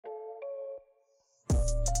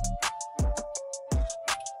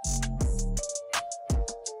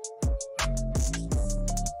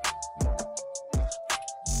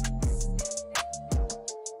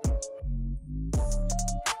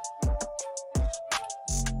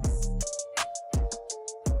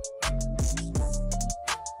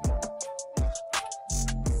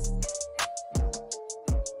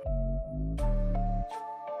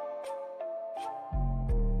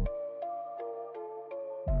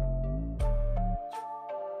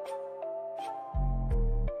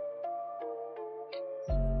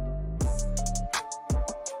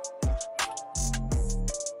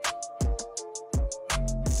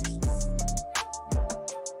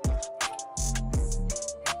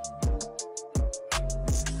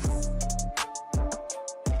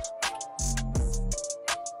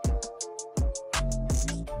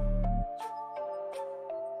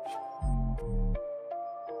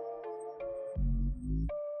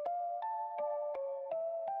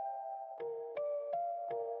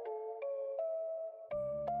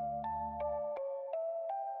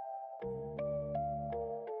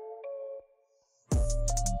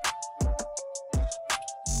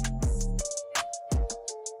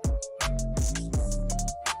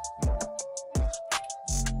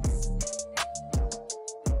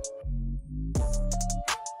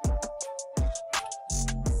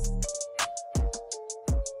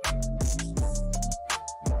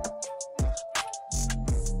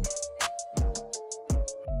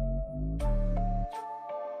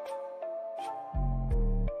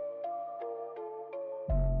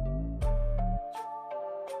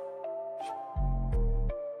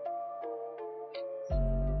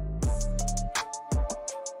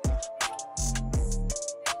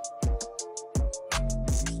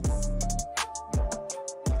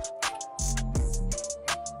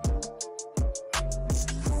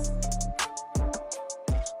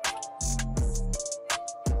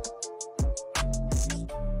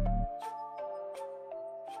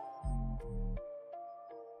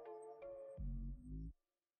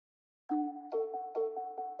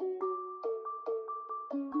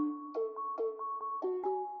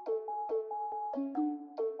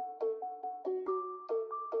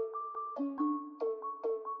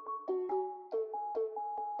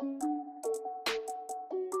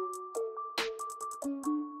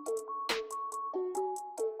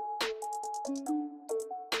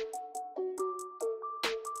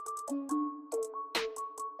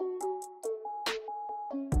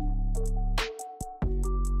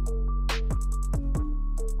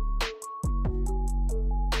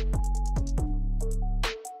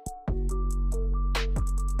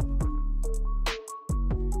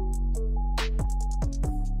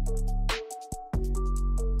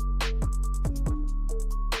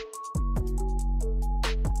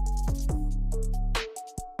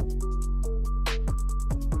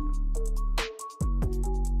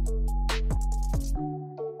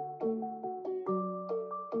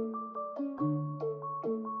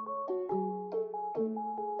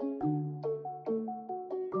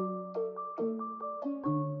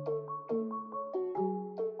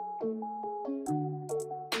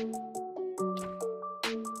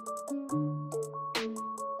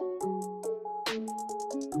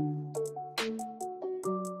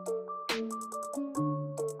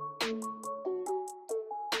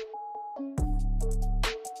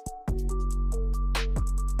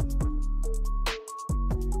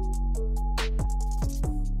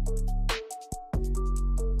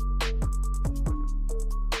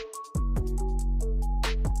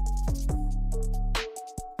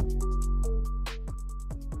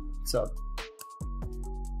What's up?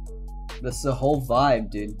 This is a whole vibe,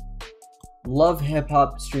 dude. Love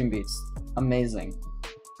hip-hop stream beats. Amazing.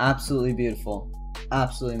 Absolutely beautiful.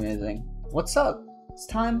 Absolutely amazing. What's up? It's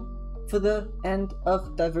time for the end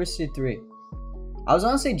of Diversity 3. I was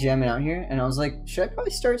honestly jamming out here, and I was like, should I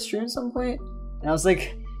probably start streaming at some point? And I was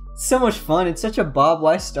like, it's so much fun. It's such a Bob,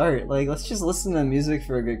 why start? Like, let's just listen to the music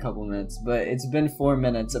for a good couple minutes. But it's been 4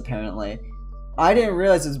 minutes, apparently. I didn't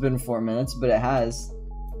realize it's been 4 minutes, but it has.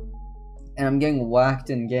 And I'm getting whacked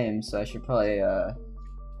in game, so I should probably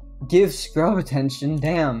give Scrub attention.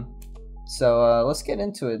 Damn. So let's get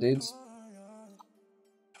into it, dudes.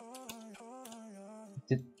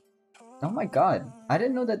 Oh my god, I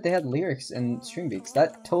didn't know that they had lyrics in stream beats.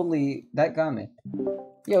 That got me.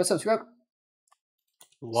 Yo, what's up, Scrub?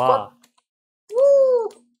 Wow. Woo!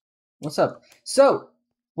 What's up? So,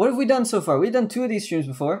 what have we done so far? We've done 2 of these streams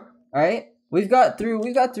before, alright? We got through,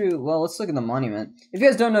 well, let's look at the monument. If you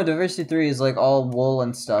guys don't know, Diversity 3 is like all wool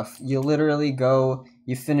and stuff. You literally go,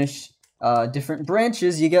 you finish different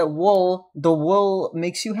branches, you get wool, the wool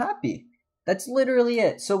makes you happy. That's literally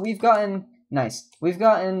it. So we've gotten, nice, we've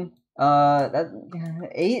gotten, that's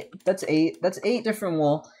 8 different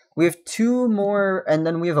wool. We have 2 more, and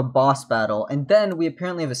then we have a boss battle, and then we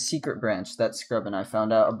apparently have a secret branch that Scrub and I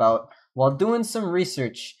found out about while doing some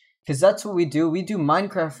research. Because that's what we do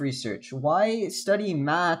Minecraft research. Why study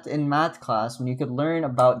math in math class when you could learn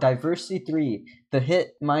about Diversity 3, the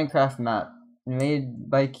hit Minecraft map, made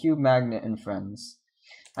by Cube Magnet and friends?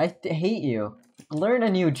 I hate you. Learn a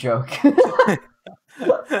new joke.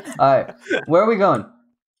 Alright, where are we going?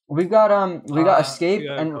 We got escape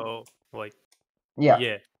and... Go, like,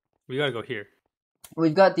 yeah, we gotta go here.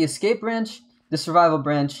 We've got the escape branch, the survival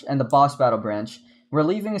branch, and the boss battle branch. We're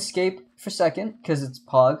leaving escape for second, because it's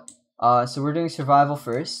Pog. So we're doing survival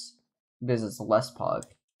first, because it's less Pog.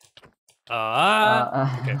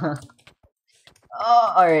 Okay.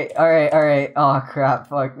 Oh, alright. Oh, crap,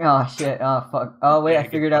 fuck. Oh, shit, oh, fuck. Oh, wait, I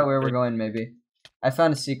figured out where we're going, maybe. I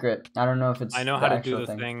found a secret. I don't know if it's I know how to do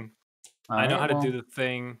the thing. I know how to do the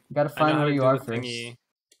thing. Gotta find where you are first. Thingy.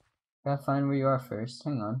 Gotta find where you are first.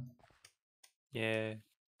 Hang on. Yeah.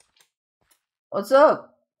 What's up?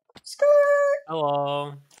 Skirt!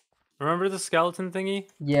 Hello. Remember the skeleton thingy?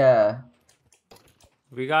 Yeah.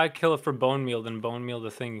 We gotta kill it for bone meal, then bone meal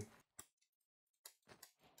the thing.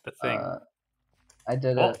 The thing. I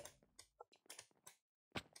did Oh. it.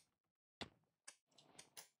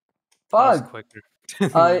 Bug! Quicker.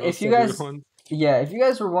 If you guys... Yeah, if you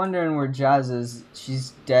guys were wondering where Jazz is,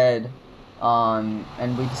 she's dead. And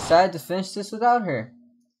we decided to finish this without her.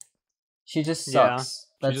 She just sucks.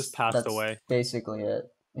 Yeah, she just passed away. That's basically it.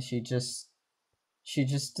 She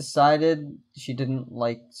just decided she didn't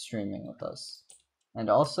like streaming with us. And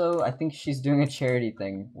also, I think she's doing a charity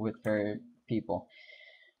thing with her people.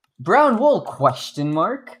 Brown wool, question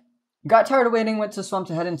mark? Got tired of waiting, went to the swamp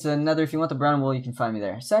to head into the nether. If you want the brown wool, you can find me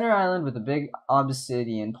there. Center island with a big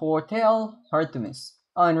obsidian portal. Hard to miss.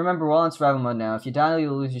 Oh, and remember, we're all in survival mode now. If you die,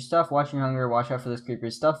 you'll lose your stuff. Watch your hunger. Watch out for those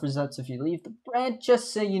creepers. Stuff resets if you leave the branch,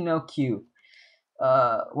 just so you know, Q.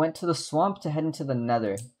 Went to the swamp to head into the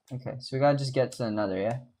nether. Okay, so we gotta just get to the nether,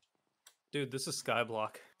 yeah? Dude, this is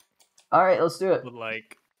Skyblock. Alright, let's do it. With,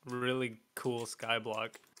 like, really cool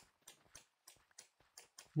Skyblock.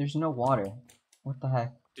 There's no water. What the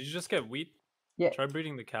heck? Did you just get wheat? Yeah. Try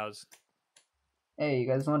breeding the cows. Hey, you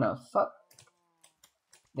guys wanna fuck?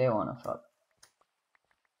 They wanna fuck.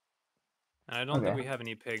 And I don't think Okay. we have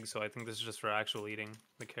any pigs, so I think this is just for actual eating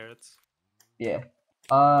the carrots. Yeah.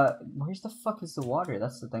 Where's the fuck is the water?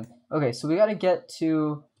 That's the thing. Okay, so we gotta get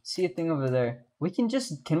to see a thing over there.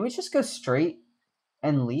 Can we just go straight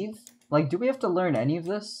and leave? Like, do we have to learn any of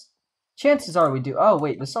this? Chances are we do. Oh,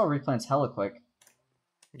 wait, this all replants hella quick.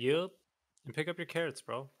 Yep. And pick up your carrots,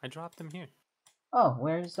 bro. I dropped them here. Oh,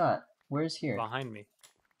 where's that? Where's here? Behind me.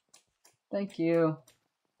 Thank you.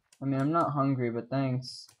 I mean, I'm not hungry, but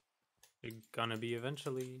thanks. You're gonna be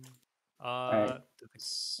eventually. Alright.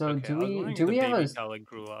 So okay, do I was we wondering do if the we have baby a cow like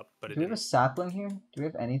grew up, but it do we have a didn't. sapling here? Do we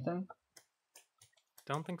have anything?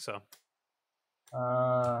 Don't think so.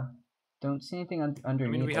 Don't see anything I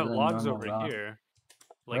underneath mean, we have other than logs normal over rock. here,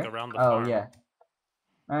 like Where? around the Oh farm. yeah.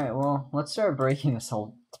 Alright, well, let's start breaking this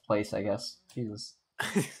whole place, I guess. Jesus.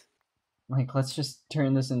 Like, let's just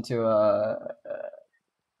turn this into a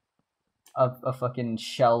fucking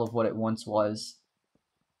shell of what it once was.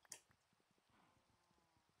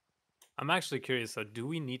 I'm actually curious though. Do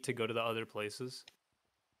we need to go to the other places?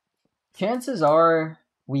 Chances are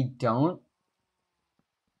we don't.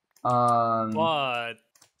 But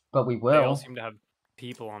But we they all will. seem to have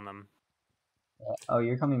people on them. Oh,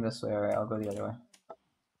 you're coming this way. Alright, I'll go the other way.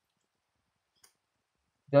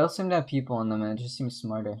 They all seem to have people on them, and it just seems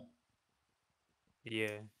smarter.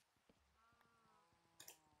 Yeah.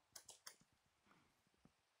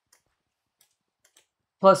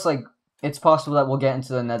 Plus, like, it's possible that we'll get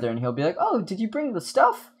into the nether and he'll be like, oh, did you bring the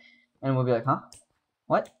stuff? And we'll be like, huh?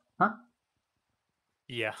 What? Huh?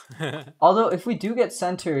 Yeah. Although, if we do get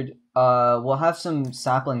centered, we'll have some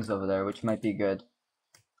saplings over there, which might be good.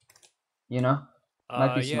 You know?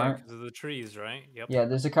 Might be yeah, smart. because of the trees, right? Yep. Yeah,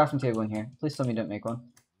 there's a crafting table in here. Please tell me you didn't make one.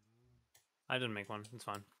 I didn't make one. It's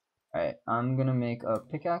fine. Alright, I'm gonna make a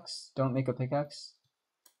pickaxe. Don't make a pickaxe.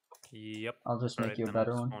 Yep. I'll just make Alright, you a then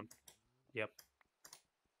better just one. won't- Yep.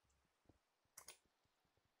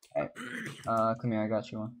 Come here, I got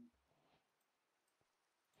you one.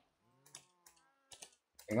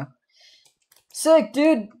 There you go. Sick,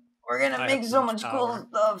 dude! We're gonna I make have so so much much cool power.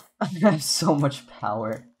 stuff! I have so much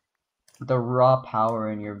power. The raw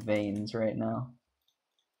power in your veins right now.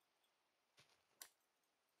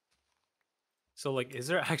 So, like, is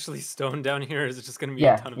there actually stone down here, or is it just gonna be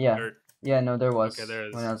Yeah, a ton of yeah. dirt? Yeah, no, there was Okay, there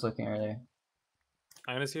is. when I was looking earlier.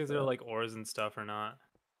 I'm gonna see if there are like ores and stuff or not.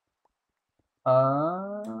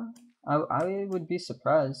 I would be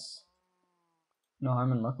surprised. No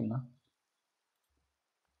harm in looking though.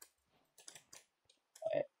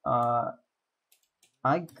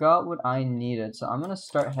 I got what I needed, so I'm gonna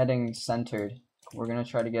start heading centered. We're gonna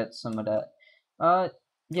try to get some of that.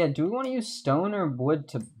 Yeah, do we want to use stone or wood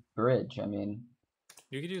to bridge? I mean,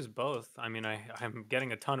 You could use both. I mean, I'm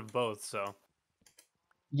getting a ton of both, so.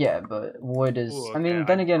 yeah, but wood is. Ooh, I okay, mean,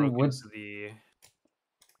 then again, broke wood. into the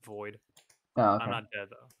void. Oh, okay. I'm not dead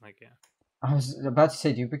though. Like, yeah. I was about to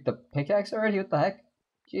say, do you pick the pickaxe already? What the heck?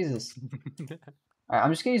 Jesus. Alright,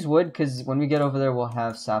 I'm just gonna use wood because when we get over there, we'll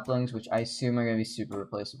have saplings, which I assume are gonna be super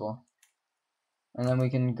replaceable. And then we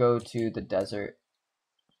can go to the desert.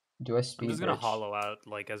 Do I speed I'm just gonna bridge? hollow out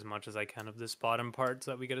like as much as I can of this bottom part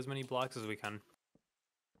so that we get as many blocks as we can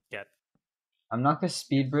get. I'm not gonna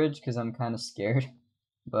speed bridge because I'm kind of scared,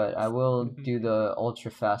 but I will do the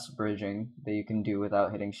ultra fast bridging that you can do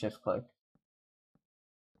without hitting shift click.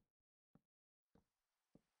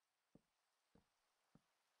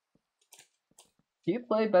 Do you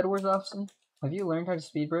play Bed Wars often? Have you learned how to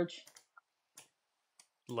speed bridge?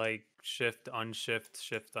 Like shift,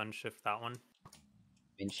 unshift that one. I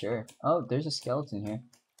mean, sure. Oh, there's a skeleton here.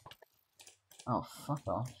 Oh, fuck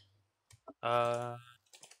off.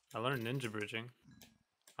 I learned ninja bridging.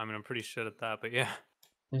 I mean, I'm pretty shit at that, but yeah.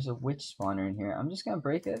 There's a witch spawner in here. I'm just gonna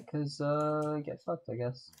break it, cause, get fucked, I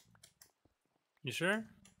guess. You sure?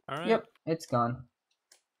 Alright. Yep, it's gone.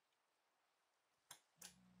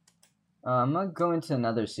 I'm gonna go into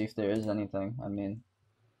another, see if there is anything. I mean,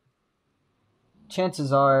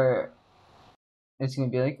 chances are it's gonna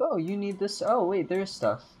be like, oh, you need this. Oh, wait, there's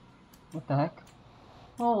stuff. What the heck?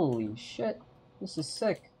 Holy shit. This is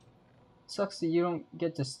sick. Sucks that you don't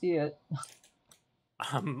get to see it.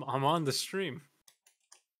 I'm on the stream.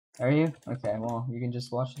 Are you? Okay, well, you can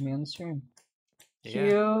just watch me on the stream. Yeah.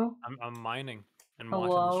 Q. I'm mining and Hello.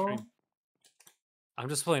 watching the stream. I'm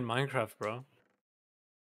just playing Minecraft, bro.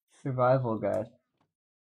 Survival guide.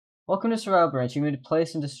 Welcome to Survival Branch. You may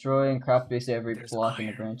place and destroy and craft basically every There's block in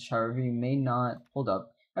the iron. branch. However, you may not. Hold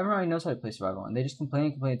up. Everyone already knows how to play survival, and they just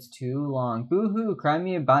complain it's too long. Boo-hoo! Cry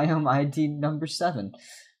me a biome ID number 7.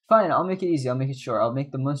 Fine, I'll make it easy. I'll make it short. I'll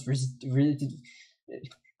make the most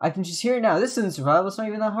I can just hear it now. This isn't survival. It's not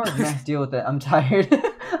even that hard. Nah, deal with it. I'm tired.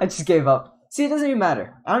 I just gave up. See, it doesn't even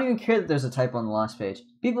matter. I don't even care that there's a typo on the last page.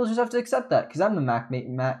 People just have to accept that, because I'm the Mac,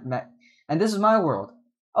 and this is my world.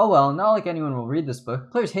 Oh well, not like anyone will read this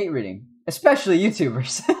book. Players hate reading, especially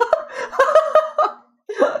YouTubers.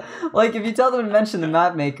 Like, if you tell them to mention the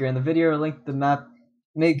map maker and the video link the map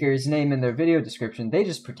maker's name in their video description, they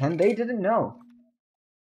just pretend they didn't know.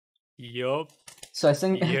 Yup. So I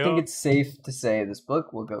think Yep. it's safe to say this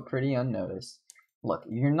book will go pretty unnoticed. Look,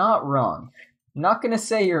 you're not wrong. I'm not gonna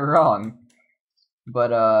say you're wrong,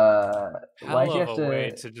 but why'd Hell you of have a way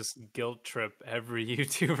to? to just guilt trip every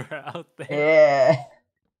YouTuber out there. Yeah,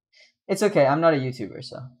 it's okay. I'm not a YouTuber,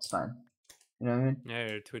 so it's fine. You know what I mean? Yeah,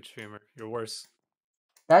 you're a Twitch streamer. You're worse.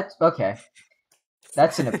 That's okay.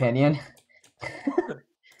 That's an opinion.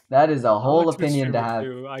 That is a I'm whole a Twitch opinion to streamer have.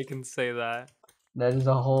 too, I can say that. That is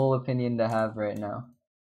a whole opinion to have right now.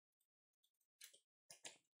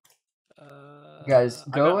 Guys, I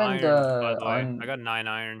go got and iron, by the way. on. I got 9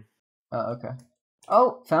 iron. Oh, okay.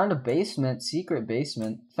 Oh, found a basement, secret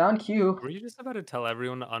basement. Found Q. Were you just about to tell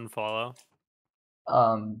everyone to unfollow?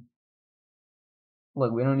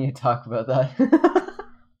 Look, we don't need to talk about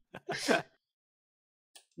that.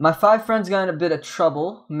 My 5 friends got in a bit of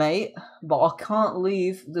trouble, mate, but I can't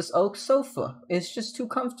leave this oak sofa. It's just too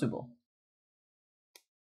comfortable.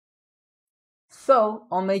 So,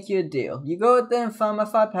 I'll make you a deal. You go out there and find my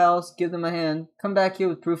 5 pals, give them a hand, come back here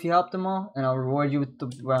with proof you helped them all, and I'll reward you with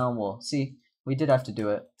the round wool. See, we did have to do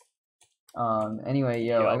it. Anyway,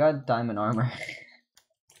 yo, I Yup. got diamond armor.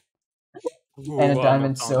 Ooh, And a I'm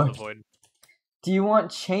diamond fell into the sword. void. Do you want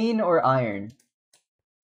chain or iron?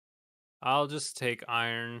 I'll just take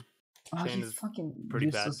iron. Oh, Chain you is fucking pretty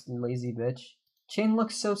bad. useless lazy bitch. Chain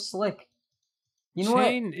looks so slick. You know what?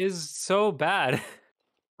 Chain is so bad.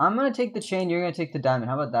 I'm gonna take the chain, you're gonna take the diamond.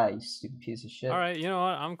 How about that, you stupid piece of shit? Alright, you know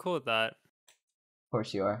what? I'm cool with that. Of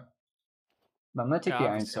course you are. But I'm gonna take Yeah, the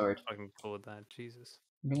iron obviously I'm sword. fucking cool with that. Jesus.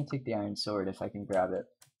 I'm gonna take the iron sword if I can grab it.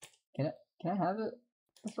 Can I have it?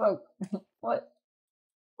 The fuck? What?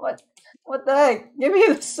 What the heck? Give me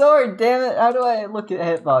the sword, damn it! How do I look at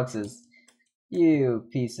hitboxes? You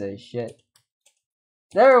piece of shit.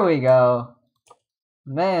 There we go.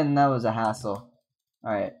 Man, that was a hassle.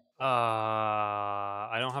 Alright.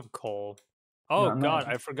 I don't have coal. Oh I'm god,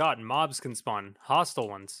 not- I forgot. Mobs can spawn. Hostile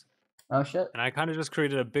ones. Oh shit. And I kind of just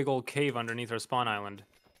created a big old cave underneath our spawn island.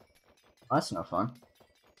 That's no fun.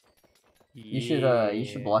 You Yeah.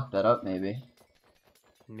 should block that up maybe.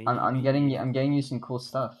 I'm getting you some cool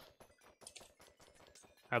stuff.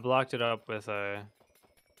 I blocked it up with a.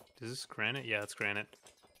 Is this granite? Yeah, it's granite.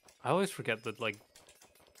 I always forget that like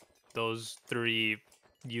those 3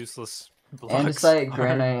 useless blocks. And it's like are-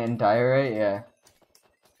 granite and diorite, yeah.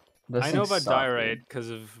 Those I know things about suck, diorite dude. because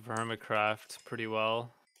of Hermitcraft pretty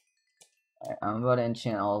well. Alright, I'm about to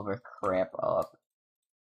enchant all of our crap up.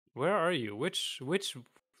 Where are you? Which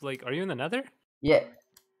like are you in the Nether? Yeah.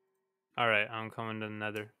 All right, I'm coming to the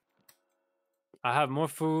Nether. I have more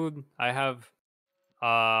food. I have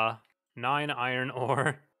 9 iron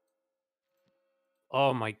ore.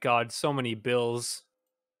 Oh my god, so many bills.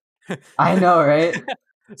 I know, right?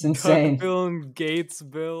 It's Duck insane. bill and Gates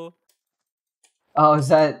bill. Oh, is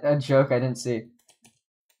that a joke? I didn't see.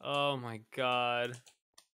 Oh my god.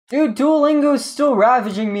 Dude, Duolingo is still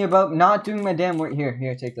ravaging me about not doing my damn work.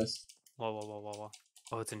 Here, take this. Whoa, whoa, whoa, whoa, whoa.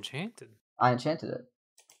 Oh, it's enchanted. I enchanted it.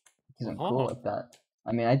 Because I'm cool Oh. like that.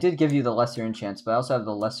 I mean, I did give you the lesser enchants, but I also have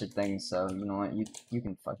the lesser things, so you know what? You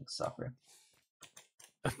can fucking suffer.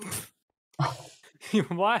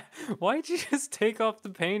 Why'd you just take off the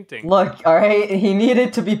painting? Look, alright, he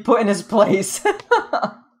needed to be put in his place.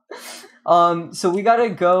 So we gotta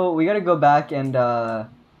go back and,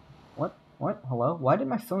 what? Hello? Why did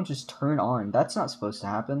my phone just turn on? That's not supposed to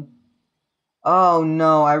happen. Oh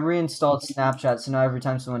no, I reinstalled Snapchat, so now every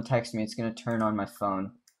time someone texts me, it's gonna turn on my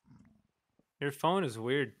phone. Your phone is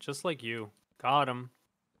weird, just like you. Got him.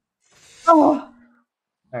 Oh!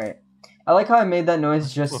 Alright. I like how I made that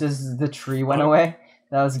noise just as the tree went away.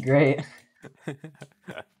 That was great.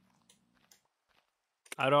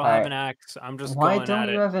 I don't Alright. have an axe. I'm just Why going don't at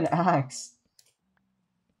you it. have an axe?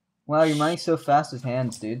 Wow, you're mining so fast with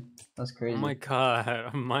hands, dude. That's crazy. Oh my god,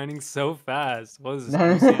 I'm mining so fast. What is this?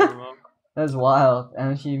 MC MMO? That's wild.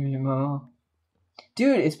 MMO.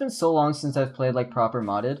 Dude, it's been so long since I've played like proper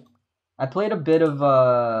modded. I played a bit of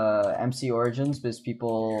MC Origins because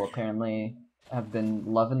people apparently have been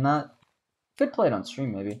loving that. Could play it on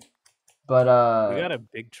stream maybe. But We got a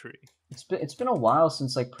big tree. it's been a while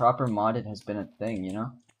since like proper modded has been a thing, you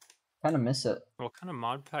know? Kinda miss it. What kind of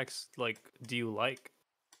mod packs like do you like?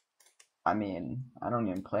 I mean, I don't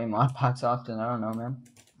even play mod packs often, I don't know, man.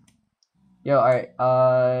 Yo, alright,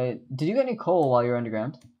 did you get any coal while you were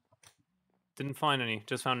underground? Didn't find any.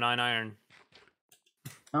 Just found 9 iron.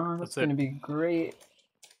 Oh, that's That's it. gonna be great.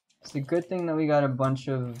 It's a good thing that we got a bunch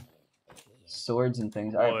of swords and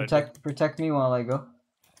things. All right, Wood. protect me while I go.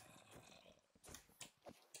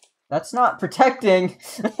 That's not protecting.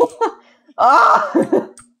 Ah!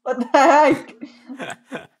 What the heck?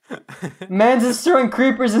 Man's just throwing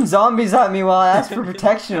creepers and zombies at me while I ask for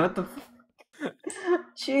protection. What the?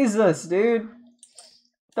 Jesus, dude.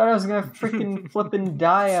 Thought I was gonna freaking flippin'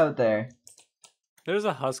 die out there. There's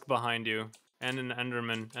a husk behind you, and an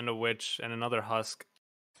enderman, and a witch, and another husk.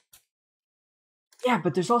 Yeah,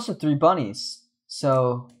 but there's also 3 bunnies.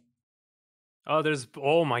 So Oh, there's.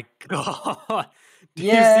 Oh my god. Do you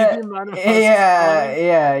yeah, see the amount of husks yeah,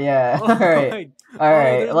 spawning? yeah. Oh All right, my. all Oh,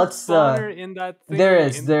 right. there's a Let's. spawner in that There thingy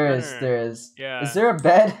is, in the center. there is. Is Yeah. there a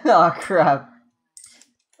bed? Oh crap.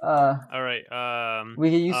 All right.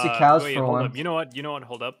 We can use the cows Wait, for hold one. up. You know what?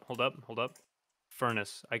 Hold up.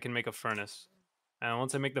 Furnace. I can make a furnace. And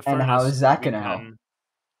once I make the And how furnace, is that we gonna help? can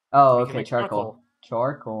Oh, we can okay, make charcoal.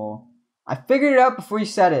 Charcoal. I figured it out before you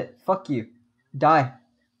said it. Fuck you. Die.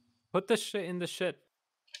 Put the shit in the shit.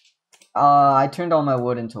 I turned all my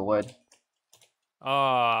wood into wood.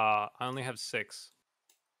 I only have 6.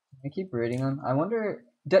 I keep reading them. I wonder,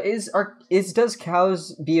 does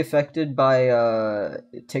cows be affected by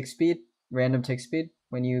tick speed, random tick speed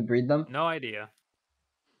when you breed them? No idea.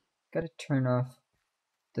 Gotta turn off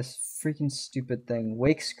this freaking stupid thing.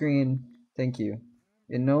 Wake screen. Thank you.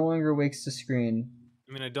 It no longer wakes the screen.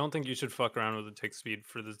 I mean, I don't think you should fuck around with the tick speed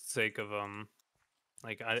for the sake of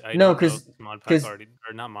like I No, don't know if this mod pack 'cause already,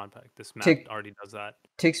 or not mod pack. This map tick already does that.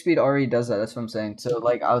 tick speed already does that. That's what I'm saying. So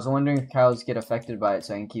like, I was wondering if cows get affected by it,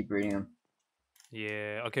 so I can keep breeding them.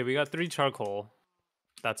 Yeah. Okay, we got 3 charcoal.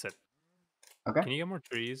 That's it. Okay. Can you get more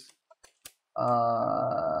trees?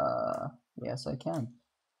 Yes, I can.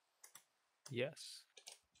 Yes.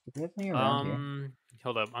 Do we have any around here?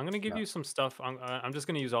 Hold up. I'm gonna give No. you some stuff. I'm just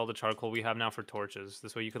gonna use all the charcoal we have now for torches.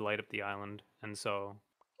 This way you could light up the island. And so,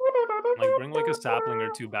 like, bring like a sapling or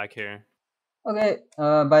 2 back here. Okay,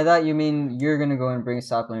 by that you mean you're gonna go and bring a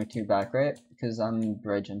sapling or 2 back, right? Because I'm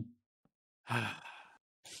bridging.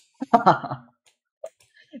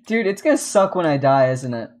 Dude, it's gonna suck when I die,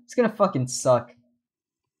 isn't it? It's gonna fucking suck.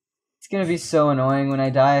 It's gonna be so annoying when I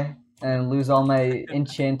die and lose all my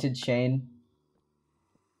enchanted chain.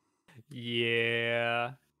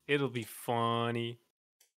 Yeah, it'll be funny.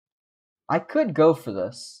 I could go for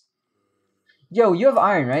this. Yo, you have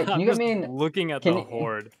iron, right? Can I'm you get just me looking at can, the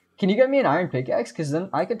horde. Can you get me an iron pickaxe? Because then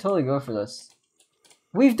I could totally go for this.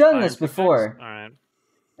 We've done Iron this before. All right.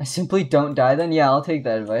 I simply don't die then? Yeah, I'll take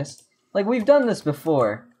that advice. Like, we've done this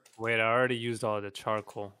before. Wait, I already used all the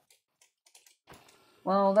charcoal.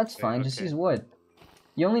 Well, that's Okay, fine. Just okay. use wood.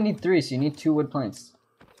 You only need 3, so you need 2 wood planks.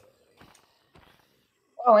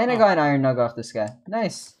 Oh, and I got an iron nug off this guy.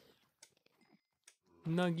 Nice.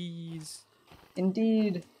 Nuggies.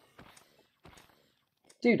 Indeed.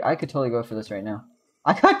 Dude, I could totally go for this right now.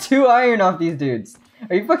 I got 2 iron off these dudes.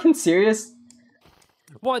 Are you fucking serious?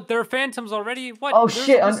 What? There are phantoms already? What? Oh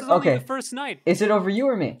shit, This is only okay. the first night. Is it over you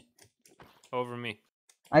or me? Over me.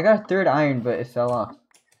 I got a 3rd iron, but it fell off.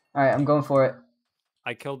 Alright, I'm going for it.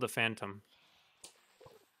 I killed the phantom.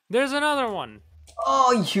 There's another one.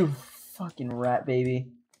 Oh, you fucking rat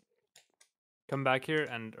baby. Come back here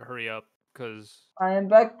and hurry up, cause... I am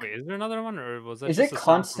back. Wait, is there another one, or was that Is just it a sound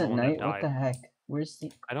constant from the one that night? What died? the heck? Where's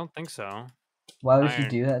the... I don't think so. Why would you Iron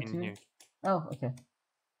do that in to me? here. Oh, okay.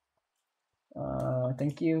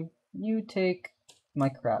 Thank you. You take my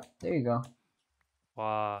crap. There you go.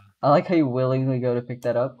 Wow. I like how you willingly go to pick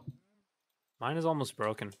that up. Mine is almost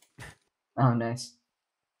broken. Oh, nice.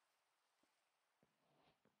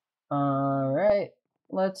 Alright,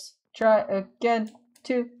 let's try again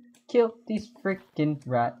to kill these freaking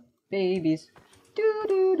rat babies. Doo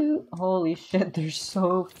doo doo. Holy shit, there's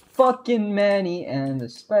so fucking many, and the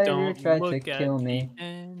spider Don't tried look to at kill the me.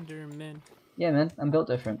 Enderman. Yeah, man, I'm built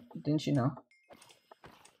different. Didn't you know?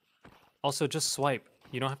 Also, just swipe.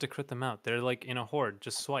 You don't have to crit them out. They're like in a horde.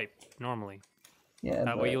 Just swipe normally. Yeah,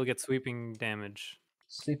 That but way you'll get sweeping damage.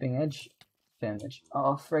 sleeping edge damage.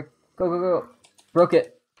 Oh, frick. Go, go, go. Broke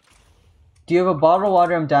it. Do you have a bottle of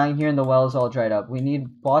water? I'm dying here and the well is all dried up. We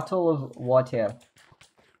need bottle of water.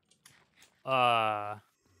 But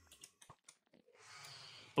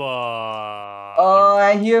Oh,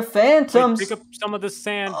 I hear phantoms. Wait, pick up some of the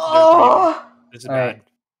sand. Oh! This is Alright.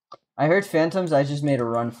 bad. I heard phantoms. I just made a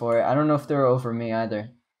run for it. I don't know if they're over me either.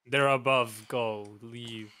 They're above. Go.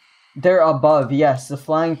 Leave. They're above. Yes, the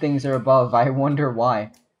flying things are above. I wonder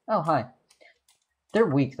why. Oh, hi. They're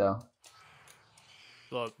weak, though.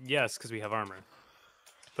 Well, yes, because we have armor.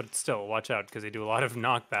 But still, watch out, because they do a lot of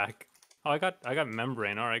knockback. Oh, I got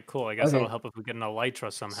membrane. All right, cool. I guess that'll Okay, help if we get an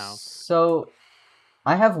elytra somehow. so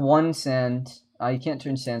I have one sand. You can't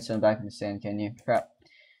turn sandstone back into sand, can you? Crap.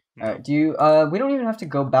 All No. right. Do you? We don't even have to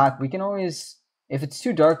go back. We can always, if it's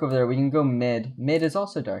too dark over there, we can go mid. Mid is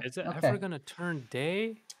also dark. Is it Okay, ever gonna turn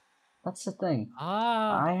day? that's the thing.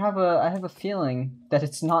 Ah. I have a feeling that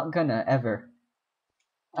it's not gonna ever.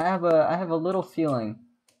 I have a little feeling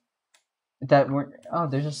that we're. Oh,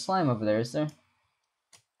 there's a slime over there. Is there?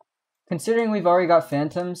 Considering we've already got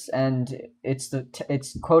phantoms and it's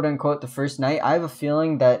quote unquote the first night, I have a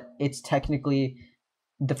feeling that it's technically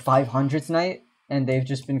the 500th night, and they've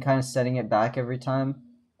just been kind of setting it back every time.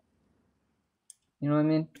 You know what I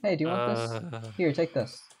mean? Hey, do you want this? Here, take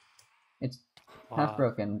this. It's half Wow.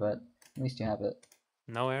 broken, but at least you have it.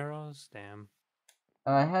 No arrows? Damn.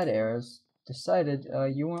 I had arrows. Decided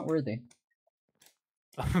you weren't worthy.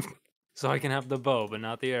 So I can have the bow, but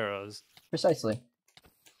not the arrows. Precisely.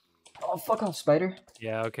 Oh, fuck off, spider.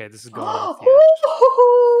 Yeah, okay, this is going off the edge.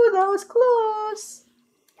 Oh, that was close.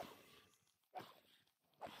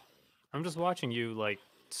 I'm just watching you, like,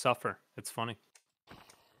 suffer. It's funny.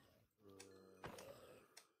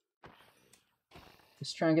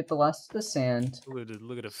 Just trying to get the last of the sand.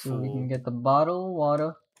 Look at a So we can fool. get the bottle of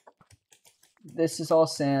water. This is all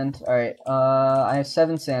sand. Alright, I have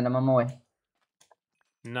 7 sand. I'm on my way.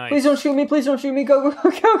 Nice. Please don't shoot me. Please don't shoot me. Go, go,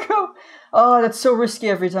 go, go. Oh, that's so risky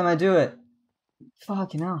every time I do it.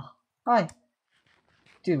 Fucking hell. Hi.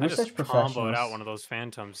 Dude, I we're just such professionals. comboed out one of those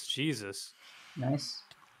phantoms. Jesus. Nice.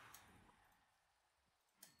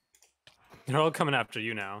 They're all coming after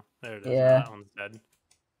you now. There it is. Yeah. That one's dead.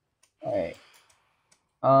 Alright.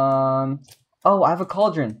 Oh, I have a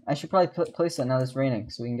cauldron. I should probably place that now that it's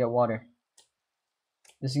raining so we can get water.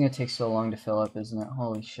 This is gonna take so long to fill up, isn't it?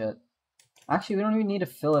 Holy shit. Actually, we don't even need to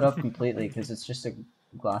fill it up completely because it's just a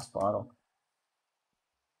glass bottle.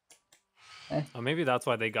 Oh, maybe that's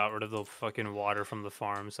why they got rid of the fucking water from the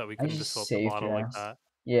farm, so that we I couldn't just just fill up the saved bottle your like ass. that.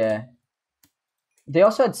 Yeah. They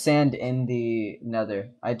also had sand in the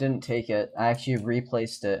nether. I didn't take it. I actually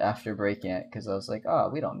replaced it after breaking it because I was like, oh,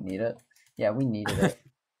 we don't need it. Yeah, we needed it.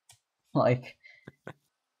 Like,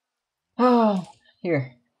 oh,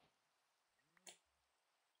 here.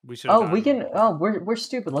 We should. Oh, we can. Oh, we're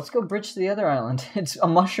stupid. Let's go bridge to the other island. It's a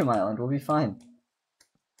mushroom island. We'll be fine.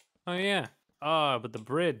 Oh yeah. But the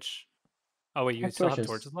bridge. Oh wait, I you have still have torches.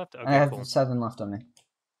 torches left? I Okay, have cool. 7 left on me.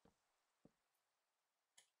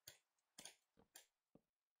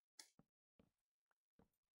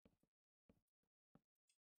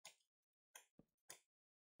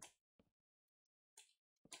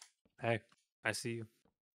 Hey, I see you.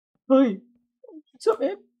 Hey, what's up,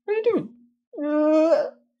 man? How you doing?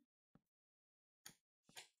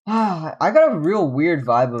 I got a real weird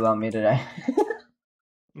vibe about me today.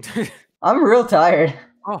 I'm real tired.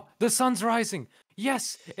 Oh, the sun's rising.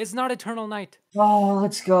 Yes, it's not eternal night. Oh,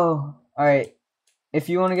 let's go. All right. If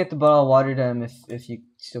you want to get the bottle of water to him, if you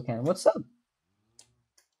still can. What's up?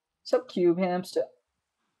 What's up, Cube Hamster?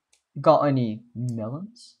 Got any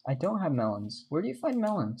melons? I don't have melons. Where do you find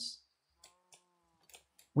melons?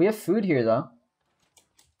 We have food here, though.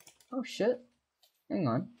 Oh, shit. Hang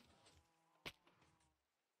on.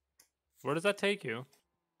 Where does that take you?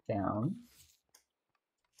 Down.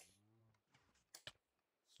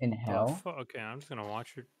 In hell. Okay, I'm just gonna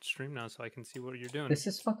watch your stream now so I can see what you're doing. This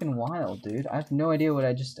is fucking wild, dude. I have no idea what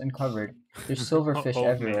I just uncovered. There's silverfish Oh,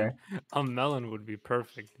 everywhere. Man. A melon would be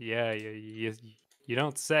perfect. Yeah, you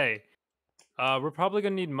don't say. We're probably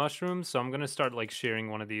gonna need mushrooms, so I'm gonna start like shearing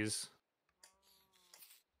one of these.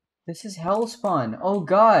 This is hellspawn. Oh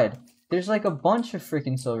god. There's like a bunch of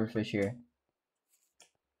freaking silverfish here.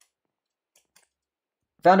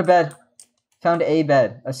 Found a bed. Found a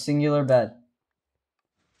bed. A singular bed.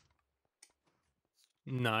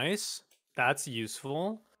 Nice. That's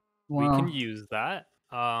useful. Wow. We can use that.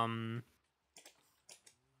 Hey, I'm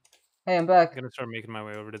back. I'm gonna start making my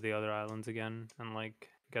way over to the other islands again and like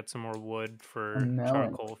get some more wood for A melon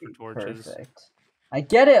charcoal for would be torches. Perfect. I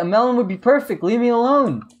get it. A melon would be perfect. Leave me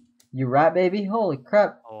alone. You rat baby. Holy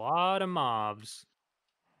crap. A lot of mobs.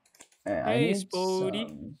 Right, Hey, Spodey.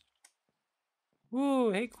 some...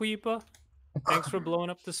 Ooh, hey, Queepa. Thanks for blowing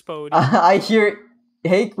up the Spodey. I hear,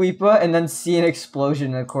 hey, Queepa, and then see an explosion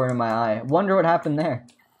in the corner of my eye. Wonder what happened there.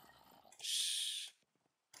 Shh.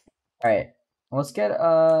 Alright. Let's get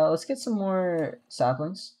some more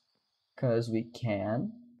saplings. Because we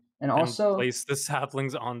can. And also... place the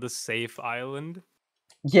saplings on the safe island.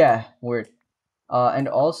 Yeah, word. And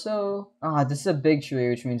also... this is a big tree,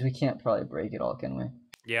 which means we can't probably break it all, can we?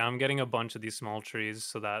 Yeah, I'm getting a bunch of these small trees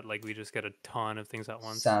so that like we just get a ton of things at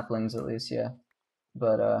once. Saplings, at least, yeah.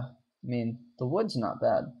 But, I mean, the wood's not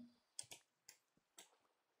bad.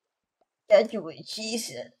 That's what she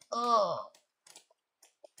said. Oh.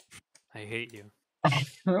 I hate you.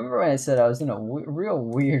 Remember when I said I was in a real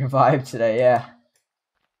weird vibe today? Yeah.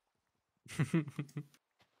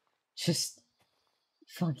 Just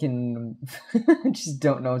fucking just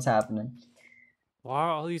don't know what's happening. Why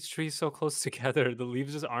are all these trees so close together? The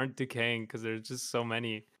leaves just aren't decaying because there's just so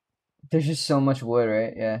many. There's just so much wood,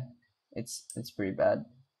 right? Yeah. It's pretty bad.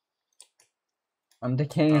 I'm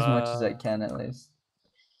decaying as much as I can at least.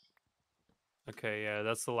 Okay, yeah,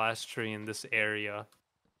 that's the last tree in this area.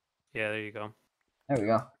 Yeah, there you go. There we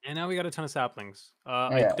go. And now we got a ton of saplings.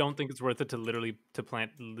 I Yeah. don't think it's worth it to literally to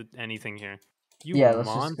plant anything here. You Yeah, let's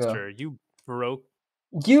just go. monster! You broke.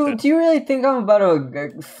 Do you really think I'm about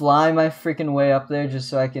to fly my freaking way up there just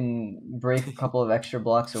so I can break a couple of extra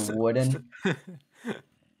blocks of wood in?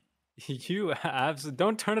 You absolutely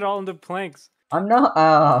don't turn it all into planks. I'm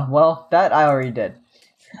not. Well, that I already did.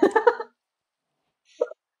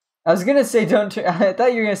 I was gonna say don't. I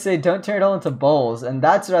thought you were gonna say don't turn it all into bowls, and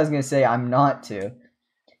that's what I was gonna say. I'm not to.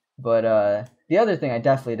 But the other thing I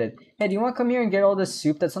definitely did. Hey, do you want to come here and get all this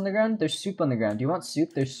soup that's on the ground? There's soup on the ground. Do you want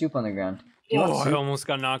soup? There's soup on the ground. Do you want I soup? almost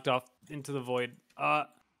got knocked off into the void. I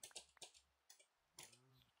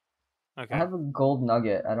Okay. have a gold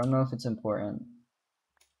nugget. I don't know if it's important.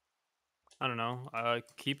 I don't know.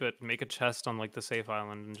 Keep it. Make a chest on like the safe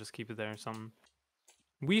island and just keep it there or something.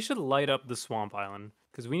 We should light up the swamp island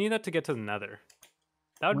because we need that to get to the nether.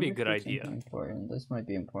 That would be a good idea. Important. This might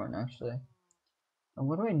be important actually. And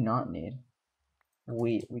what do I not need?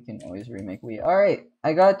 Wheat. We can always remake wheat. All right,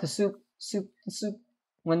 I got the soup. The soup.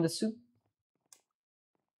 When the soup.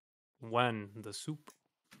 When the soup.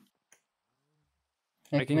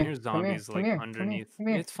 Hey, I can hear zombies like underneath.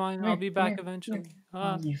 It's fine. I'll be back eventually.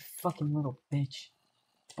 Oh, you fucking little bitch.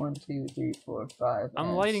 1, 2, 3, 4, 5.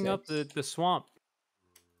 I'm lighting up the swamp.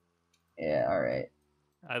 Yeah, alright.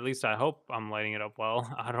 At least I hope I'm lighting it up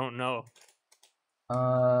well. I don't know.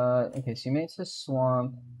 Okay, so you made it to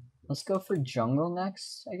swamp. Let's go for jungle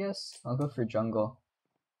next, I guess. I'll go for jungle.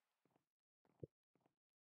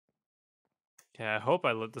 Yeah, I hope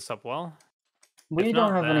I lit this up well. We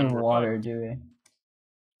don't have any water, do we?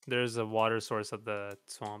 There's a water source at the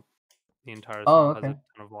swamp. The entire swamp has a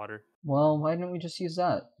ton of water. Well, why didn't we just use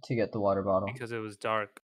that to get the water bottle? Because it was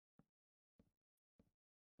dark.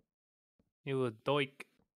 You was doik.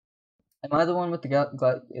 Am I the one with the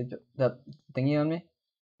thingy on me?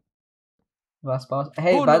 Glass boss.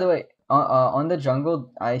 Hey, by the way, on the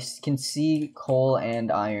jungle, I can see coal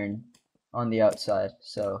and iron on the outside.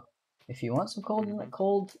 So, if you want some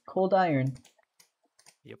cold iron.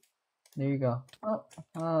 Yep. There you go.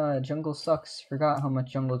 Oh, jungle sucks. Forgot how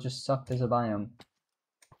much jungle just sucked as a biome.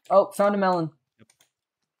 Oh, found a melon. Yep.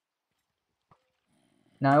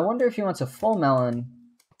 Now I wonder if he wants a full melon,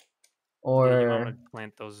 or yeah, you want to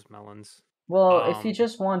plant those melons. Well, if he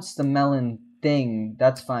just wants the melon thing,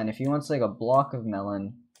 that's fine. If he wants like a block of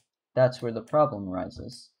melon, that's where the problem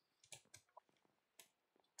arises.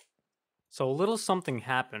 So a little something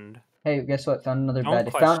happened. Hey, guess what? Found another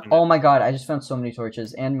bed. Oh my god, I just found so many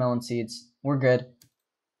torches and melon seeds. We're good.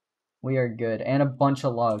 We are good. And a bunch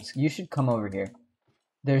of logs. You should come over here.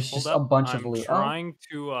 There's just a bunch of loot. I'm trying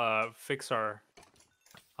to fix our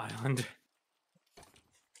island.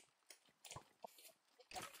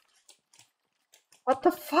 What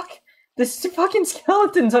the fuck? This fucking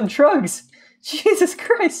skeletons on drugs! Jesus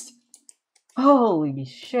Christ! Holy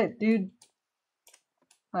shit, dude.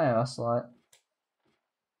 Hi, Ocelot.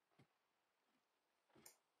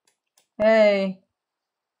 Hey!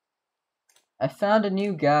 I found a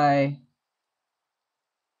new guy.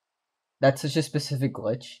 That's such a specific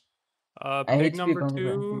glitch. Pig number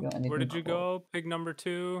 2. Where did you go? Pig number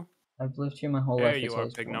 2. I've lived here my whole life. There you are,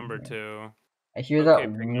 pig number 2. I hear that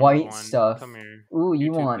white stuff. Come here. Ooh,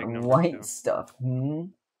 you want white stuff?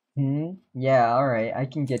 Yeah, alright. I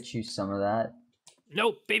can get you some of that.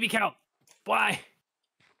 Nope, baby cow. Why?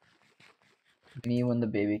 Me when the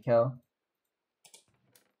baby cow.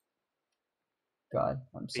 God,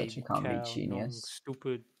 I'm such a comedy genius.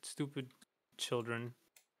 Stupid children.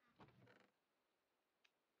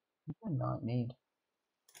 What do I not need?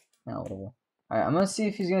 No, whatever. Alright, I'm gonna see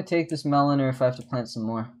if he's gonna take this melon or if I have to plant some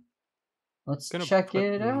more. Let's check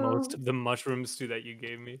it out. Most of the mushroom stew that you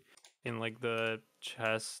gave me in like the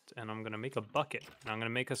chest, and I'm gonna make a bucket. And I'm gonna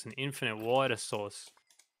make us an infinite water source.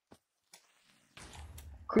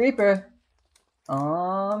 Creeper.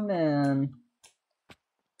 Oh man.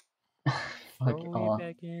 Fuck off.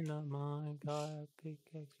 I'm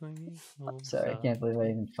sorry, I can't believe I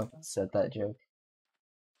even fucking said that joke.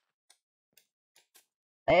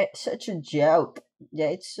 It's such a joke. Yeah,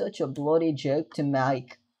 it's such a bloody joke to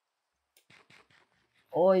make.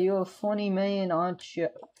 Oh, you're a funny man, aren't you?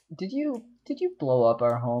 Did you blow up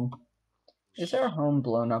our home? Is our home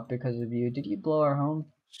blown up because of you? Did you blow our home?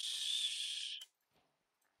 Shh.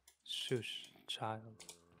 Shush, child.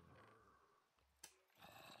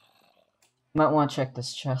 Might want to check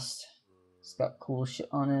this chest. It's got cool shit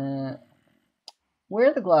on it. Where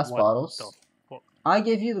are the glass What bottles? the fuck? I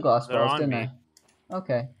gave you the glass They're bottles, on didn't me. I?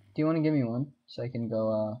 Okay. Do you want to give me one so I can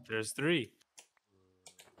go? There's 3.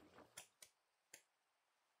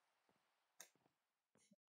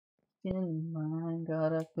 In mind,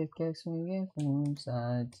 got a pickaxe swinging from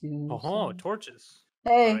side to Oh, side. torches.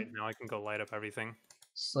 Hey, All right, now I can go light up everything.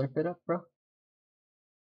 slurp it up, bro.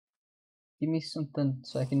 Give me something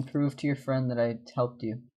so I can prove to your friend that I helped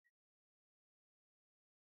you.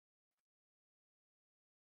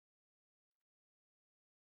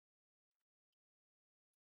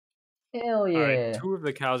 Hell All right, yeah. 2 of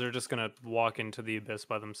the cows are just gonna walk into the abyss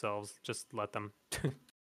by themselves. Just let them.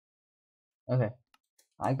 Okay.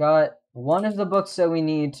 I got one of the books that we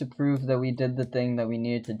need to prove that we did the thing that we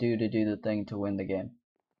needed to do the thing to win the game.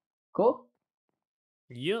 Cool?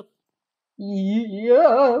 Yep.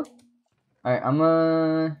 Yeah. Alright,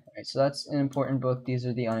 Alright, so that's an important book. These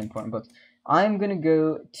are the unimportant books. I'm gonna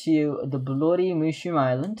go to the Bloody Mushroom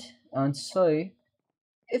Island and see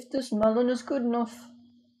if this melon is good enough.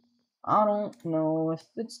 I don't know if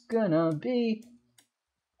it's gonna be.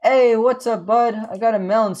 Hey, what's up, bud? I got a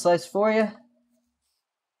melon slice for you.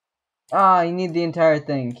 Ah, you need the entire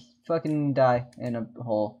thing. Fucking die in a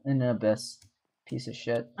hole, in an abyss. Piece of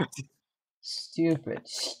shit. Stupid.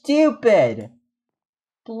 Stupid!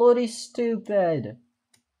 Bloody stupid.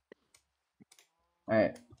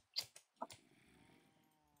 Alright.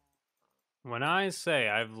 When I say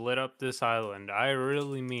I've lit up this island, I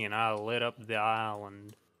really mean I lit up the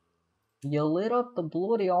island. You lit up the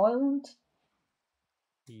bloody island?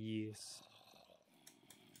 Yes.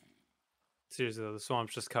 Seriously, though, the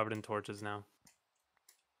swamp's just covered in torches now.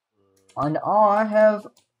 And I have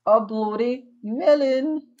a bloody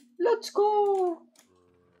melon. Let's go.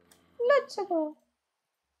 Let's go.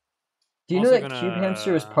 Do you know Also that Cube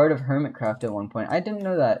Hamster was gonna. part of Hermitcraft at one point? I didn't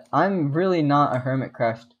know that. I'm really not a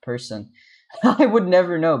Hermitcraft person. I would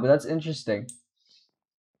never know, but that's interesting.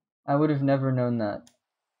 I would have never known that.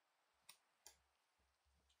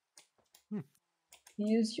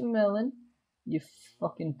 Here's your melon, you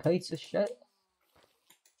fucking piece of shit.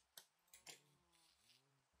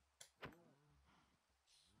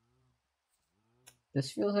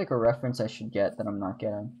 This feels like a reference I should get that I'm not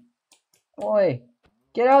getting. Oi!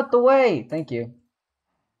 Get out the way! Thank you.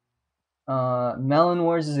 Melon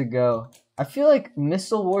Wars is a go. I feel like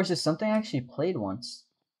Missile Wars is something I actually played once.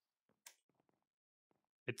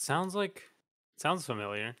 It sounds like. It sounds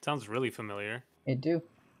familiar. It sounds really familiar. It do.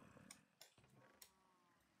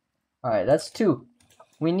 Alright, that's 2.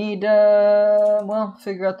 We need, well,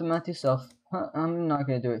 figure out the math yourself. Huh, I'm not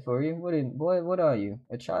gonna do it for you. What are you?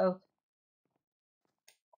 A child?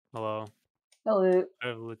 Hello. Hello.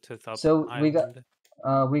 I've lit up So island.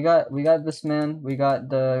 we got this man. We got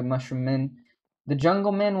the mushroom man. The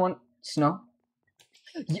jungle man wants no.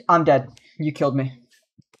 I'm dead. You killed me.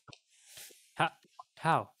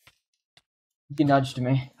 How? You nudged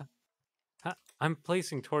me. I'm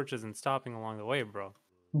placing torches and stopping along the way, bro.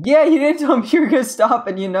 Yeah, you didn't tell me you were gonna stop,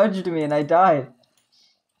 and you nudged me, and I died.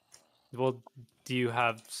 Well, do you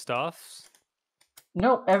have stuffs?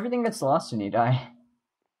 Nope, everything gets lost when you die.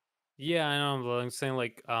 Yeah, I know, but I'm saying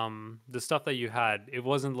like the stuff that you had, it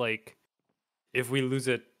wasn't like if we lose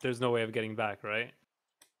it, there's no way of getting back, right?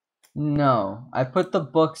 No, I put the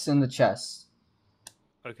books in the chest.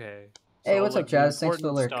 Okay. Hey, So what's up, like the Jazz? Thanks for the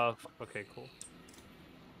important lurk. stuff. Okay, cool.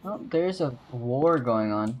 Oh, there's a war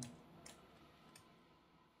going on.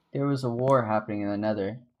 There was a war happening in the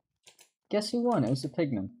Nether. Guess who won? It was the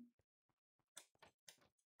pigmen.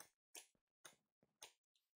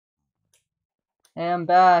 Hey, I'm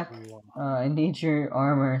back. I need your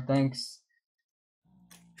armor, thanks.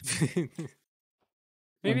 Maybe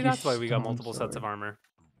And your that's why we got stone multiple sets of sword. armor.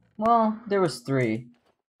 Well, there was 3.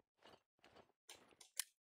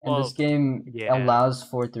 And this Well, game yeah. allows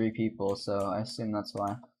for 3 people, so I assume that's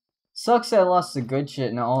why. Sucks that I lost the good shit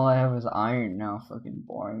and all I have is iron now. Fucking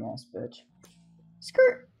boring ass bitch.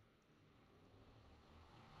 Skirt!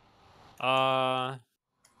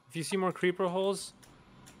 If you see more creeper holes,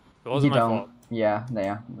 it You wasn't my don't. fault. Yeah,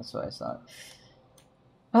 that's what I thought.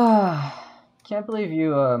 Ah, can't believe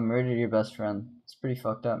you murdered your best friend. It's pretty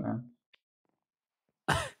fucked up, man.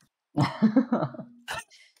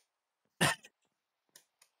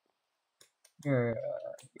 You're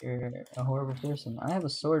a horrible person. I have a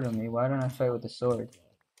sword on me. Why don't I fight with a sword?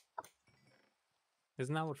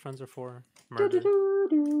 Isn't that what friends are for? Do, do, Murder. do,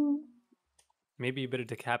 do. Maybe a bit of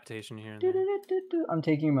decapitation here and Do, do, there. do, do, do. I'm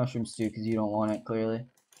taking your mushrooms too because you don't want it, clearly.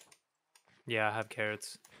 Yeah, I have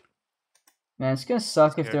carrots. Man, it's gonna These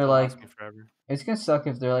suck if carrots they're will like, last me forever. it's gonna suck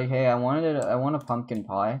if they're like, hey, I want a pumpkin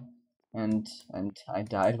pie, and I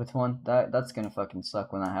died with one. That's gonna fucking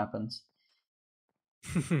suck when that happens.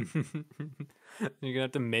 You're gonna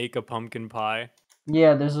have to make a pumpkin pie.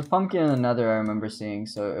 Yeah, there's a pumpkin in the Nether I remember seeing,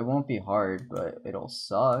 so it won't be hard, but it'll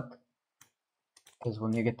suck. Because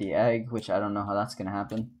when you get the egg, which I don't know how that's gonna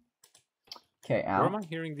happen. Okay, Where am ow. I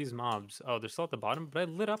hearing these mobs? Oh, they're still at the bottom, but I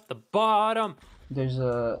lit up the bottom. There's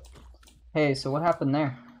a. Hey, so what happened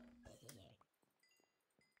there?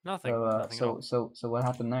 Nothing. Nothing at all. So what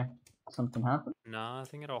happened there? Something happened?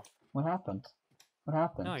 Nothing at all. What happened? What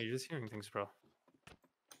happened? No, you're just hearing things, bro.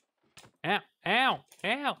 Ow! Ow!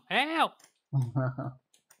 Ow! Ow!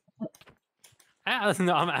 Ow!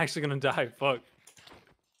 No, I'm actually gonna die. Fuck.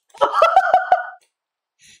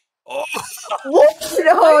 Oh! What?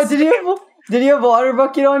 No, did you have a water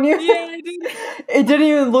bucket on you? Yeah, I did. It didn't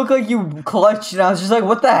even look like you clutched, and I was just like,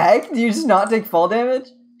 what the heck? Did you just not take fall damage?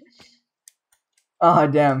 Oh,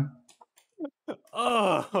 damn.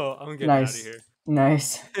 Oh, I'm getting out of Nice. here.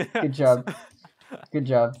 Nice. Good job. Good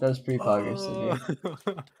job. That was pretty progress of you.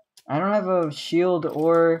 Oh. I don't have a shield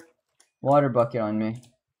or water bucket on me.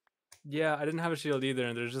 Yeah, I didn't have a shield either,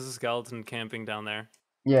 and there's just a skeleton camping down there.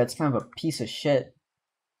 Yeah, it's kind of a piece of shit.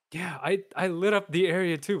 Yeah, I lit up the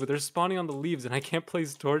area too, but they're spawning on the leaves, and I can't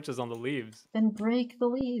place torches on the leaves. Then break the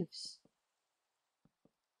leaves.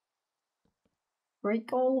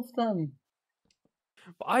 Break all of them.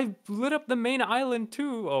 I lit up the main island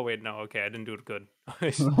too. Oh wait, no, okay, I didn't do it good.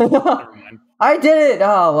 Never mind. I did it!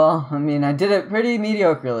 Oh, well, I mean, I did it pretty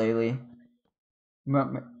mediocrely, Lee.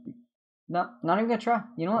 No, not even gonna try.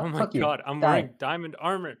 You know what? Oh my Fuck you. god, I'm Die. wearing diamond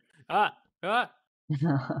armor. Ah, ah.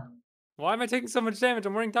 Why am I taking so much damage?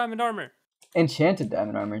 I'm wearing diamond armor. Enchanted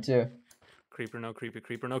diamond armor, too. Creeper, no creepy,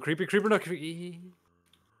 creeper, no creepy, creeper, no creepy.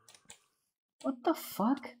 What the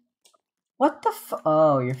fuck? What the fu-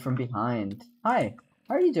 Oh, you're from behind. Hi,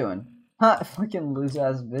 how are you doing? Ha, fucking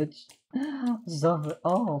loose-ass bitch. Stop it.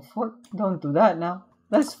 Oh, fuck, don't do that now.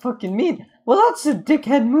 That's fucking mean. Well, that's a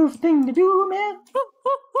dickhead move thing to do, man.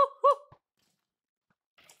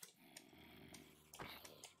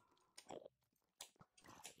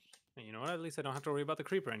 You know what? At least I don't have to worry about the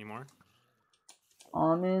creeper anymore.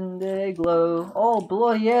 I'm in the igloo. Oh,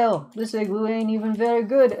 bloody hell. This igloo ain't even very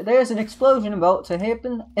good. There's an explosion about to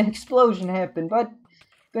happen. An explosion happened, but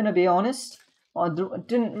gonna be honest, I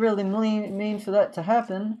didn't really mean for that to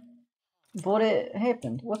happen, but it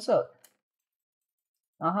happened. What's up?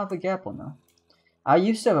 I'll have a gapple now. I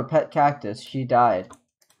used to have a pet cactus. She died.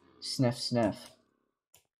 Sniff, sniff.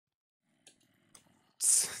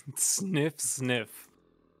 Sniff, sniff.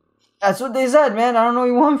 That's what they said, man. I don't know what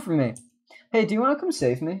you want from me. Hey, do you want to come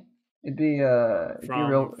save me? It'd be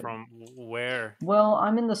real. From where? Well,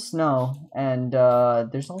 I'm in the snow, and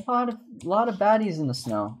there's a lot of baddies in the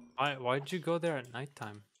snow. Why'd you go there at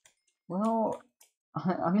nighttime? Well,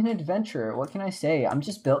 I'm an adventurer. What can I say? I'm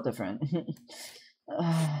just built different.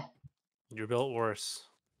 You're built worse.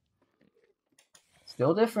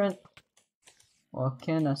 Still different. What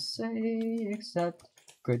can I say except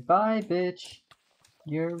goodbye, bitch?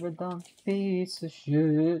 You're a dumb piece of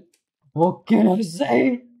shit. What can I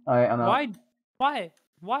say? Alright, I'm out.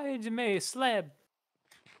 Why did you make slab?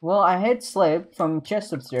 Well, I had slab from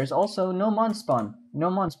chest upstairs. Also, no mon spawn. No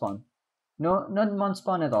mon spawn. No, none mon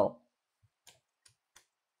spawn at all.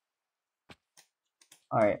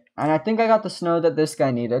 Alright, and I think I got the snow that this guy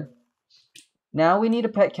needed. Now we need a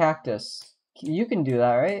pet cactus. You can do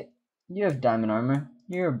that, right? You have diamond armor.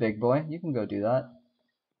 You're a big boy. You can go do that.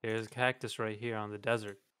 There's a cactus right here on the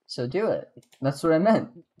desert. So do it. That's what I meant.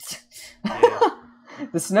 Yeah.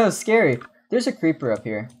 The snow's scary. There's a creeper up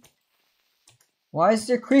here. Why is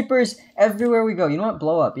there creepers everywhere we go? You know what?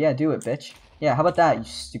 Blow up. Yeah, do it, bitch. Yeah, how about that, you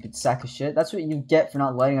stupid sack of shit? That's what you get for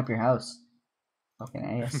not lighting up your house.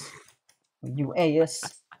 Fucking ass. You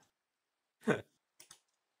ass.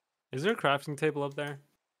 Is there a crafting table up there?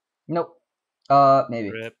 Nope. Maybe.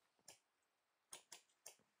 Rip.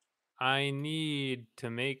 I need to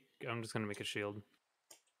make... I'm just gonna make a shield.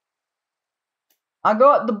 I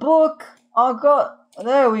got the book.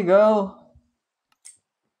 There we go.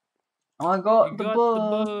 I got, the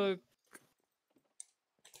book.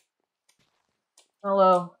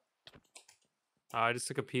 Hello. I just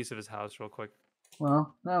took a piece of his house real quick.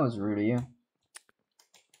 Well, that was rude of you.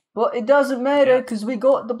 But it doesn't matter, because we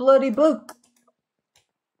got the bloody book.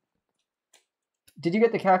 Did you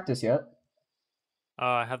get the cactus yet?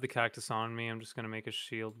 I have the cactus on me. I'm just gonna make a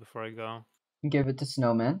shield before I go. give it to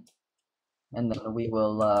Snowman, and then we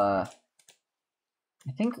will. I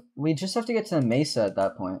think we just have to get to the mesa at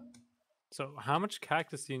that point. So how much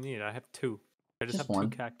cactus do you need? I have 2. I just Just have 2 one.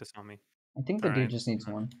 cactus on me. I think the All dude right. just needs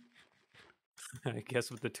one. I guess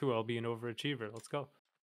with the 2, I'll be an overachiever. Let's go.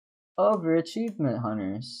 Overachievement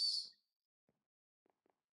hunters.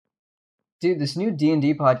 Dude, this new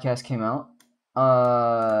D&D podcast came out.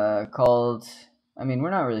 Called. I mean, we're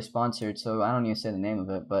not really sponsored, so I don't even say the name of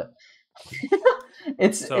it, but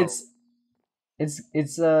it's So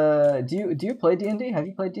it's do you play D&D? Have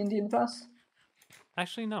you played D&D in the past?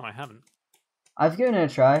 actually, no, I haven't. I've given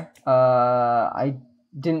it a try. I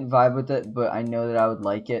didn't vibe with it, but I know that I would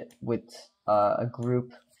like it with a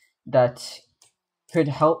group that could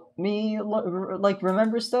help me like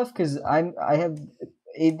remember stuff because I have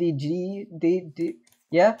ADG,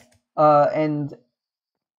 yeah, and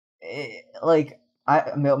like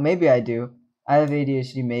maybe I do. I have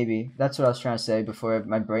ADHD, maybe that's what I was trying to say before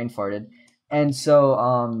my brain farted, and so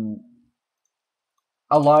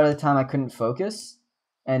a lot of the time I couldn't focus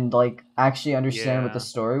and like actually understand what the Yeah.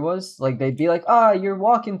 story was. Like they'd be like, "Ah, you're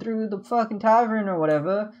walking through the fucking tavern or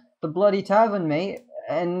whatever, the bloody tavern, mate,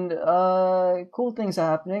 and cool things are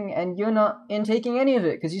happening, and you're not intaking any of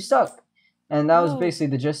it because you suck." And that was No. basically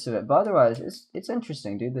the gist of it. But otherwise, it's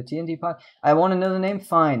interesting, dude. The TNT pod. I want to know the name.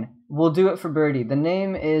 Fine, we'll do it for Birdie. The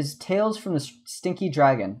name is Tales from the Stinky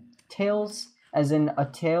Dragon. Tales, as in a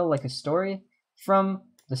tale, like a story from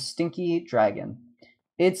the Stinky Dragon.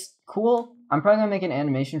 It's cool. I'm probably gonna make an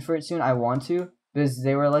animation for it soon. I want to because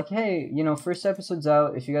they were like, hey, first episode's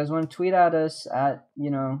out. If you guys want to tweet at us at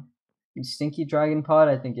Stinky Dragon Pod,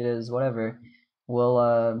 I think it is, whatever.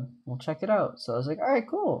 We'll check it out. So I was like, all right,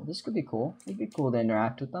 cool. This could be cool. It'd be cool to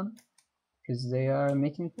interact with them because they are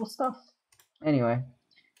making cool stuff. Anyway,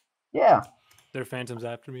 yeah. There are phantoms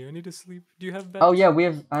after me. I need to sleep. Do you have beds? Oh yeah,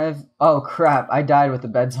 I have. Oh crap! I died with the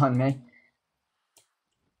beds on me.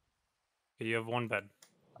 Okay, you have 1 bed.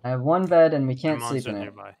 I have one bed and we There are can't sleep in monsters it.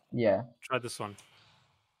 nearby. Yeah. Try this one.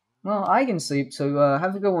 Well, I can sleep. So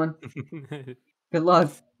have a good one. Good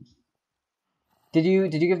luck. Did you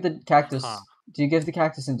give the cactus? Huh. Did you give the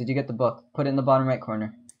cactus and did you get the book? Put it in the bottom right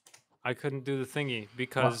corner. I couldn't do the thingy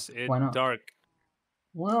because Why it's not? dark.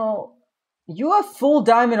 Well, you have full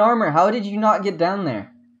diamond armor. How did you not get down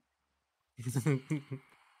there? The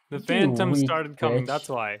You phantom weak started coming. bitch. That's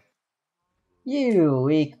why. You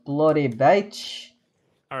weak bloody bitch.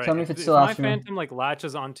 All right. Tell me if it's If still my after me. phantom like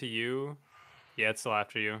latches onto you, yeah, it's still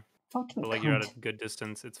after you. Fucking But like you're at cunt. a good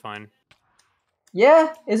distance, it's fine.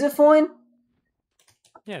 Yeah, is it fine?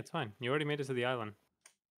 Yeah, it's fine. You already made it to the island.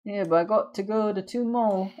 Yeah, but I got to go to 2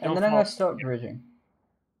 more, and Don't then I fall. gotta start bridging.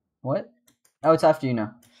 What? Oh, it's after you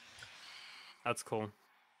now. That's cool.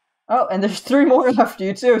 Oh, and there's 3 more after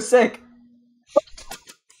you too. Sick.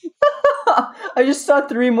 I just saw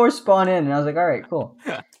 3 more spawn in, and I was like, all right, cool.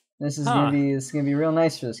 This is gonna be real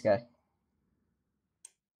nice for this guy.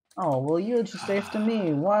 Oh, well, you're just after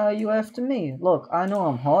me. Why are you after me? Look, I know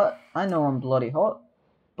I'm hot. I know I'm bloody hot,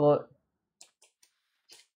 but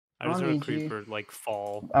I just I'll heard a need you. creeper like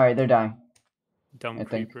fall. All right, they're dying. Dumb I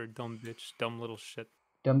think. creeper, dumb bitch, dumb little shit.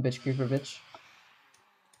 Dumb bitch, creeper bitch.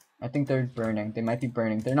 I think they're burning. They might be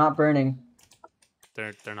burning. They're not burning.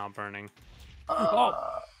 They're not burning.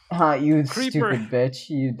 Oh, You creeper. stupid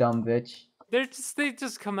bitch. You dumb bitch. They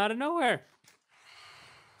just come out of nowhere.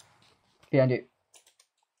 Behind you.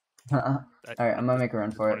 Alright, I'm gonna make a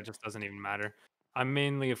run for It it. just doesn't even matter. I'm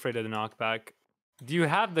mainly afraid of the knockback. Do you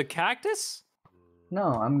have the cactus? No,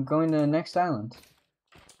 I'm going to the next island.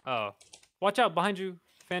 Oh, watch out behind you,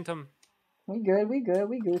 phantom. We good, we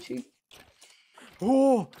Gucci.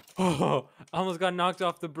 Oh, I almost got knocked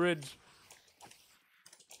off the bridge.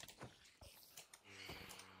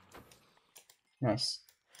 Nice.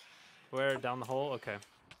 Where? Down the hole? Okay.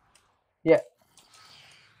 Yeah.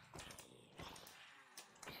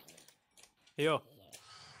 Yo.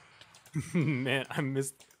 Man, I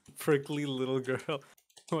missed prickly little girl.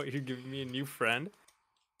 What, you're giving me a new friend?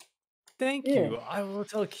 Thank you. I will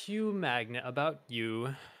tell Q Magnet about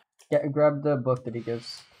you. Grab the book that he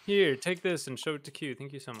gives. Here, take this and show it to Q.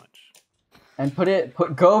 Thank you so much. And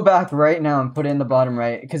go back right now and put it in the bottom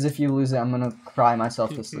right, because if you lose it, I'm gonna cry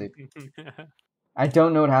myself to sleep. I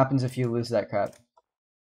don't know what happens if you lose that crap.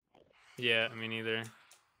 Yeah, me neither.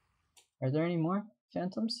 Are there any more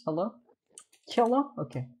phantoms? Hello? Hello?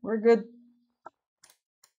 Okay, we're good.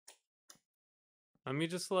 Let me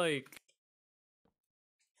just like...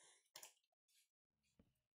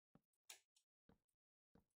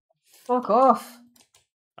 Fuck off.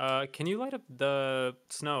 Can you light up the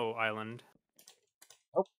snow island?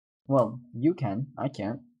 Oh, well, you can. I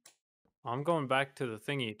can't. I'm going back to the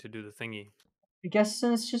thingy to do the thingy. I guess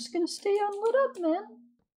then it's just gonna stay unlit up, man.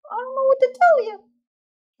 I don't know what to tell you.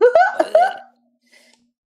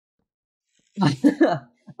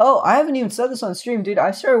 Oh, I haven't even said this on stream, dude.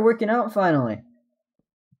 I started working out finally.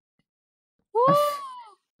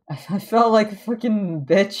 I felt like a fucking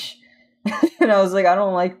bitch. And I was like, I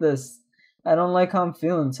don't like this. I don't like how I'm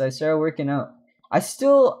feeling, so I started working out. I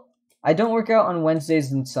don't work out on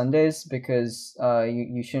Wednesdays and Sundays because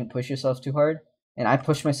you shouldn't push yourself too hard. And I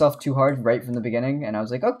pushed myself too hard right from the beginning, and I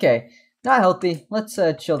was like, okay, not healthy. Let's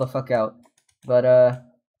chill the fuck out. But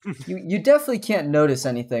you definitely can't notice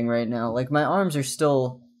anything right now. Like my arms are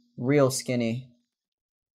still real skinny.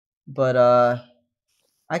 But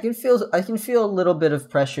I can feel a little bit of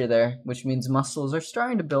pressure there, which means muscles are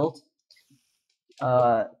starting to build.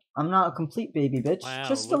 I'm not a complete baby bitch, Wow,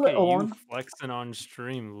 just a look little at you one. flexing on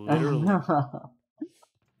stream, literally.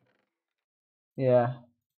 Yeah,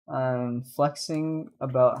 I'm flexing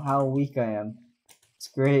about how weak I am. It's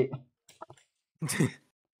great.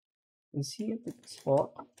 Is he at the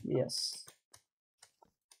top? Yes.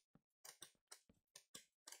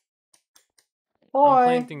 I'm Hi.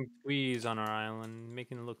 planting trees on our island,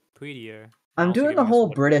 making it look prettier. I'm Also doing the giving us whole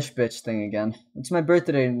water. British bitch thing again. It's my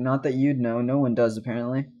birthday, not that you'd know. No one does,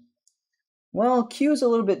 apparently. Well, Q's a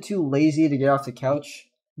little bit too lazy to get off the couch.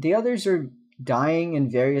 The others are dying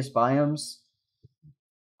in various biomes.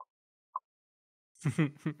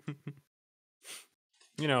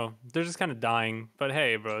 You know, they're just kind of dying. But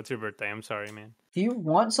hey, bro, it's your birthday. I'm sorry, man. Do you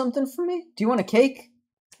want something from me? Do you want a cake?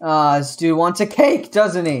 This dude wants a cake,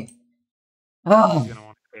 doesn't he? Oh. He's gonna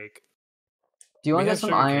want cake. Do you want to get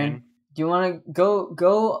some iron? Do you want to go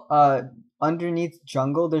underneath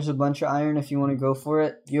jungle? There's a bunch of iron if you want to go for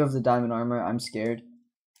it. You have the diamond armor. I'm scared.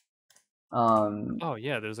 Oh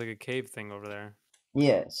yeah, there's like a cave thing over there.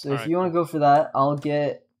 Yeah, so if you want to go for that, I'll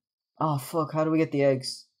get... Oh, fuck, how do we get the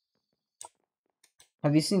eggs?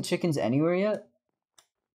 Have you seen chickens anywhere yet?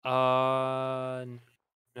 No.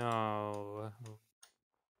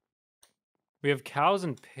 We have cows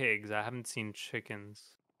and pigs. I haven't seen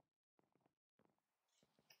chickens.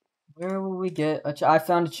 Where will we get I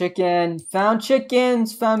found a chicken! Found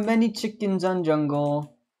chickens! Found many chickens on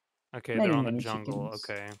jungle. Okay, Many, they're on the many jungle. chickens.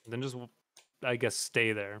 Okay, then just, I guess,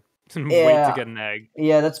 stay there and Yeah. wait to get an egg.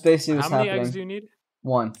 Yeah, that's basically what's happening. How many eggs do you need?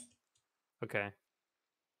 1. Okay.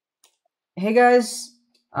 Hey guys,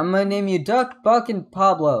 I'm gonna name you Duck, Buck, and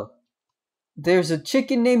Pablo. There's a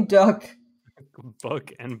chicken named Duck.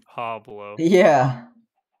 Buck and Pablo. Yeah.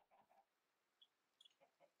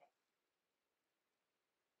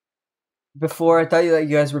 Before I thought you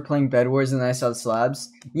guys were playing Bed Wars and then I saw the slabs.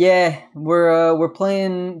 Yeah, we're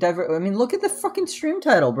playing I mean, look at the fucking stream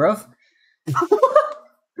title, bro.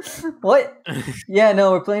 What? Yeah,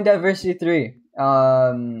 no, we're playing Diversity 3.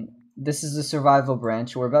 This is the survival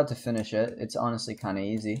branch. We're about to finish it. It's honestly kind of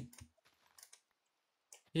easy.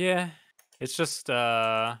 Yeah, it's just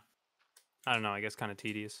I don't know, I guess kind of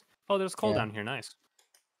tedious. Oh, there's coal down here. Nice.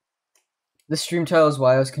 The stream title is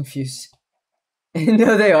why I was confused.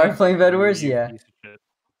 No, they are playing Bed Wars? Yeah.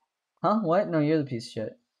 Huh? What? No, you're the piece of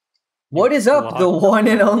shit. What is up, the one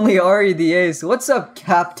and only Ari the Ace? What's up,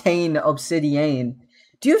 Captain Obsidian?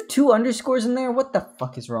 Do you have 2 underscores in there? What the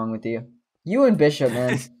fuck is wrong with you? You and Bishop,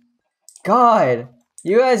 man. God.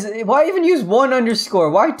 You guys, why even use 1 underscore?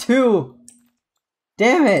 Why 2?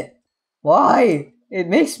 Damn it. Why? It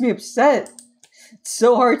makes me upset. It's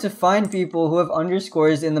so hard to find people who have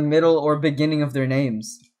underscores in the middle or beginning of their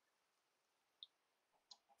names.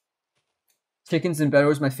 Chickens in Bed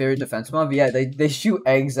Wars, my favorite defense mob. Yeah, they shoot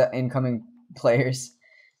eggs at incoming players.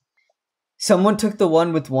 Someone took the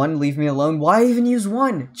 1 with 1, leave me alone. Why even use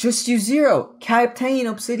 1? Just use 0. Captain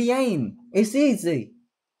Obsidian. It's easy.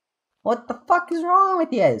 What the fuck is wrong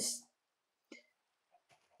with yous?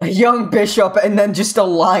 A young bishop and then just a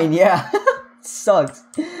line, yeah. Sucks.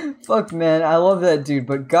 Fuck, man, I love that dude,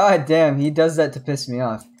 but goddamn, he does that to piss me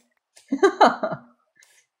off.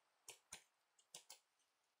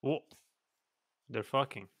 Whoa. They're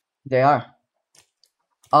fucking. They are.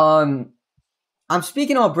 I'm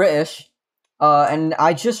speaking all British, and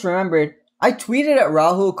I just remembered I tweeted at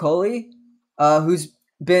Rahul Kohli,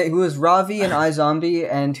 who was Ravi in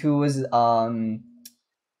iZombie and who was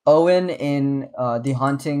Owen in The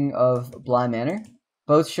Haunting of Bly Manor.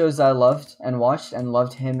 Both shows I loved and watched and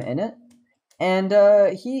loved him in it. And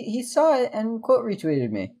he saw it and quote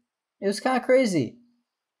retweeted me. It was kind of crazy.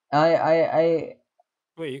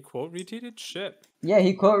 Wait, you quote retweeted? Shit. Yeah,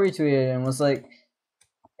 he quote retweeted and was like,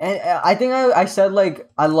 and I think I said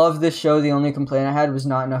like, I love this show. The only complaint I had was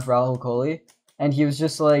not enough Rahul Kohli. And he was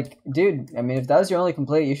just like, dude, I mean, if that was your only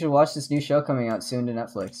complaint, you should watch this new show coming out soon to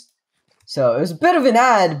Netflix. So it was a bit of an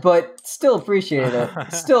ad, but still appreciate it.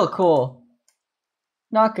 Still cool.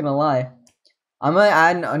 Not gonna lie. I'm gonna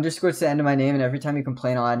add an underscore to the end of my name, and every time you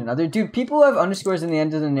complain, I'll add another. Dude, people who have underscores in the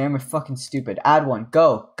end of their name are fucking stupid. Add one.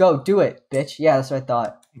 Go. Go. Do it, bitch. Yeah, that's what I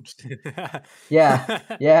thought. Yeah.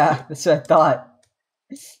 Yeah, that's what I thought.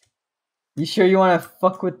 You sure you want to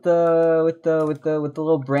fuck with the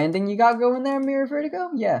little branding you got going there, Mirror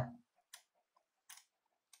Vertigo? Yeah.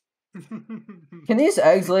 Can these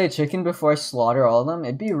eggs lay a chicken before I slaughter all of them?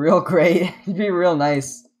 It'd be real great. It'd be real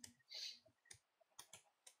nice.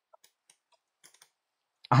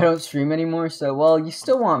 I don't stream anymore, so, well, you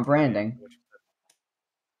still want branding.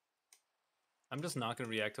 I'm just not gonna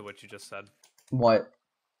react to what you just said. What?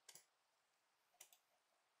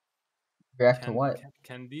 React to what?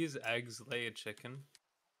 Can these eggs lay a chicken?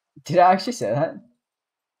 Did I actually say that?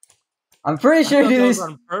 I'm pretty sure that was these.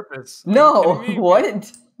 on purpose. No,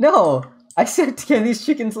 what? No, I said, can these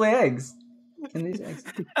chickens lay eggs? Can these eggs?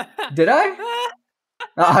 Did I?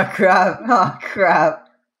 Oh crap! Oh crap!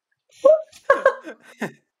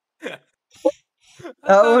 I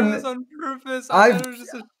thought it was on purpose. I thought it was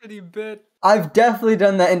just a shitty bit. I've definitely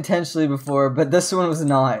done that intentionally before, but this one was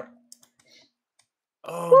not.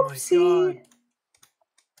 Oh Whoopsie. My god!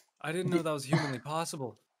 I didn't know that was humanly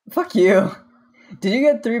possible. Fuck you! Did you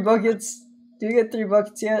get 3 buckets? Did you get 3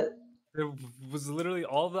 buckets yet? It was literally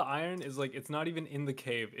all the iron is like, it's not even in the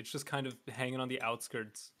cave. It's just kind of hanging on the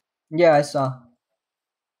outskirts. Yeah, I saw.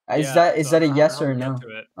 Is that a yes or a no?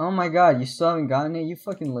 Oh my god, you still haven't gotten it? You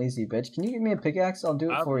fucking lazy bitch. Can you give me a pickaxe? I'll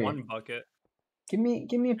do it for you. I have 1 bucket. Give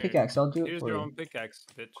me a pickaxe. I'll do it for you. Here's your own pickaxe,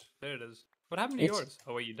 bitch. There it is. What happened to yours?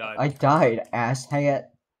 Oh wait, you died. I died, ass. Hang it.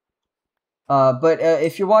 But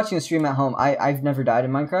if you're watching a stream at home, I've never died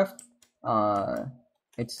in Minecraft.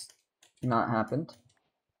 It's not happened.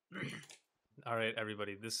 All right,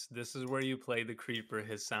 everybody. This is where you play the creeper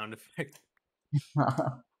his sound effect.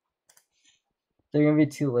 They're gonna be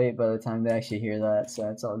too late by the time they actually hear that, so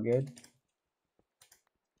it's all good.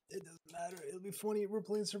 It doesn't matter. It'll be funny. We're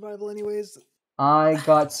playing survival anyways. I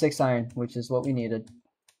got 6 iron, which is what we needed.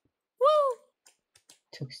 Woo!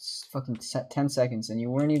 Took fucking 10 seconds, and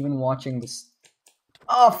you weren't even watching this.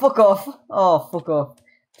 Oh, fuck off! Oh, fuck off!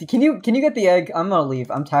 Can you get the egg? I'm gonna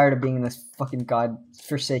leave. I'm tired of being in this fucking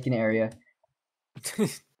god-forsaken area.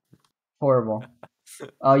 Horrible.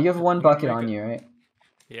 Oh, you have 1 bucket on you, right?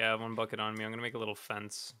 Yeah, I have 1 bucket on me. I'm gonna make a little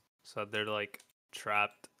fence so that they're like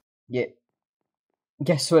trapped. Yeah.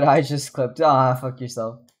 Guess what I just clipped? Ah, fuck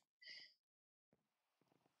yourself.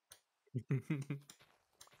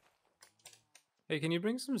 Hey, can you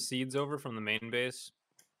bring some seeds over from the main base?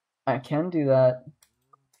 I can do that.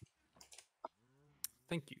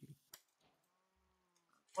 Thank you.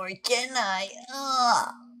 Or can I?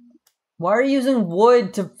 Ugh. Why are you using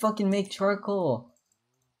wood to fucking make charcoal?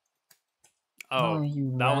 Oh,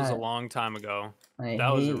 that was a long time ago.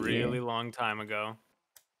 That was a really long time ago.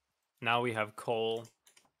 Now we have coal.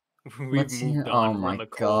 We've moved on from the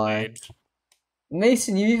coal age.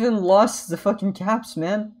 Mason, you even lost the fucking caps,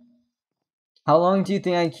 man. How long do you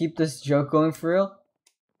think I can keep this joke going for real?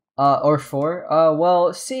 Or for?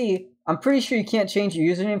 Well, see, I'm pretty sure you can't change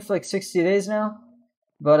your username for like 60 days now.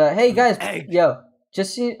 But, hey guys, yo,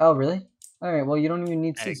 just see. Oh, really? Alright, well, you don't even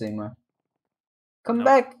need seeds anymore. Come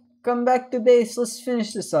back to base. Let's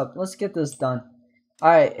finish this up. Let's get this done.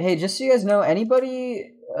 Alright, hey, just so you guys know,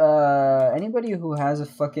 anybody who has a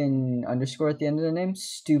fucking underscore at the end of their name,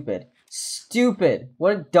 stupid. Stupid.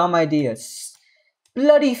 What a dumb idea.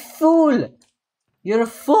 Bloody fool. You're a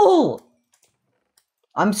fool.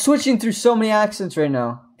 I'm switching through so many accents right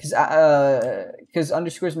now. Because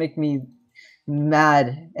underscores make me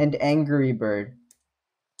mad and angry bird.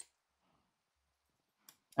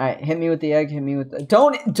 Alright, hit me with the egg, hit me with the...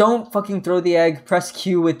 Don't fucking throw the egg. Press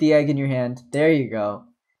Q with the egg in your hand. There you go.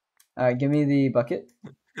 Alright, give me the bucket.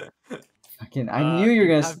 Fucking, I knew you were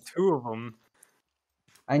gonna... have 2 of them.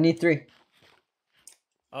 I need 3.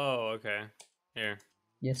 Oh, okay. Here.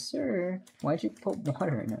 Yes, sir. Why'd you put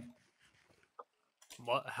water in it?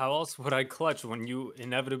 What? How else would I clutch when you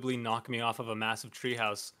inevitably knock me off of a massive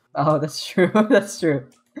treehouse? Oh, that's true. That's true.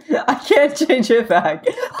 I can't change it back.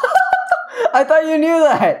 I thought you knew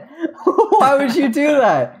that. Why would you do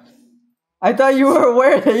that? I thought you were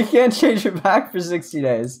aware that you can't change it back for 60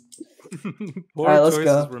 days. Poor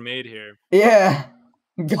choices were made here. Yeah.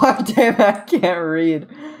 God damn it, I can't read.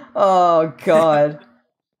 Oh, God.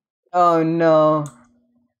 Oh, no.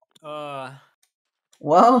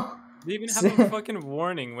 Well... They even have a fucking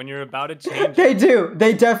warning when you're about to change They do.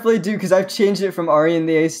 They definitely do, because I've changed it from Ari and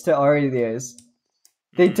the Ace to Ari the Ace.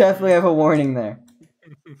 They definitely have a warning there.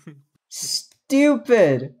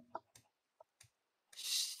 Stupid.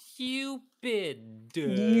 stupid.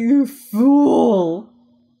 You fool!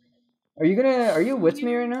 Are you with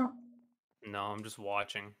me right now? No, I'm just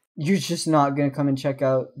watching. You're just not gonna come and check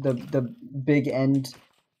out the big end.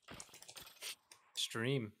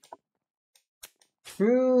 Stream.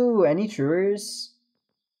 True. Any truers?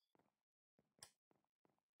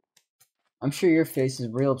 I'm sure your face is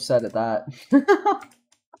real upset at that.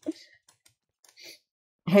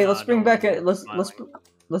 Hey, let's bring back a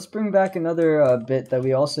let's bring back another bit that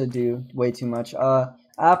we also do way too much.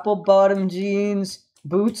 Apple bottom jeans,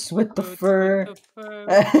 boots with the fur.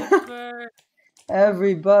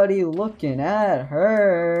 Everybody looking at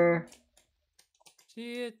her.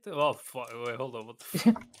 She hit the... Oh, fuck. Wait, hold on. What the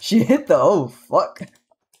fuck? She hit the... Oh, fuck.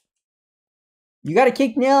 You got a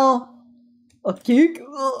kick now? A kick?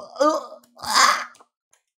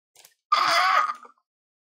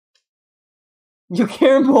 You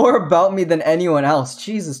care more about me than anyone else.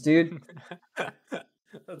 Jesus, dude.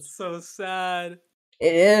 That's so sad.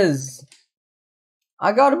 It is.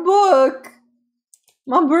 I got a book.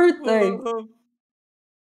 My birthday.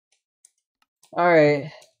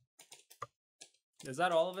 Alright. Is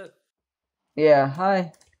that all of it? Yeah,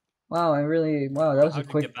 hi. Wow, wow, that was a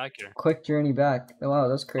quick journey back. Wow,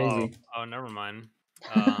 that was crazy. Oh, never mind.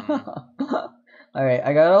 Alright,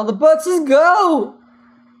 I got all the books, let's go!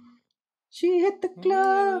 She hit the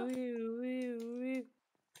club.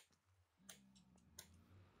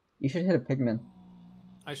 You should hit a pigman.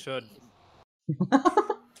 I should.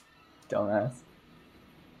 Dumbass.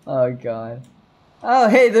 Oh god. Oh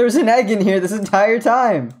hey, there was an egg in here this entire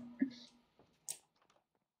time!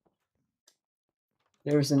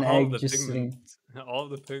 There's an egg just sitting. All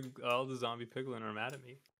the zombie piglin are mad at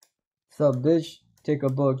me. So bitch, take a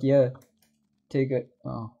book, yeah. Take it.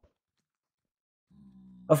 Oh.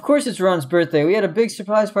 Of course it's Ron's birthday. We had a big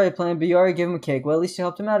surprise party planned, but you already gave him a cake. Well, at least you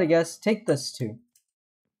helped him out, I guess. Take this too.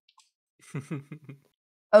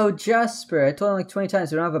 Oh, Jasper, I told him like 20 times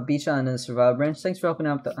we don't have a beach island in the survival branch. Thanks for helping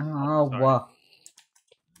out with the... Oh, wow.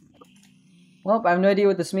 Well, I have no idea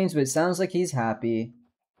what this means, but it sounds like he's happy.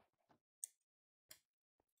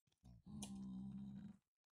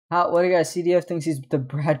 What do you got? CDF thinks he's the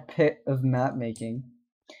Brad Pitt of map making.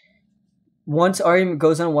 Once Ari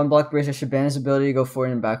goes on a one-block bridge, I should ban his ability to go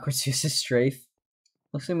forward and backwards use his strafe.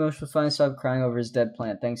 Looks like Mosh will finally stop crying over his dead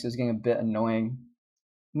plant. Thanks, it was getting a bit annoying.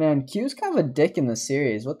 Man, Q's kind of a dick in the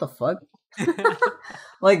series. What the fuck?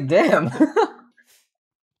 Like, damn.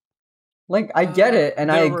 Like, I get it,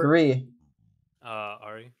 and I agree.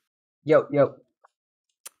 Ari? Yo.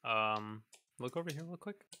 Look over here real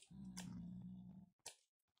quick.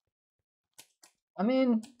 I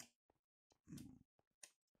mean...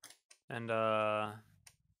 And, the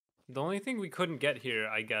only thing we couldn't get here,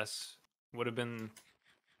 I guess, would have been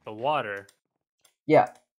the water. Yeah.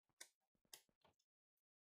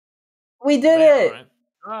 We did it!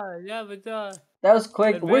 Right? Yeah, but, that was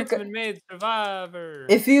quick. Advancement made Survivor.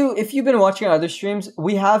 If you've been watching other streams,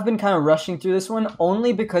 we have been kind of rushing through this one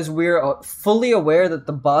only because we're fully aware that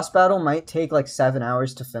the boss battle might take like 7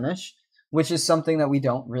 hours to finish, which is something that we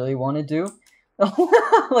don't really want to do.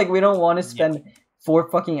 Like we don't want to spend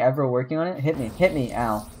 4 fucking ever working on it. Hit me,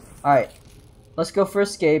 ow. All right, let's go for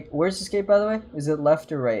escape. Where's escape, by the way? Is it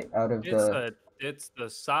left or right out of It's the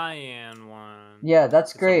cyan one. Yeah,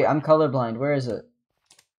 that's great. I'm colorblind. Where is it?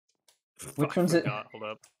 Which one's it? Hold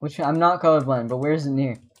up. Which I'm not colorblind, but where is it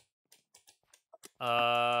near?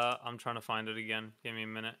 I'm trying to find it again. Give me a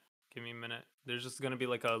minute. There's just gonna be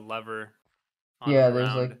like a lever. Yeah,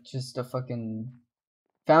 there's like just a fucking.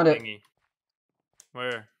 Found it. Thingy.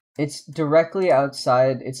 Where? It's directly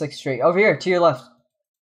outside. It's like straight over here to your left.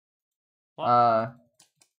 What?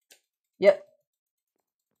 Yep.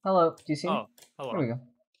 Hello. Do you see me? Oh, hello. There we go.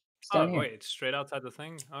 It's down here. Wait, it's straight outside the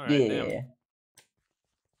thing? Alright, yeah. Damn.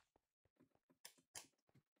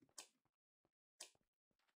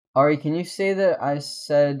 Ari, can you say that I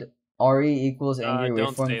said Ari equals angry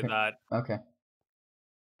waveform? Don't say that. Okay.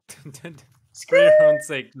 For your own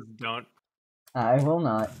sake, just don't. I will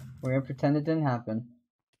not. We're gonna pretend it didn't happen.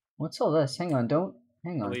 What's all this? Hang on,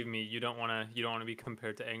 hang on. Believe me, you don't wanna be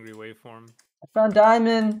compared to angry waveform. I found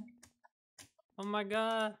diamond. Oh my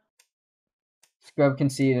god. Scrub can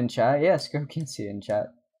see it in chat. Yeah, Scrub can see it in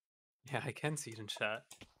chat. Yeah, I can see it in chat.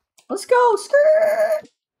 Let's go, Scrub!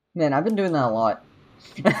 Man, I've been doing that a lot.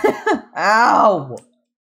 Ow!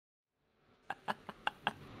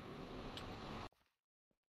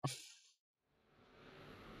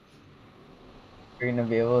 We're gonna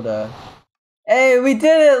be able to... Hey, we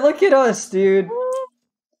did it! Look at us, dude!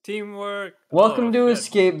 Teamwork! Welcome to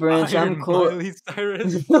Escape Branch, I'm cool.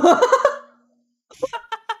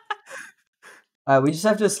 Alright, we just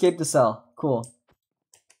have to escape the cell. Cool.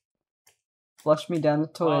 Flush me down the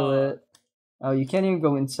toilet. Oh, you can't even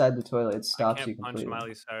go inside the toilet. It I stops you can't punch completely.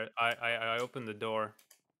 Miley Cyrus. I opened the door.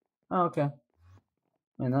 Oh, okay.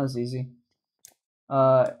 Man, that was easy.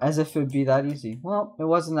 As if it would be that easy. Well, it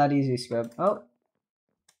wasn't that easy, Scrub. Oh,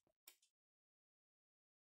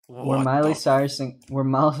 we're Miley Cyrusing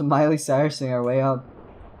our way up.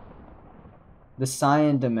 The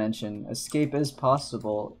Cyan dimension. Escape is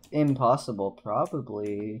possible. Impossible,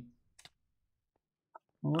 probably.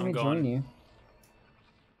 Well, let me join you.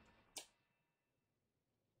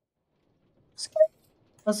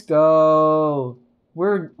 Let's go.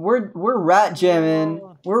 We're rat jamming.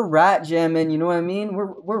 Whoa. We're rat jamming. You know what I mean?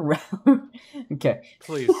 We're okay.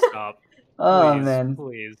 Please stop. Oh Please, man.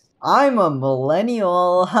 please. I'm a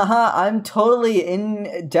millennial. Haha. I'm totally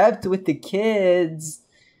in depth with the kids.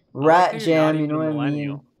 Rat jam. You know what I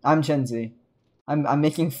mean? I'm Gen Z. I'm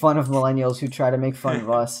making fun of millennials who try to make fun of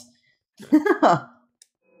us.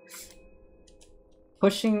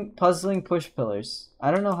 Puzzling push pillars.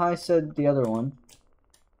 I don't know how I said the other one.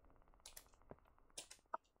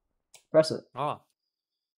 Press it. Oh.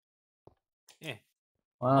 Yeah.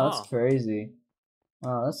 Wow, that's crazy.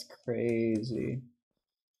 Wow, that's crazy.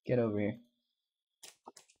 Get over here.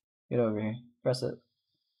 Get over here. Press it.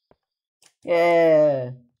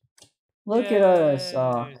 Yeah. Look at us.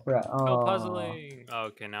 Oh crap. Oh. No puzzling. Oh,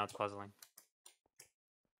 okay, now it's puzzling.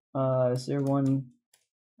 Is there one?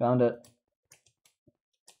 Found it.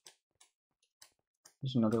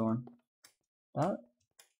 There's another one. That?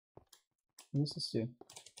 What does this do?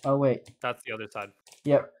 Oh wait. That's the other side.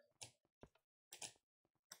 Yep.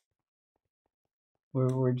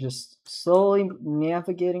 We're just slowly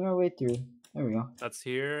navigating our way through. There we go. That's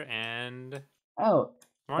here and out.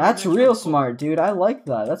 That's real smart, dude. I like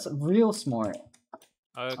that. That's real smart.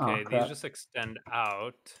 Okay, these just extend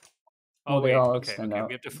out. Oh wait, okay. Out.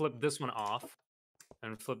 We have to flip this one off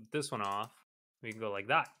and flip this one off. We can go like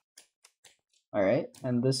that. All right,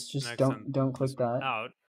 and this just Next don't click that.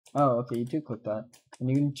 Out. Oh, okay, you do click that, and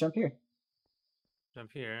you can jump here.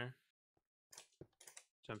 Jump here.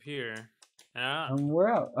 Jump here. And we're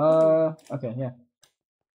out. Okay, yeah.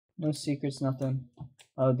 No secrets, nothing.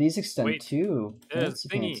 Oh, these extend too. That's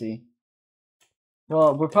fancy.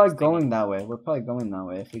 Well, we're probably going that way. We're probably going that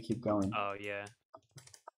way if we keep going. Oh yeah.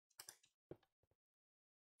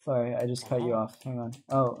 Sorry, I just cut you off. Hang on.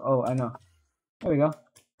 Oh, I know. There we go.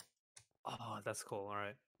 Oh, that's cool. All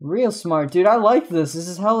right. Real smart, dude. I like this. This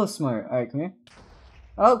is hella smart. All right, come here.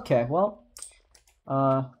 Okay, well,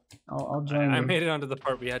 I'll join you. I made it onto the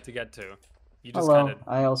part we had to get to. You just Hello.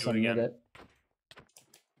 I also made it.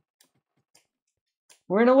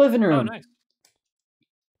 We're in a living room. Oh, nice.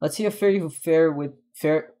 Let's see how fair you fare with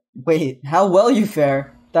fair. Wait, how well you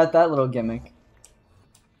fare? That little gimmick.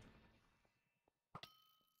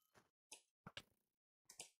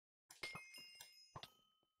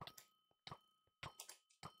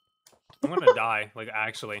 I'm gonna die, like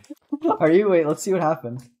actually. Are you? Wait, let's see what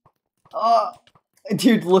happens. Oh,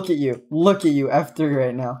 dude, look at you. Look at you. F3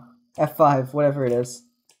 right now. F5, whatever it is.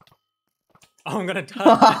 Oh, I'm gonna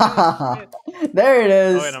die. There it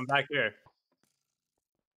is. Oh wait, I'm back here.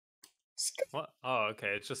 What? Oh,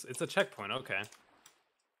 okay. It's a checkpoint. Okay.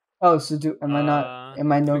 Oh, so am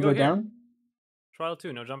I no go down? Trial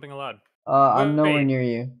 2, no jumping allowed. I'm nowhere near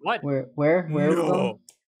you. What? Where? No.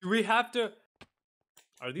 Do we have to?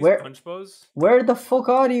 Are these punch bows? Where the fuck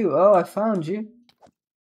are you? Oh, I found you.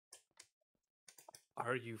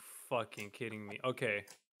 Are you fucking kidding me? Okay.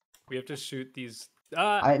 We have to shoot these.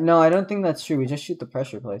 No, I don't think that's true. We just shoot the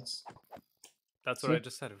pressure plates. That's what I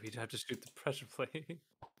just said. We'd have to shoot the pressure plate.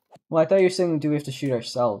 Well, I thought you were saying, do we have to shoot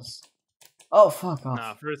ourselves? Oh, fuck off.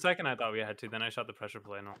 Nah, for a second I thought we had to. Then I shot the pressure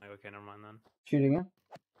plate and I'm like, okay, never mind then. Shoot again.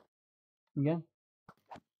 Again.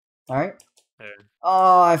 Alright. There.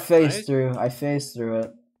 Oh, I phased through. I phased through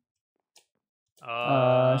it.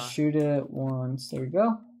 Uh. Shoot it once. There we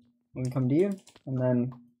go. I can come to you. And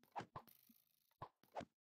then...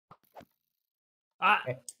 Ah!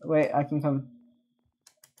 Okay. Wait, I can come...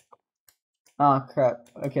 Ah, crap.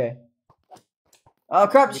 Okay. Oh,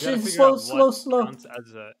 crap! Slow.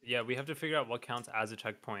 Yeah, we have to figure out what counts as a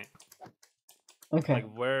checkpoint. Okay.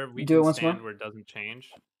 Like where we do it can once stand more? where it doesn't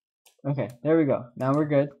change. Okay, there we go. Now we're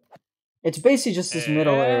good. It's basically just this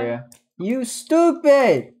middle area. You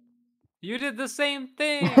stupid! You did the same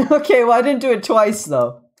thing! Okay, well I didn't do it twice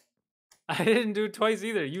though. I didn't do it twice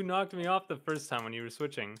either. You knocked me off the first time when you were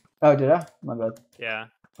switching. Oh, did I? My bad. Yeah.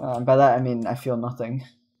 By that I mean I feel nothing.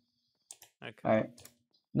 Okay. Alright.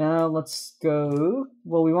 Now let's go...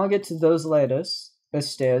 Well, we want to get to those letters. Those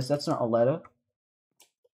stairs. That's not a letter.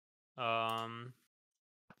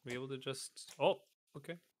 Be able to just... Oh,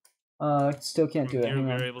 okay. Still can't From do it. here, Hang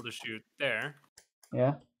we're on. able to shoot there.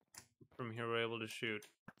 Yeah. From here, we're able to shoot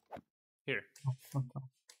here. Oh, fuck off.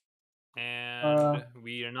 And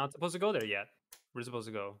we are not supposed to go there yet. We're supposed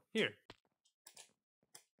to go here.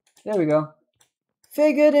 There we go.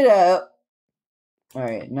 Figured it out.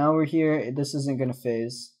 Alright, now we're here. This isn't gonna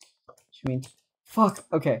phase. Which means... Fuck!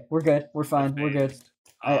 Okay, we're good. We're fine. We're good. Phased.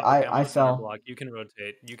 Okay, I'm on I the center fell. block. You can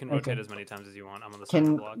rotate. You can Okay. rotate as many times as you want. I'm on the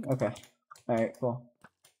center block. Okay. Alright, cool.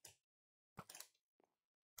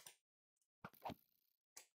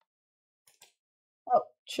 Oh,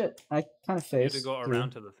 shit. I kind of You have phased. to go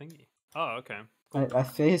around to the thingy. Oh, okay. I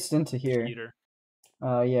phased into here. Peter.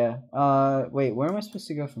 Yeah. Wait, where am I supposed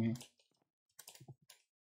to go from here?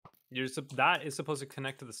 That is supposed to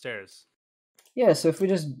connect to the stairs. Yeah, so if we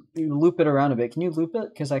just loop it around a bit. Can you loop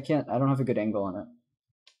it? Because I can't, I don't have a good angle on it.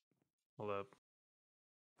 Hold up.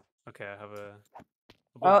 Okay, I have a...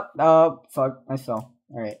 Fuck, I fell.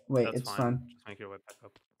 Alright, wait, That's it's fine. Just make your way back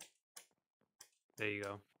up. There you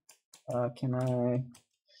go. Can I...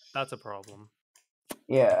 That's a problem.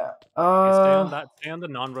 Yeah. Okay, stay on the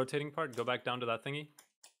non-rotating part. Go back down to that thingy.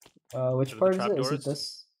 Which part is it? Is it trapdoors?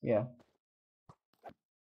 this? Yeah.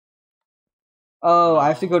 Oh, I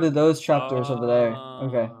have to go to those trapdoors over there.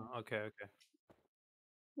 Okay. Okay.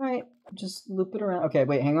 Alright, just loop it around. Okay,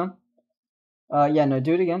 wait, hang on. Yeah, no,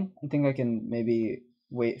 do it again. I think I can maybe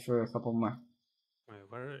wait for a couple more. Wait,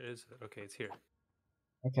 where is it? Okay, it's here.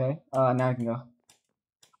 Okay, now I can go.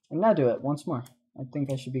 And now do it once more. I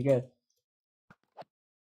think I should be good.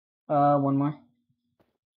 One more.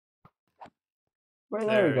 Right,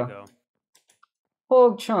 there we go.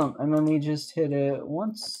 Hog chump, and then we just hit it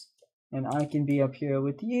once, and I can be up here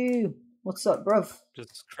with you. What's up, bro?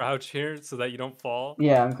 Just crouch here so that you don't fall.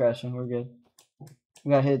 Yeah, I'm crashing. We're good.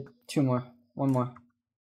 We gotta hit two more. One more.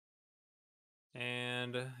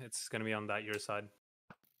 And it's gonna be on your side.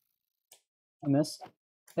 I missed.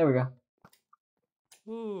 There we go.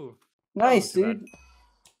 Ooh. Nice, dude.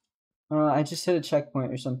 I just hit a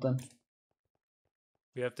checkpoint or something.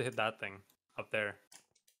 We have to hit that thing up there.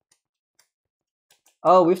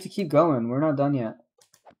 Oh, we have to keep going. We're not done yet.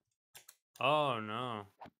 Oh, no.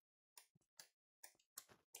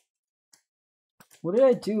 What did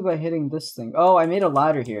I do by hitting this thing? Oh, I made a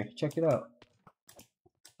ladder here. Check it out.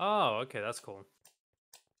 Oh, okay, that's cool.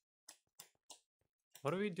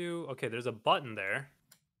 What do we do? Okay, there's a button there.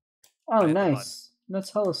 Oh, nice.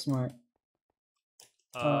 That's hella smart.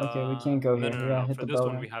 Okay, we can't go here. No. Hit For the this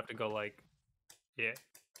button. one, we have to go like... Yeah.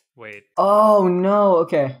 Wait. Oh, no.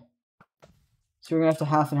 Okay. So we're gonna have to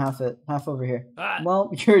half and half it. Half over here. Ah!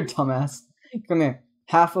 Well, you're a dumbass. Come here.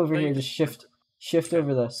 Half over Like... here. Just shift okay.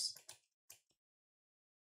 over this.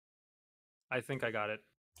 I think I got it.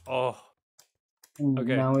 Oh. And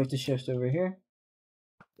okay. now we have to shift over here.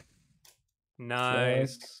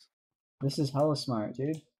 Nice. Check. This is hella smart,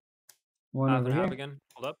 dude. One half over and here. half again.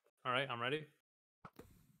 Hold up. All right, I'm ready.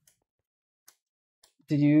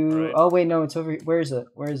 Did you? Right. Oh wait, no, it's over. Where is it?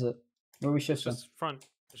 Where is it? Where are we shifting? It's just front.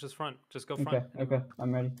 It's just front. Just go front. Okay,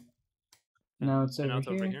 I'm ready. Yeah. Now it's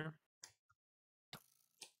over here.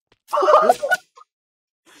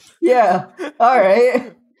 Yeah. All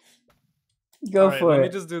right. Go for it. Let me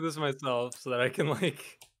just do this myself so that I can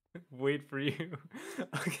like wait for you.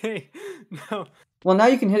 Okay. No. Well, now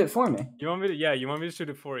you can hit it for me. You want me to? Yeah. You want me to shoot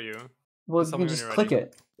it for you? Well, you can just click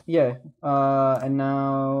it. Yeah. And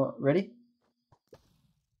now ready?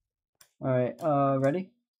 All right.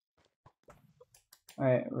 Ready? All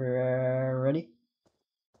right. Ready?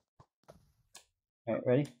 All right.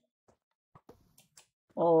 Ready?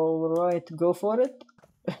 All right. Go for it.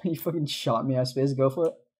 You fucking shot me, I suppose. Go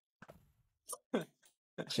for it.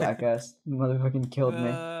 Jackass. Motherfucking killed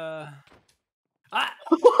me.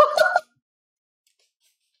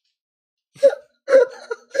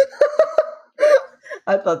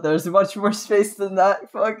 I thought there was much more space than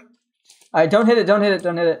that. Fuck. Alright, don't hit it, don't hit it,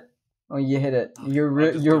 don't hit it. Oh, you hit it. You're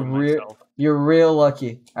real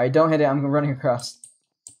lucky. Alright, don't hit it. I'm running across.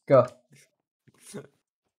 Go.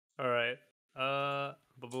 Alright.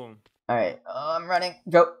 Boom. Alright, I'm running.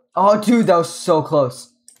 Go. Oh, dude, that was so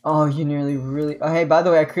close. Oh, you nearly really... Oh, hey, by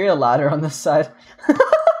the way, I created a ladder on this side.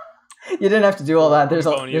 You didn't have to do all that. There's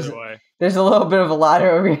a little bit of a ladder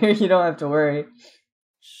over here. You don't have to worry.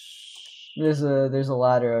 There's a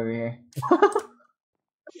ladder over here.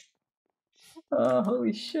 Oh,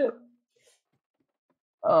 holy shit.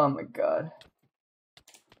 Oh my god.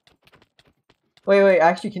 Wait,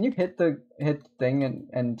 actually, can you hit the thing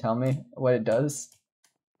and tell me what it does?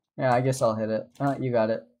 Yeah, I guess I'll hit it. You got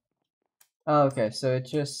it. Oh, okay, so it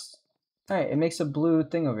just... Alright, it makes a blue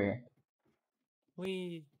thing over here.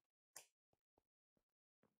 Wee.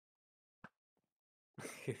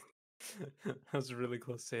 That was really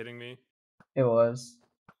close to hitting me. It was.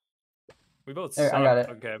 We both There, suck. I got it.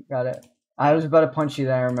 Okay. Got it. I was about to punch you,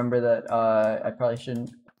 then I remember that I probably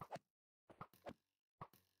shouldn't.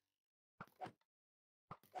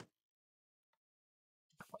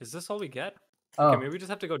 Is this all we get? Oh, Okay, maybe we just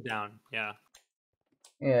have to go down. Yeah.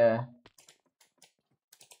 yeah.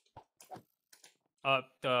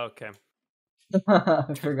 Okay.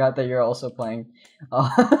 I forgot that you're also playing. Oh.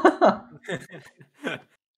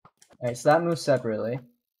 Alright, so that moves separately.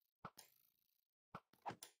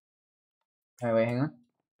 Alright, wait, hang on.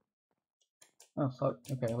 Oh, fuck.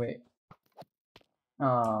 Okay, wait.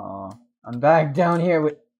 Oh, I'm back down here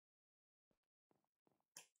with...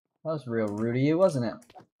 That was real rude of you, wasn't it?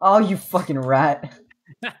 Oh, you fucking rat.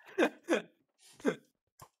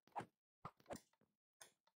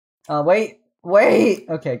 Wait. Wait!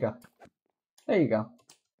 Okay, go. There you go.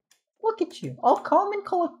 Look at you, all calm and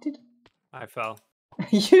collected. I fell.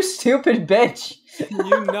 You stupid bitch!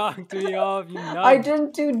 You knocked me off. You nudged. I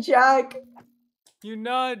didn't do jack! You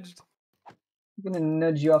nudged. I'm gonna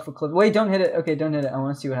nudge you off a cliff. Wait, don't hit it. Okay, don't hit it. I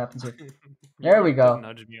want to see what happens here. You There we did go.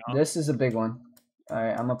 nudge me off. This is a big one.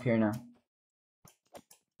 Alright, I'm up here now.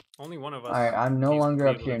 Only one of us. Alright, I'm no needs to longer be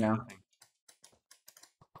up able here to do now. the thing.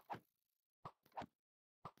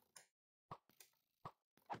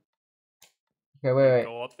 Okay, wait.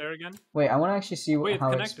 Go up there again. Wait, I want to actually see Wait, it's how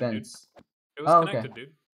it connected, dude. spins. It was Oh, okay. connected,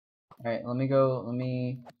 dude. Alright, let me go. Let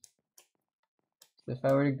me. If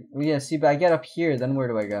I were to. Yeah, see, but I get up here, then where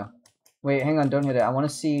do I go? Wait, hang on, don't hit it. I want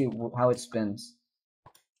to see how it spins.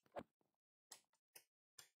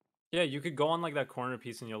 Yeah, you could go on like that corner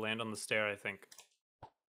piece and you'll land on the stair, I think.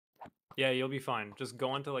 Yeah, you'll be fine. Just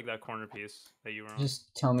go onto like that corner piece that you were on.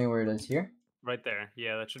 Just tell me where it is here. Right there.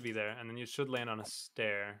 Yeah, that should be there. And then you should land on a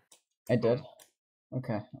stair. I did. Boom.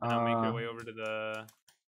 Okay. And now make your way over to the...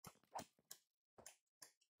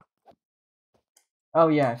 Oh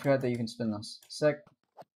yeah, I forgot that you can spin those. Sick.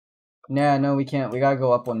 Nah, no, we can't. We gotta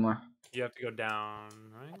go up one more. You have to go down,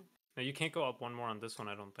 right? No, you can't go up one more on this one,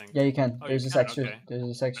 I don't think. Yeah, you can. Oh, There's you this can? extra. Okay. There's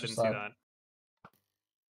this I extra didn't see slab. that.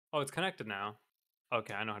 Oh, it's connected now.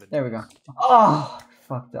 Okay, I know how to do There we this. go. Oh,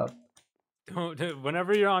 fucked up.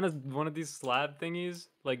 Whenever you're on one of these slab thingies,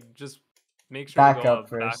 like just make sure Back to go up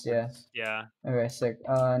first, yeah. backwards. Yeah. Okay, sick.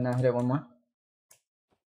 Now hit it one more.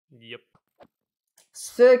 Yep.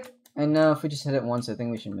 Sick. And now if we just hit it once, I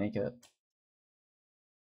think we should make it.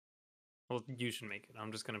 Well, you should make it.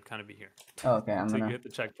 I'm just gonna kind of be here. Oh, okay, I'm Until gonna. you hit the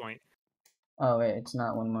checkpoint. Oh wait, it's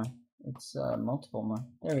not one more. It's multiple more.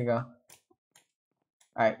 There we go.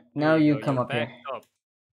 Alright, now There you go, come you're up here. backed up.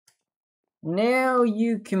 Now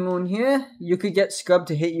you come on here. You could get Scrub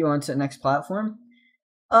to hit you onto the next platform.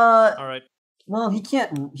 All right. Well, he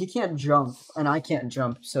can't jump, and I can't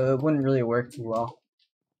jump, so it wouldn't really work too well.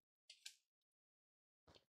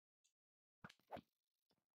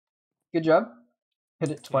 Good job. Hit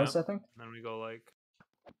it twice, I think. Then we go like.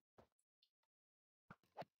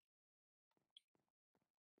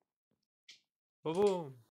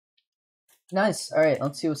 Boom. Nice. Alright,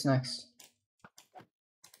 let's see what's next.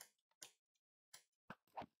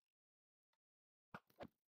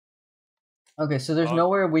 Okay, so there's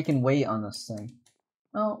nowhere we can wait on this thing.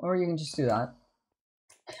 Oh, or you can just do that.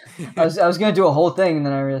 I was gonna do a whole thing, and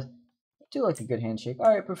then I realized I do like a good handshake. All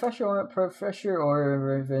right, Professor or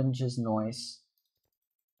Revenge is noise.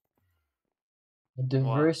 A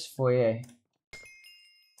diverse foyer.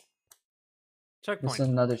 Checkpoint. This is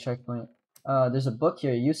another checkpoint. There's a book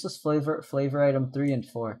here. Useless flavor item 3 and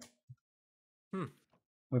 4.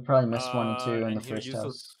 We probably missed 1 and 2 in the first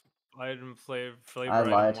house. Item flavor I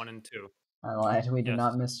lied. item 1 and 2. I lied. We did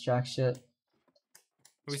not miss jack shit.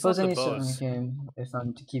 Suppose I need something game if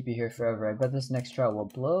I'm to keep you here forever. I bet this next trial will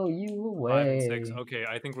blow you away. 5 and 6. Okay,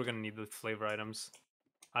 I think we're gonna need the flavor items.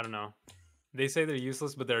 I don't know. They say they're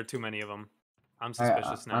useless, but there are too many of them. I'm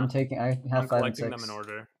suspicious now. I have 5 and 6. Collecting them in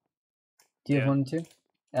order. Do you have 1 and 2?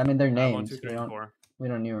 I mean, they're named. 1, 2, 3, and 4. We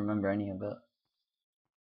don't even remember any of it.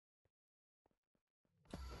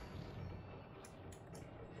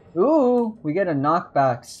 Ooh, we get a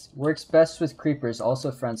knockbacks. Works best with creepers.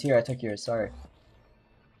 Also friends. Here, I took yours. Sorry.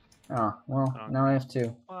 Oh, well, now I have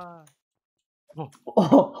 2. Oh.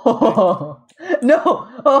 No!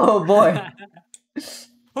 Oh, boy.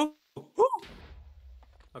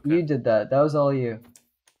 Okay. You did that. That was all you.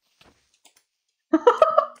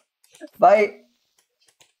 Bite.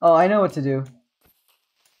 Oh, I know what to do.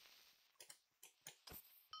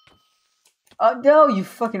 Oh no, you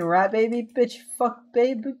fucking rat baby, bitch, fuck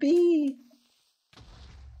baby.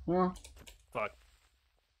 Well. Fuck.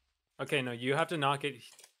 Okay, no, you have to knock it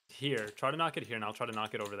here. Try to knock it here, and I'll try to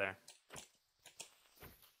knock it over there.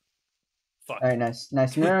 Fuck. Alright, nice.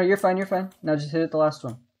 Nice. No, you're fine, you're fine. Now just hit it the last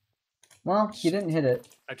one. Well, you didn't hit it.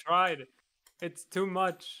 I tried. It's too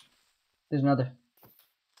much. There's another.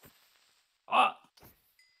 Ah.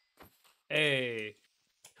 Hey.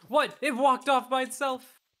 What? It walked off by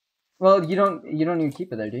itself. Well, you don't even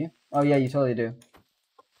keep it there, do you? Oh yeah, you totally do.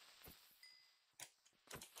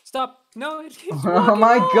 Stop. No, it keeps Oh walking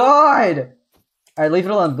my off. god! Alright, leave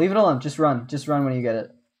it alone. Leave it alone. Just run. Just run when you get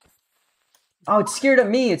it. Oh, it's scared of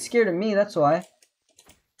me. It's scared of me. That's why.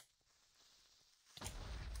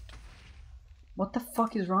 What the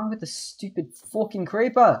fuck is wrong with this stupid fucking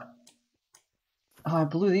creeper? Oh, I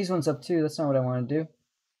blew these ones up too. That's not what I want to do.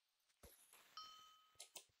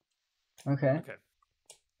 Okay. Okay.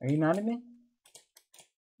 Are you mad at me?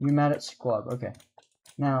 You're mad at Squab. Okay.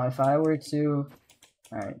 Now, if I were to...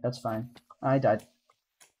 Alright, that's fine. I died.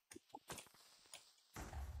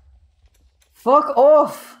 Fuck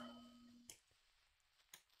off!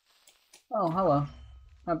 Oh, hello.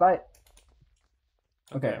 Bye.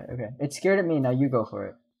 Okay, okay. It's scared at me, now you go for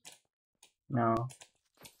it. No.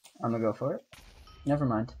 I'm gonna go for it. Never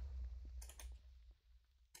mind.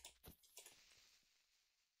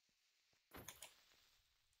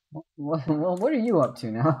 What are you up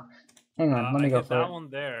to now? Hang on, let me I go hit for that it. one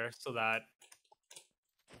there so that.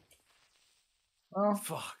 Well,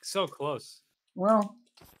 Fuck, so close. well.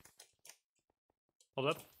 Hold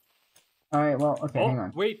up. Alright, well, okay, Oh, hang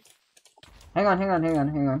on. wait. Hang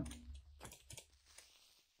on.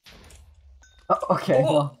 Oh, okay,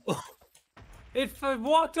 well. It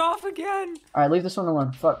walked off again. Alright, leave this one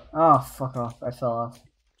alone. Fuck. Oh, fuck off. I fell off.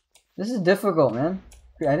 This is difficult, man.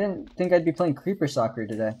 I didn't think I'd be playing Creeper Soccer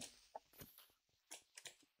today.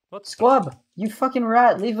 What? Squab! You fucking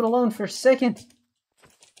rat! Leave it alone for a second!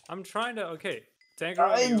 I'm trying to. Okay.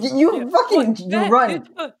 You What? run!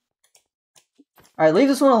 Alright, leave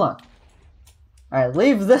this one alone. Alright,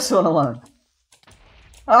 leave this one alone.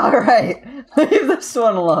 Alright, leave this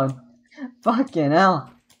one alone. Fucking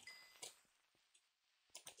hell.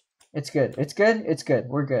 It's good.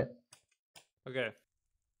 We're good. Okay.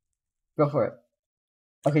 Go for it.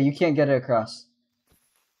 Okay, you can't get it across.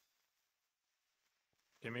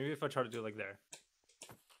 Okay, maybe if I try to do it like there.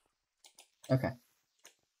 Okay.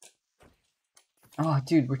 Oh,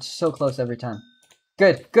 dude, we're so close every time.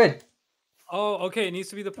 Good. Oh, okay. It needs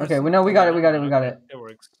to be the person. Okay, well, no, we got it. It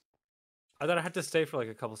works. I thought I had to stay for like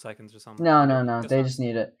a couple seconds or something. No. They just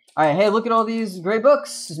need it. Alright, hey, look at all these great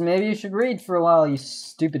books. Maybe you should read for a while, you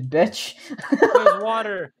stupid bitch. There's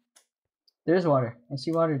water. There's water. I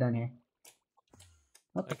see water down here.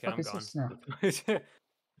 What the Okay, fuck I'm is gone. this now?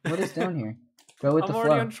 What is down here? Go with the flow. I'm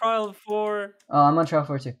already on trial 4. Oh, I'm on trial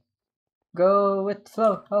 4 too. Go with the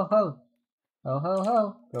flow. Ho ho. Ho ho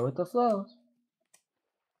ho. Go with the flow.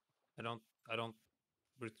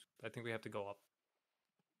 I think we have to go up.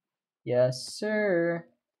 Yes, sir.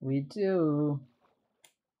 We do.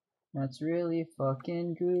 That's really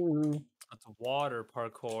fucking good. That's water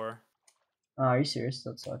parkour. Oh, are you serious?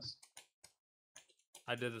 That sucks.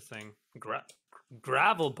 I did the thing.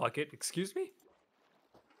 Gravel bucket. Excuse me?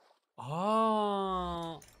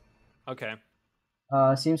 Oh. Okay.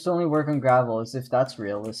 Seems to only work on gravel, as if that's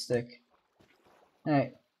realistic.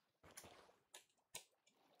 Hey.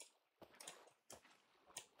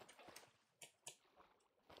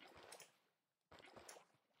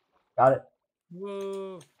 Got it.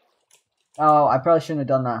 Whoa. Oh, I probably shouldn't have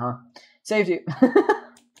done that, huh? Saved you.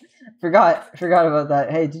 Forgot about that.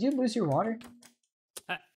 Hey, did you lose your water?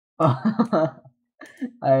 Oh.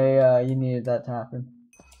 You needed that to happen.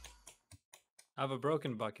 I have a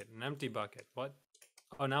broken bucket, an empty bucket. What?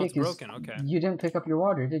 Oh, now Yeah, it's 'cause broken. Okay. You didn't pick up your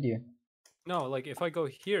water, did you? No, like if I go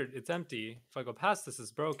here, it's empty. If I go past this,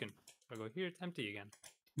 it's broken. If I go here, it's empty again.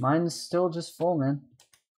 Mine's still just full, man.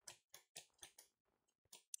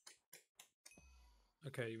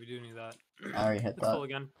 Okay, we do need that. I already hit It's that. full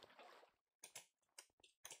again.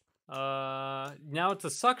 Now it's a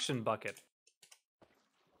suction bucket.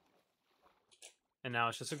 And now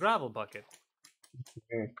it's just a gravel bucket.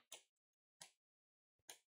 Weird.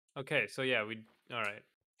 Okay, so yeah, all right.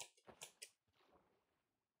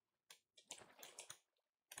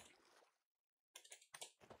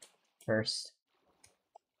 First.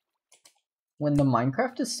 When the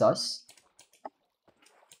Minecraft is sus.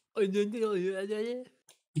 Shut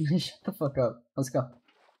the fuck up. Let's go.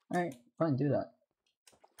 Alright, fine, do that.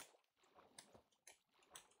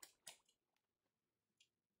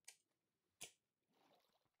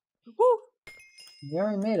 Woo! You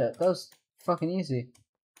already made it. That was fucking easy.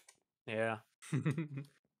 Yeah.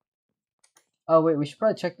 Oh wait, we should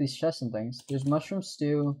probably check these chests and things. There's mushroom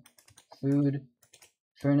stew, food,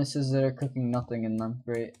 furnaces that are cooking nothing in them.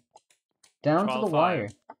 Great. Down Trial to the 5. wire.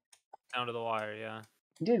 Down to the wire, yeah.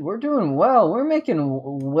 Dude, we're doing well. We're making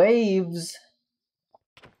waves.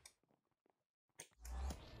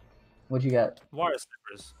 What'd you get? Wire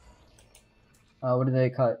snippers. What did they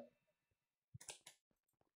cut?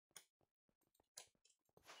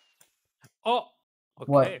 Oh!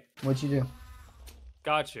 What? Okay. What'd you do?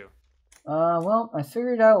 Got you. Well, I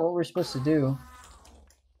figured out what we're supposed to do.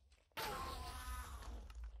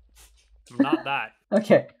 Not that.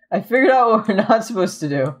 Okay, I figured out what we're not supposed to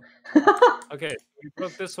do. Okay, we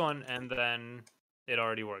broke this one and then it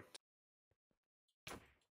already worked.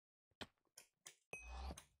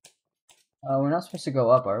 We're not supposed to go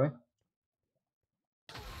up, are we?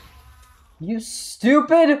 You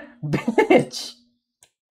stupid bitch!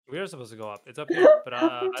 We are supposed to go up. It's up here. But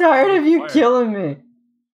I'm tired of you killing me. It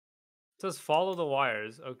says follow the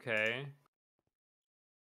wires. Okay.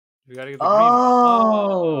 We gotta get the green one.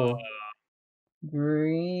 Oh!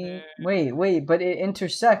 Green. Wait, but it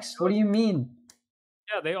intersects. What do you mean?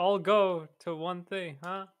 Yeah, they all go to one thing,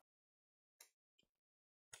 huh?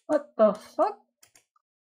 What the fuck?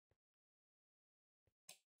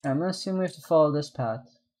 I'm gonna assume we have to follow this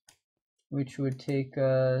path, which would take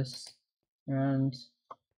us around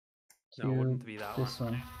to No, it wouldn't be that this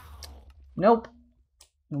one. one. Nope,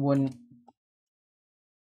 it wouldn't.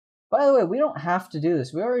 By the way, we don't have to do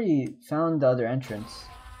this. We already found the other entrance.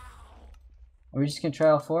 Are we just gonna try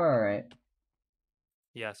all four? Alright.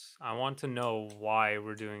 Yes, I want to know why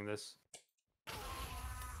we're doing this.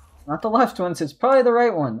 Not the left one, so it's probably the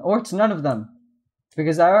right one. Or it's none of them.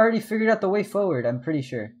 Because I already figured out the way forward, I'm pretty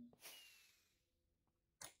sure.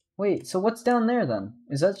 Wait, so what's down there then?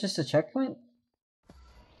 Is that just a checkpoint?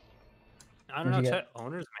 I don't know, check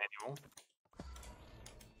owner's manual.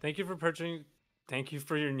 Thank you for purchasing. Thank you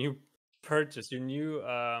for your new purchase. Your new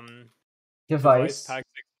Device. Pack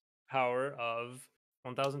 6 power of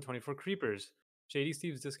 1024 creepers. Shady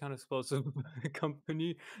Steve's discount explosive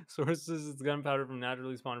company sources its gunpowder from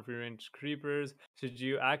naturally spawned free range creepers. Should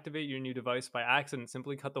you activate your new device by accident,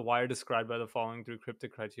 simply cut the wire described by the following through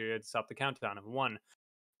cryptic criteria to stop the countdown. 1.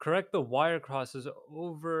 Correct the wire crosses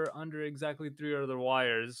over under exactly 3 other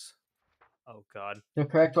wires. Oh god. The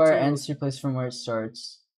correct wire ends to place from where it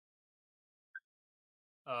starts.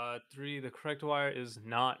 3. The correct wire is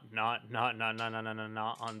not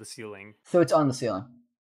on the ceiling. So it's on the ceiling.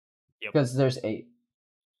 Yep. Because there's 8.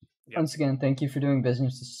 Yep. Once again, thank you for doing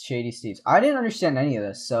business with Shady Steve's. I didn't understand any of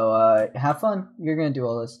this, so have fun. You're gonna do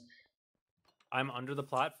all this. I'm under the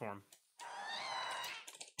platform.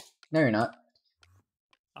 No, you're not.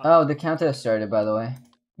 Oh, the countdown started, by the way,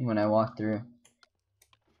 when I walked through.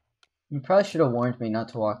 You probably should have warned me not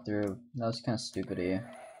to walk through. That was kind of stupid of you.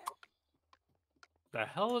 The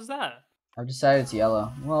hell was that? I've decided it's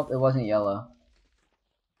yellow. Well, it wasn't yellow.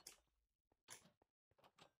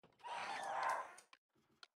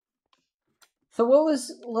 So what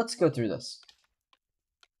was... Let's go through this.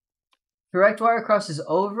 Correct wire crosses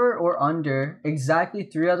over or under exactly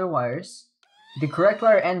 3 other wires. The correct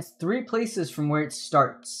wire ends 3 places from where it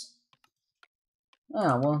starts.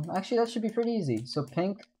 Oh, well, actually that should be pretty easy. So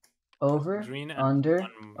pink, over, Green under,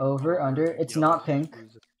 over, under. It's not pink.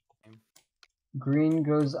 Green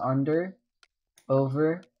goes under,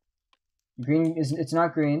 over. Green is... It's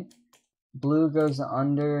not green. Blue goes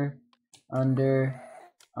under, under,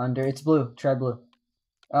 under. It's blue. Try blue.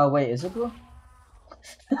 Oh, wait, is it blue?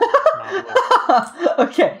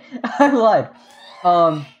 Okay, I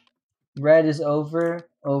lied. Red is over,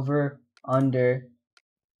 over, under.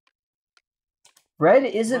 Red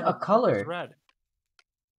isn't a color. Red.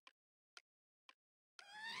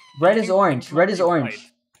 Red is orange. Red is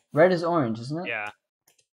orange. Red is orange, isn't it? Yeah.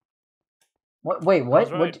 What? Wait,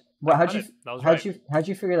 what? Right. What? How'd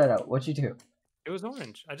you figure that out? What'd you do? It was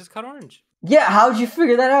orange. I just cut orange. Yeah, how'd you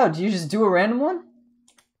figure that out? Did you just do a random one?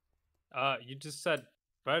 You just said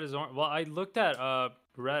red is orange. Well, I looked at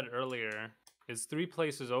red earlier. It's 3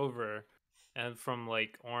 places over, and from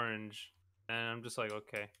like orange, and I'm just like,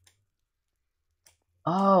 okay.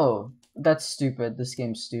 Oh, that's stupid. This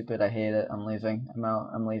game's stupid. I hate it. I'm leaving. I'm out.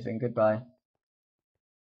 I'm leaving. Goodbye.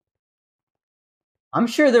 I'm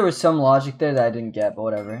sure there was some logic there that I didn't get, but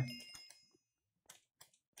whatever.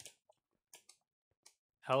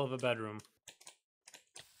 Hell of a bedroom.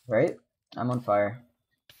 Right? I'm on fire.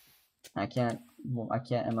 I can't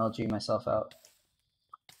MLG myself out.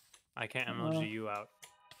 I can't MLG you out.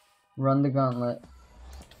 Run the gauntlet.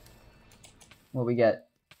 What we get?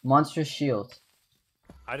 Monstrous shield.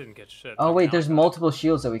 I didn't get shit. Oh wait, there's multiple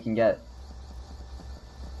shields that we can get.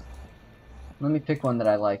 Let me pick one that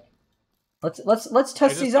I like. Let's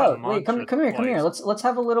test these out. Wait, come here. Let's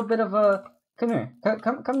have a little bit of a come here.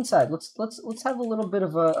 Come inside. Let's have a little bit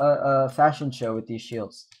of a fashion show with these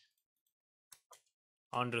shields.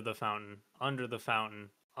 Under the fountain. Under the fountain.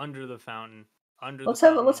 Under the fountain. Under the Let's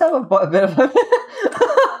have a bit of a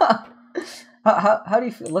how do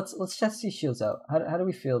you feel? Let's test these shields out. How do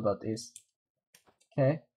we feel about these?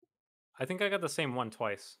 Okay. I think I got the same one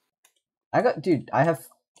twice. Dude, I have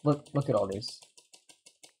look at all these.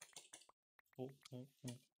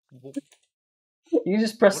 You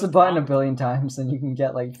just press the button a billion times and you can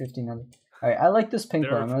get like 1500. Alright, I like this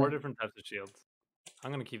pink one. There are 4 different types of shields.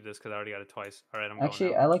 I'm gonna keep this because I already got it twice. Alright, I'm Actually,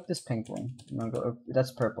 going now. I like this pink one. I'm gonna go,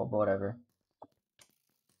 that's purple, but whatever.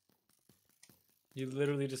 You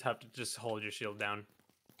literally just have to just hold your shield down.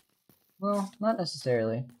 Well, not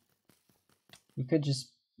necessarily. You could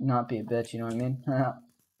just not be a bitch, you know what I mean?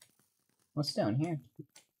 What's down here?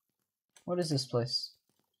 What is this place?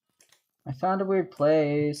 I found a weird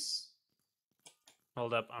place.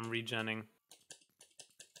 Hold up, I'm regenning.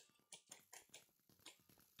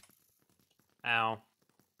 Ow.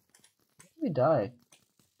 We die.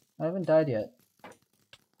 I haven't died yet.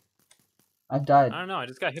 I've died. I don't know, I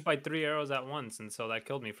just got hit by 3 arrows at once, and so that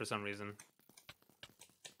killed me for some reason.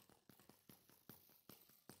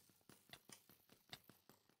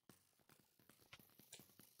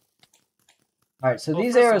 Alright, so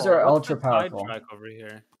these arrows are ultra powerful. Over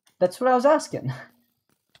here? That's what I was asking.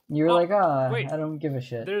 You were like, wait, I don't give a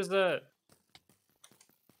shit. There's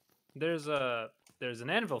an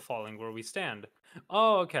anvil falling where we stand.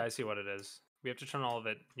 Oh, okay, I see what it is. We have to turn all of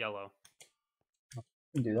it yellow. You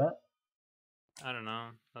can do that? I don't know.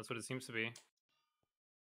 That's what it seems to be.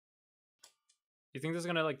 You think this is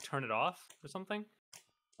gonna like turn it off or something?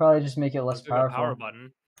 Probably just make it less powerful. Power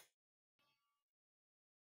button.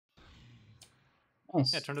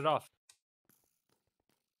 Nice. Yeah, turned it off.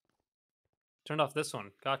 Turned off this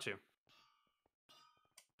one. Got you.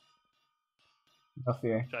 No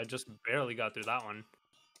fear. I just barely got through that one.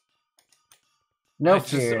 No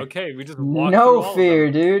fear. Okay, we just walked no through all fear,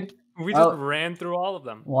 of them. Dude. We just ran through all of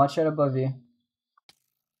them. Watch out above you.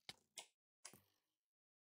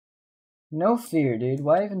 No fear, dude.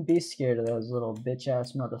 Why even be scared of those little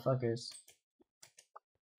bitch-ass motherfuckers?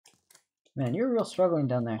 Man, you're real struggling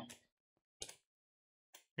down there.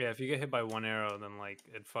 Yeah, if you get hit by 1 arrow, then like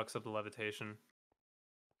it fucks up the levitation.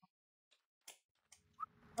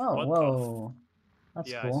 Oh, what whoa. That's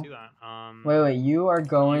yeah, cool. I see that. Wait, you are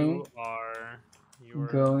going... You are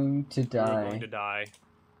going to die. You are going to die.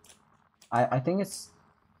 I think it's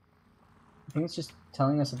just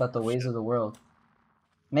telling us about the ways of the world.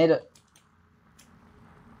 Made it.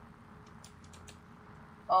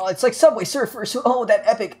 Oh, it's like Subway Surfers. Oh, that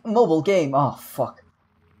epic mobile game. Oh, fuck.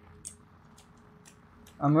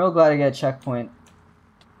 I'm real glad I get a checkpoint.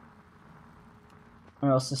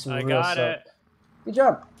 Or else this would real suck. It. Good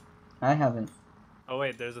job. I haven't. Oh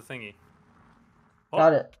wait, there's a thingy. Oh.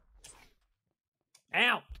 Got it.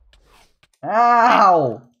 Ow!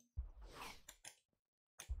 Ow!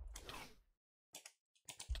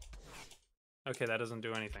 Okay, that doesn't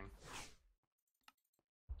do anything.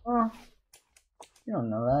 Oh, you don't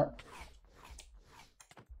know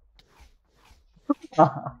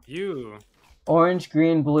that. You. Orange,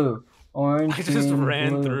 green, blue. Orange, I just green,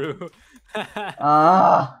 ran blue. through.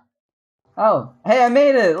 Oh, hey, I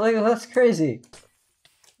made it! Look, that's crazy.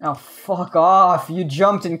 Oh, fuck off! You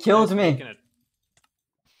jumped and killed me.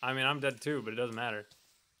 I mean, I'm dead too, but it doesn't matter.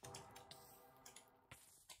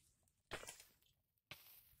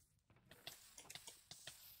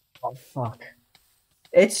 Oh, fuck.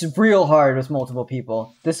 It's real hard with multiple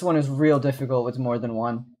people. This one is real difficult with more than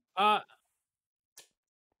one. I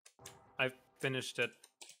finished it.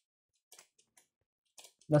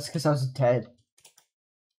 That's because I was dead.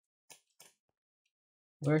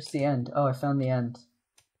 Where's the end? Oh, I found the end.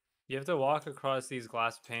 You have to walk across these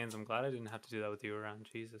glass panes. I'm glad I didn't have to do that with you around.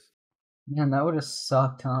 Jesus. Man, that would have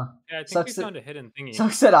sucked, huh? Yeah, I think we found a hidden thingy.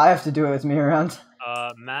 Sucks that I have to do it with me around.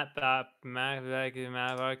 Map archive.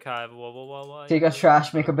 Take a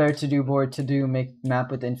trash, make a better to-do board, to-do, make map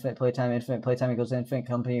with infinite playtime equals infinite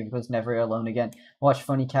company equals never alone again. Watch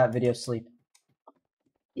funny cat videos, sleep.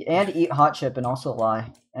 And eat hot chip and also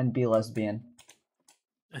lie. And be lesbian.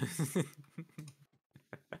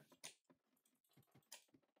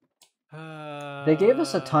 They gave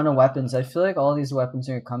us a ton of weapons. I feel like all these weapons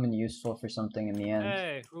are gonna come in useful for something in the end.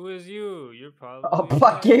 Hey, who is you? You're probably... Oh,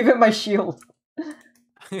 I gave it my shield!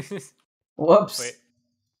 Whoops. Wait.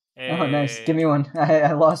 Hey. Oh, nice. Give me one.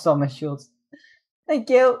 I lost all my shields. Thank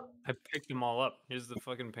you! I picked them all up. Here's the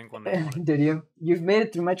fucking pink one. Did you? You've made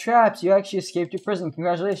it through my traps. You actually escaped your prison.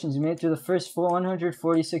 Congratulations. You made it through the first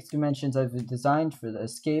 146 dimensions I've designed for the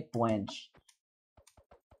escape wench.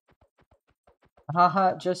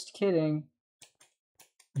 Haha, just kidding.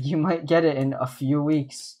 You might get it in a few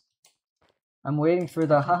weeks. I'm waiting for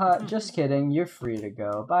the haha. Just kidding. You're free to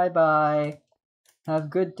go. Bye bye. Have a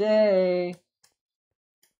good day.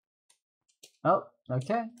 Oh,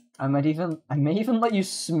 okay. I may even let you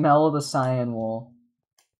smell the cyan wool.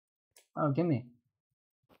 Oh, gimme.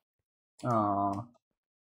 Aww.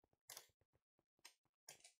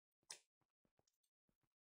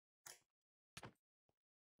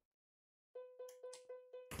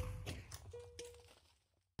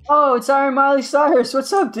 Oh, it's Iron Miley Cyrus.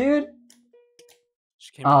 What's up, dude?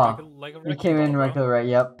 She came in like a It wrecking came in ball, bro. regular, right?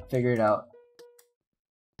 Yep, figured it out.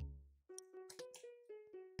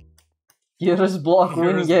 Heroes block win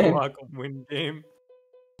Heroes game. block win game.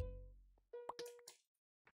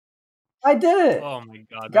 I did it! Oh my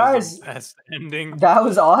god, Guys, that was the best ending. that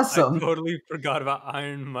was awesome. I totally forgot about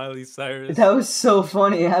Iron Miley Cyrus. That was so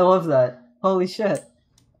funny. I love that. Holy shit.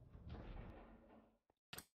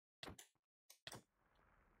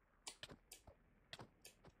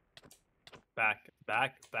 Back.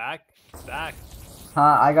 Huh,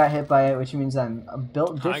 I got hit by it, which means I'm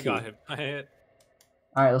built diffy. I got hit by it.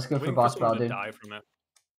 Alright, let's go for Waiting boss someone battle, to dude. die from it.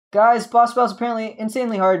 Guys, boss battle's apparently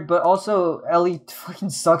insanely hard, but also Ellie fucking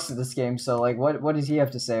sucks at this game, so like what does he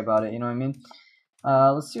have to say about it, you know what I mean?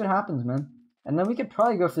 Let's see what happens, man. And then we could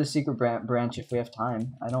probably go for the secret branch if we have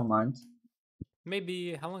time. I don't mind.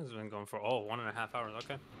 Maybe, how long has it been going for? Oh, 1.5 hours,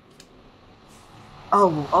 okay.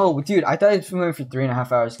 Oh, dude, I thought it was going for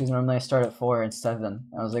 3.5 hours because normally I start at 4 and 7.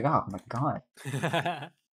 I was like, oh my god.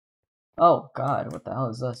 Oh god, what the hell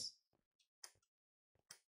is this?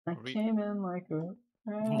 I came in like a...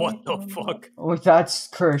 What the fuck? Oh, that's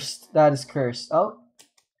cursed. That is cursed. Oh.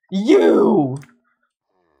 You!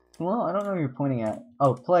 Well, I don't know what you're pointing at.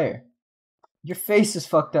 Oh, player. Your face is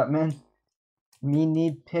fucked up, man. Me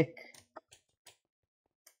need pick.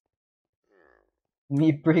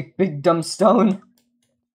 Me break big dumb stone.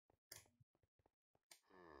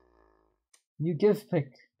 You give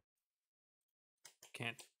pick.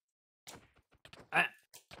 Can't.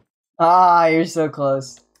 Ah, you're so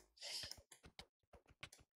close.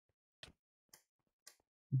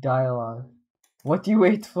 Dialogue. What do you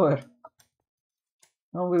wait for?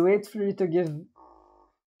 Oh, we wait for you to give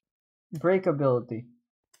break ability.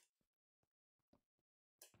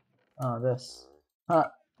 Oh, this. Huh,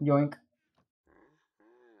 yoink.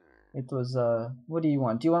 It was, what do you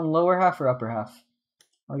want? Do you want lower half or upper half?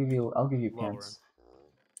 I'll give you Lower. pants.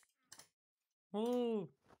 Ooh.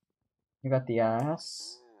 You got the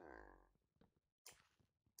ass.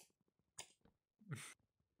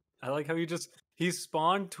 I like how he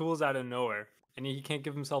spawned tools out of nowhere, and he can't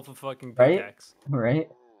give himself a fucking Right? pickaxe. Right?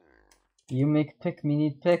 You make pick, me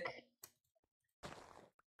need pick.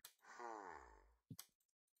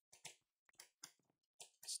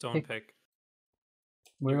 Stone pick.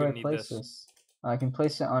 Where You're do I gonna need place this. this? I can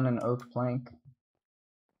place it on an oak plank.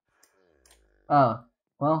 Oh,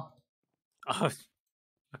 well. Oh,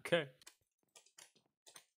 okay.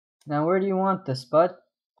 Now where do you want this, bud?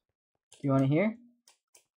 Do you want it here?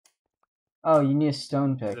 Oh, you need a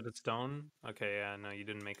stone pick. Is it a stone? Okay, yeah, no, you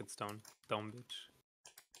didn't make it stone. Dumb bitch.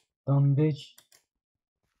 Dumb bitch.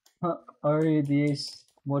 Huh, already the ace.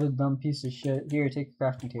 What a dumb piece of shit. Here, take a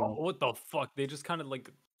crafting table. Oh, what the fuck? They just kind of like...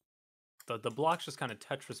 The blocks just kind of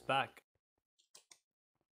Tetris back.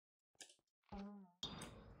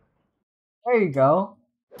 There you go.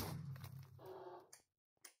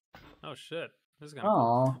 Oh shit. This is kind of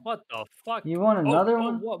Aw. cool. What the fuck? You want another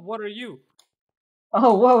one? What are you?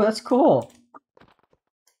 Oh, whoa, that's cool.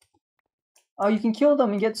 Oh, you can kill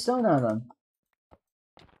them and get stone out of them.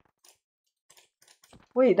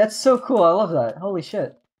 Wait, that's so cool. I love that. Holy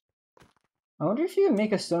shit. I wonder if you can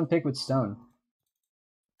make a stone pick with stone.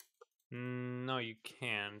 No, you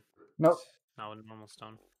can't. Nope. Not with normal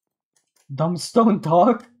stone. Dumb stone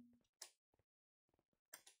dog.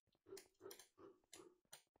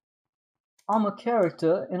 I'm a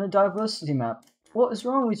character in a diversity map. What is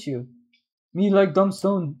wrong with you? Me like dumb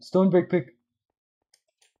stone. Stone break pick.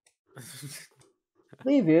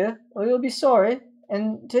 Leave here, or you'll be sorry,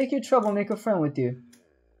 and take your trouble make a friend with you.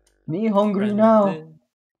 Me hungry Friends now. in-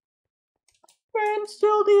 Friends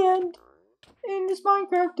till the end. In this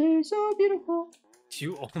Minecraft day, so beautiful.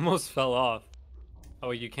 You almost fell off.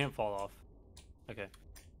 Oh, you can't fall off. Okay.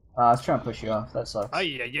 I was trying to push you off. That sucks. Oh,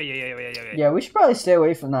 yeah. Yeah, we should probably stay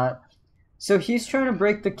away from that. So he's trying to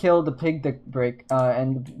break the kill, the pig to break,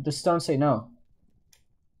 and the stones say no.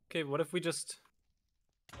 Okay, what if we just...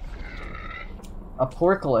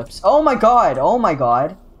 Apocalypse. Oh my god! Oh my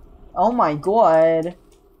god! Oh my god!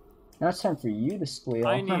 Now it's time for you to squeal.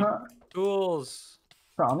 I need tools.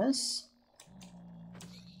 Promise?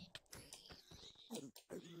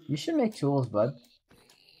 You should make tools, bud.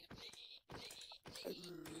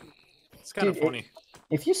 It's kind of Dude, funny.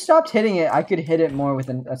 if you stopped hitting it, I could hit it more with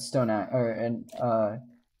a stone axe or an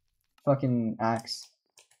fucking axe.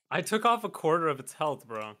 I took off a quarter of its health,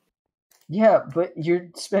 bro. Yeah, but you're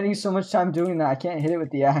spending so much time doing that. I can't hit it with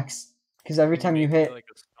the axe because every Can you time you make me hit, like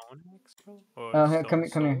a stone axe, bro? Or oh, a here, come stone here,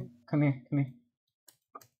 come here, sword? come here, come here.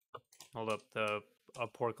 Hold up, the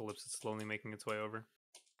apocalypse is slowly making its way over.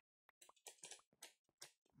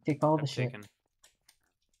 Take all the I've shit. taken.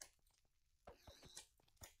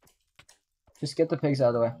 Just get the pigs out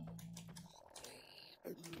of the way.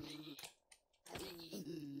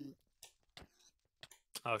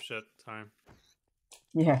 Oh shit! Sorry.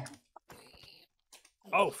 Yeah.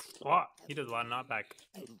 Oh fuck! He does a lot of knockback.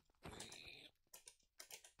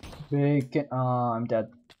 Bacon. Oh, I'm dead.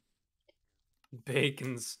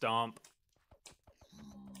 Bacon stomp.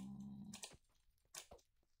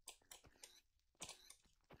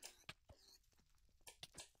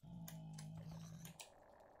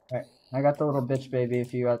 Alright, I got the little bitch baby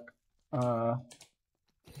if you got,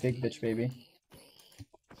 big bitch baby.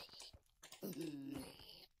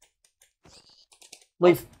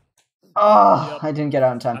 Leave. Oh, Yep. I didn't get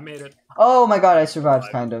out in I time. made it. Oh my god, I You survived,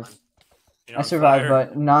 survived kind this of. time. You're I on survived, fire.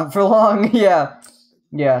 but not for long. Yeah.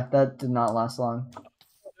 Yeah, that did not last long.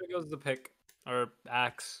 There goes the pick. Or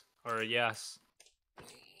axe. Or yes.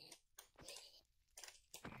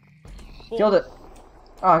 Killed it.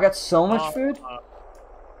 Oh, I got so much food. Uh,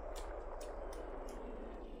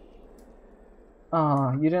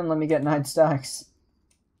 Oh, you didn't let me get 9 stacks.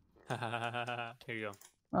 Here you go.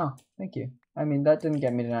 Oh, thank you. I mean, that didn't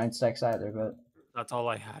get me to 9 stacks either, but... That's all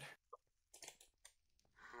I had.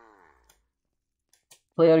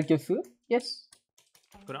 Play out of good food? Yes.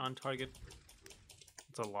 Put it on target.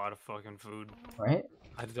 It's a lot of fucking food. Right?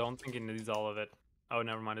 I don't think it needs all of it. Oh,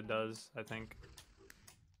 never mind. It does, I think.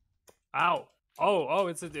 Ow! Oh,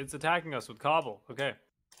 it's attacking us with cobble. Okay.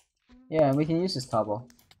 Yeah, and we can use this cobble.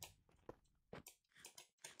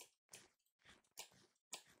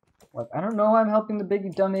 Like, I don't know why I'm helping the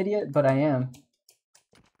big dumb idiot, but I am.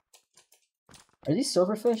 Are these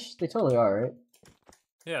silverfish? They totally are, right?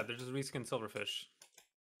 Yeah, they're just reskinned silverfish.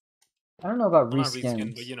 I don't know about Well, not reskins.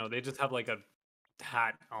 reskinned, but you know, they just have like a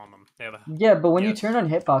hat on them. They have a. Yeah, but when you Yes. turn on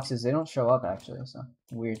hitboxes, they don't show up actually, so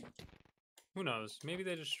weird. Who knows? Maybe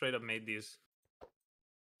they just straight up made these.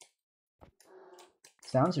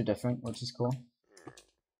 Sounds are different, which is cool.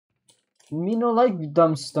 Me no like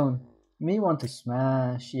dumb stone. Me want to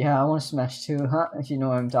smash. Yeah, I want to smash too, huh? If you know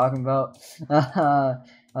what I'm talking about.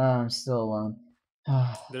 I'm still alone.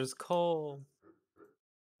 There's coal.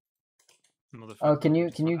 Oh, can you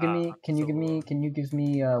Motherfucker. give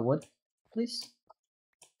me wood, please?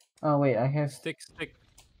 Oh wait, I have. Stick.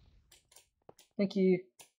 Thank you.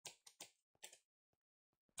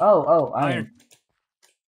 Oh, iron.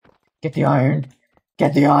 Get the iron.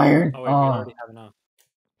 Get the iron. Oh wait, we already have enough.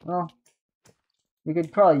 Well, we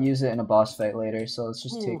could probably use it in a boss fight later, so let's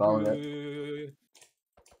just take all of it.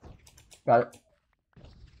 Got it.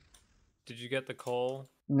 Did you get the coal?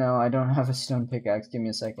 No, I don't have a stone pickaxe. Give me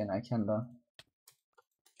a second. I can though.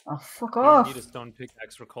 Oh, fuck You off! don't need a stone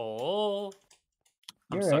pickaxe for coal.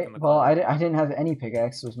 I'm You're stuck right. in the Well, coal. I didn't have any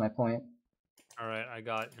pickaxe. Was my point. All right, I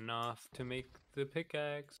got enough to make the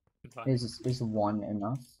pickaxe. Goodbye. Is one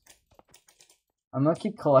enough? I'm gonna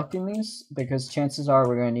keep collecting these because chances are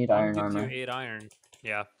we're gonna need One iron gives armor. you 8 iron.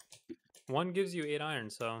 Yeah. One gives you 8 iron,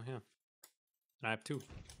 so yeah. And I have 2.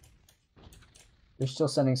 They're still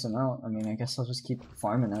sending some out. I mean, I guess I'll just keep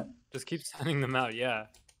farming it. Just keep sending them out, yeah.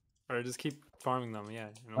 Or just keep farming them, yeah.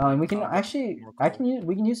 You know, Oh, and we like, can I'll get actually, more I coal. can use,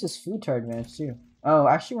 we can use this food to our advantage too. Oh,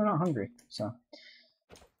 actually, we're not hungry, so.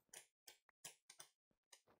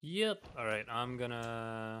 Yep. Alright, I'm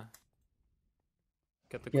gonna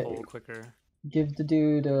get the Yeah. coal quicker. Give the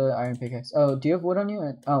dude iron pickaxe. Oh, do you have wood on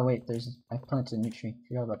you? Oh wait, I planted a new tree.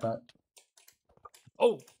 Forgot about that.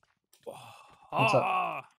 Oh! What's up?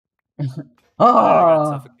 Ah! Oh! I got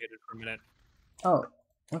suffocated for a minute. Oh,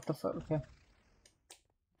 what the fuck? Okay.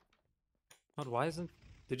 What, why isn't...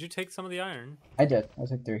 Did you take some of the iron? I did. I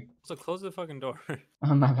took 3. So close the fucking door.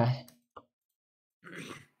 Oh, my bad.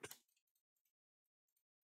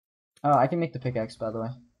 Oh, I can make the pickaxe, by the way.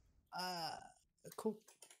 Cool.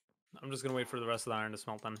 I'm just gonna wait for the rest of the iron to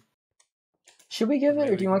smelt then. Should we give it,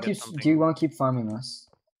 Maybe or do you we want can to get keep? Do you something- want to keep farming this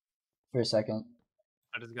for a second?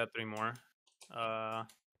 I just got 3 more. I'll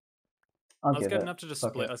Let's give get it. enough to just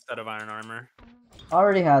Fuck split it. a set of iron armor.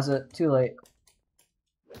 Already has it. Too late.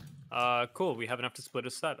 Cool. We have enough to split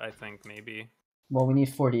a set, I think, maybe. Well, we need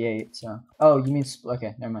 48. So. Oh, you mean?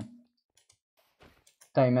 Okay, never mind.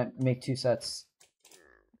 Thought you meant make 2 sets.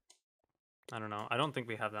 I don't know. I don't think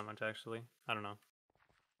we have that much, actually. I don't know.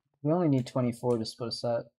 We only need 24 to split a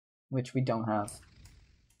set. which we don't have.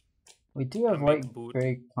 We do have A light main boot.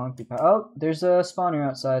 gray concrete power. Oh, there's a spawner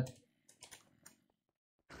outside.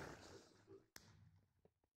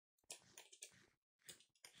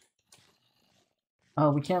 Oh,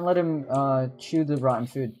 we can't let him chew the rotten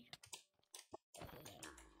food.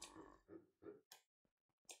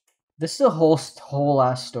 This is a whole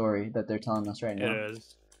ass story that they're telling us right now. It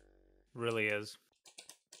is. Really is.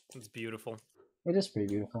 It's beautiful. It is pretty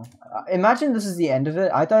beautiful. Imagine this is the end of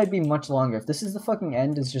it. I thought it'd be much longer. If this is the fucking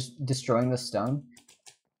end, is just destroying the stone.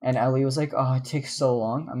 And Ellie was like, oh, it takes so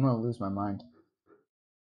long. I'm gonna lose my mind.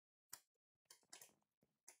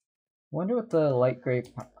 Wonder what the light gray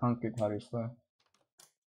concrete powder's for.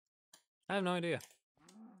 I have no idea.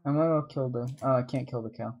 I'm gonna go kill the... Oh, I can't kill the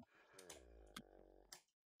cow.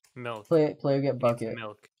 Milk. Player get Needs bucket.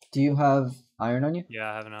 milk. Do you have iron on you?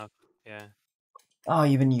 Yeah, I have enough. Yeah. Oh,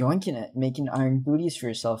 you've been yoinking it, making iron booties for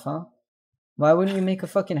yourself, huh? Why wouldn't you make a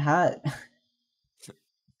fucking hat?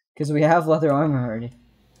 Because we have leather armor already.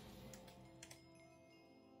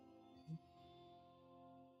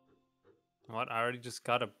 What? I already just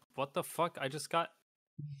got a... What the fuck? I just got...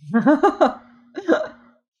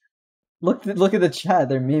 Look at the chat,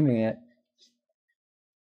 they're memeing it.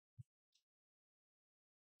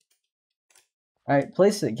 Alright,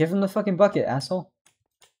 place it. Give him the fucking bucket, asshole.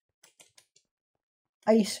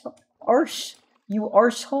 Ice arse, you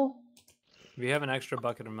arsehole. We have an extra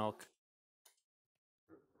bucket of milk.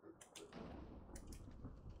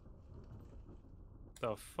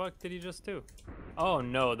 The fuck did he just do? Oh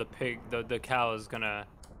no, the pig, the cow is gonna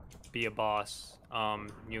be a boss.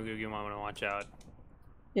 You might want to watch out.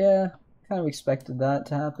 Yeah, kind of expected that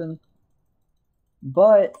to happen.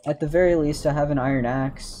 But at the very least, I have an iron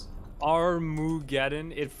axe.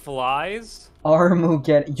 Armageddon, it flies?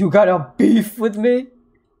 Armageddon, you got a beef with me?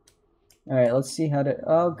 Alright, let's see how to...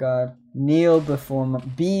 Oh god. Kneel before my...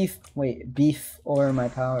 Beef... Wait, beef or my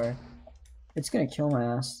power. It's gonna kill my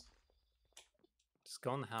ass. Just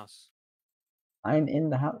go in the house. I'm in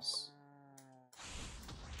the house.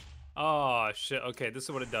 Oh shit, okay, this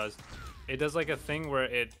is what it does. It does like a thing where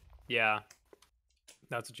it... Yeah.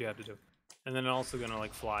 That's what you have to do. And then it's also gonna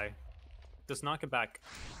like fly. Just knock it back.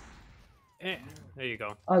 Eh, there you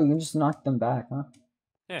go. Oh, you can just knock them back, huh?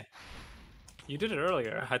 Yeah. You did it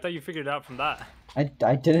earlier. I thought you figured it out from that.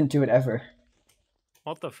 I didn't do it ever.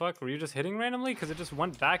 What the fuck? Were you just hitting randomly? Because it just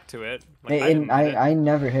went back to it. Like, I didn't hit it. I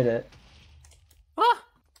never hit it. Ah!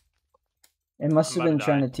 It must I'm have about been to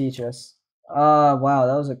trying die. to teach us. Wow,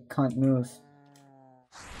 that was a cunt move.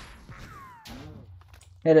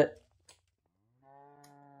 Hit it.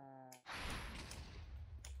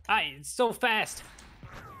 Aye, it's so fast.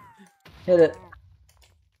 Hit it.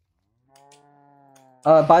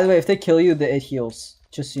 By the way, if they kill you, it heals.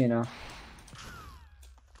 Just so you know.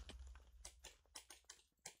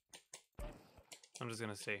 I'm just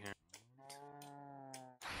gonna stay here.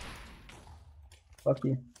 Fuck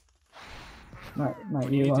you. Not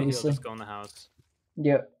When you you, need to heal, obviously. just go in the house.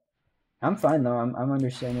 Yep. I'm fine though. I'm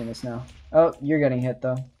understanding this now. Oh, you're getting hit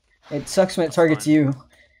though. It sucks when it That's targets fine. you.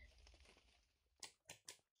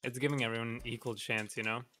 It's giving everyone an equal chance, you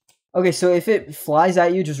know? Okay, so if it flies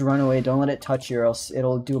at you, just run away. Don't let it touch you, or else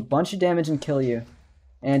it'll do a bunch of damage and kill you.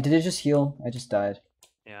 And did it just heal? I just died.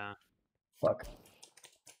 Yeah. Fuck.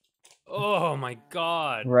 Oh my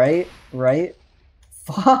god. Right? Right?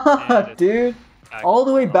 And Fuck, it's dude. back. All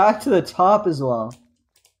the way back to the top as well.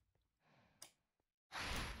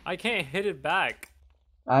 I can't hit it back.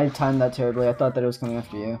 I timed that terribly. I thought that it was coming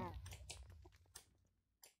after you.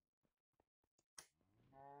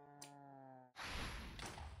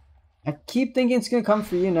 I keep thinking it's gonna come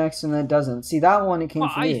for you next, and then it doesn't. See, that one, it came Well,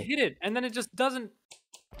 for I you. hit it, and then it just doesn't...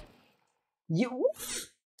 You...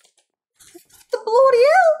 The bloody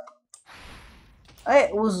hell!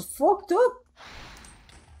 It was fucked up.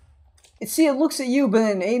 See, it looks at you, but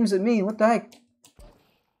then aims at me. What the heck?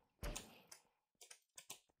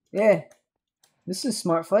 Yeah. This is a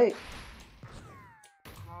smart fight.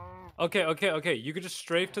 Okay. You could just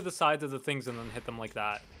strafe to the sides of the things and then hit them like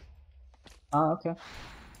that. Ah, okay.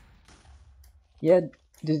 Yeah,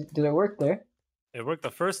 did it work there? It worked the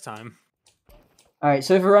first time. Alright,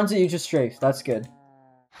 so if it runs at you, just strafe. That's good.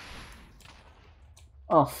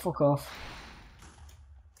 Oh, fuck off.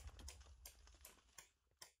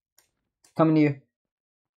 Coming to you.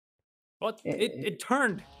 What? It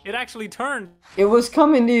turned. It actually turned. It was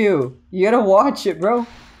coming to you. You gotta watch it, bro.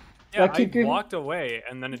 Yeah, Gotta keep I your- walked away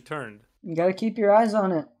and then it turned. You gotta keep your eyes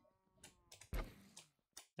on it.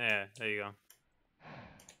 Yeah, there you go.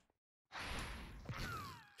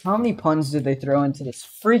 How many puns did they throw into this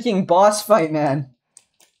freaking boss fight, man?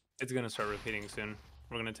 It's gonna start repeating soon.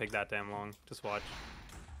 We're gonna take that damn long. Just watch.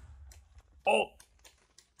 Oh!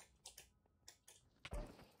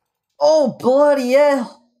 Oh, bloody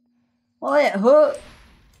hell! Oh, it hurt.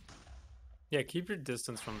 Yeah, keep your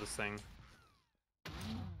distance from this thing.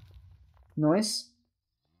 Nice.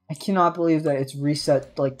 I cannot believe that it's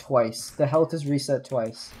reset like twice. The health is reset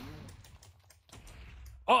twice.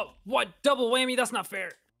 Oh, what? Double whammy? That's not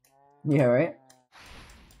fair. Yeah, right?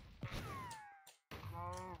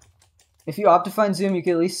 If you Optifine zoom, you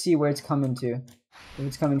can at least see where it's coming to. If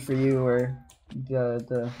it's coming for you or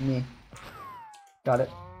the me. Got it.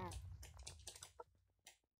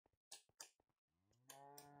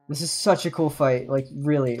 This is such a cool fight. Like,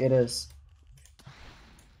 really, it is.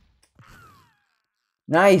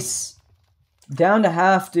 Nice! Down to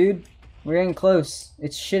half, dude. We're getting close.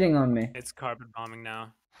 It's shitting on me. It's carpet bombing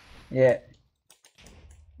now. Yeah.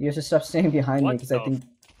 You have to stop staying behind me What because I the think...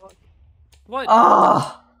 What?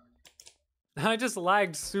 Ah! I just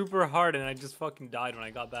lagged super hard and I just fucking died when I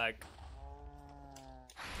got back.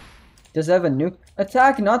 Does it have a nuke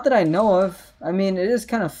attack? Not that I know of. I mean, it is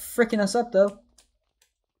kind of freaking us up, though.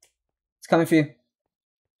 It's coming for you.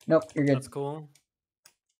 Nope, you're good. That's cool.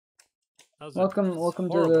 That was Welcome to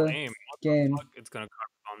horrible the aim. What game. the fuck? It's gonna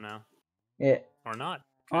carpet bomb now. Yeah. Or not.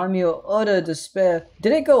 On your utter despair.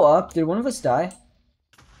 Did it go up? Did one of us die?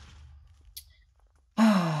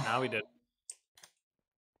 Now we did.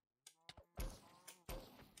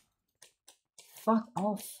 Fuck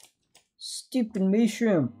off. Stupid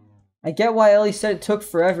mushroom. I get why Ellie said it took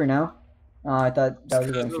forever now. Oh, I thought that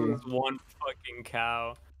was going for you. One fucking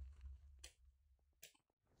cow.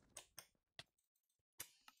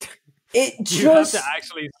 It just... You have to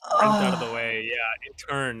actually sprint out of the way. Yeah, it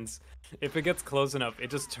turns. If it gets close enough, it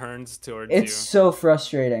just turns towards you. It's so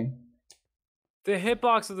frustrating. The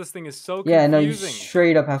hitbox of this thing is so confusing. Yeah, no, you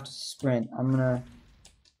straight up have to sprint. I'm gonna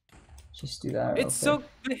just do that real It's quick. so...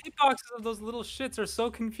 The hitboxes of those little shits are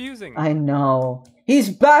so confusing. I know. He's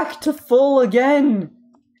back to full again!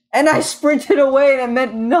 And I sprinted away and it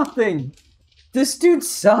meant nothing! This dude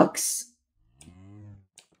sucks!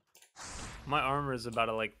 My armor is about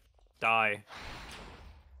to, like, die.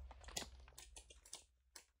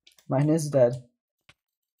 Mine is dead.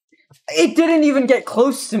 It didn't even get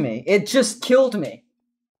close to me. It just killed me.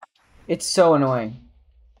 It's so annoying.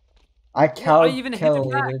 I even hit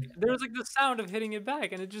it back. There was like the sound of hitting it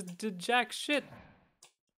back, and it just did jack shit.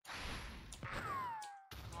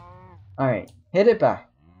 Alright, hit it back.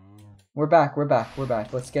 We're back, we're back, we're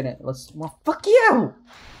back. Let's get it. Let's... Well, fuck you!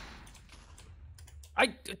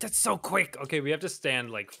 That's so quick. Okay, we have to stand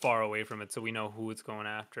like far away from it so we know who it's going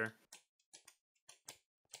after.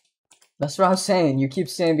 That's what I was saying. You keep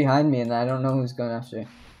standing behind me and I don't know who's going after.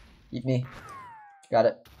 Eat me. Got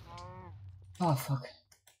it. Oh, fuck.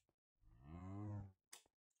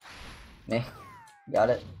 Me. Got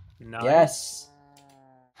it. Nice. Yes.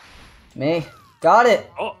 Me. Got it.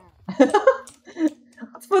 Oh.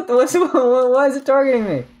 Why is it targeting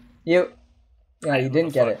me? You. Yeah, you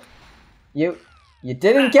didn't get it. You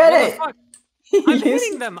didn't get it. What the fuck? I'm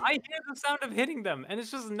hitting them. I hear the sound of hitting them, and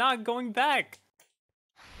it's just not going back.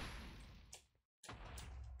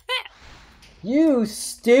 You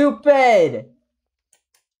stupid.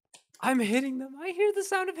 I'm hitting them. I hear the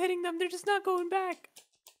sound of hitting them. They're just not going back.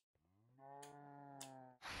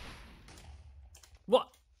 What?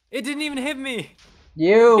 It didn't even hit me.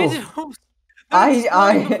 You. Before they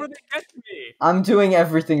get to me. I'm doing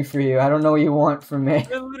everything for you. I don't know what you want from me.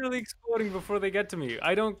 They're literally exploding before they get to me.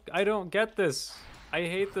 I don't get this. I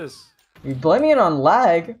hate this. You're blaming it on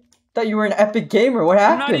lag? Thought you were an epic gamer. What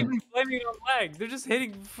happened? I'm not even blaming it on lag. They're just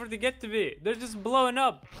hitting before they get to me. They're just blowing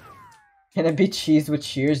up. Can it be cheese with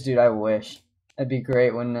cheers, dude? I wish. That'd be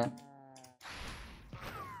great, wouldn't it?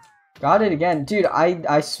 Got it again. Dude,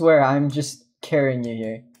 I swear I'm just carrying you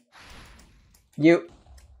here. You...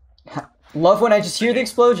 Love when I just hear the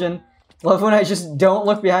explosion. Love when I just don't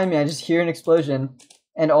look behind me. I just hear an explosion.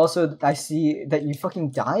 And also, I see that you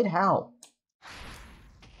fucking died? How?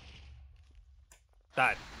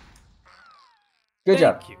 Died. Good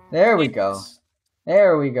job. There we go.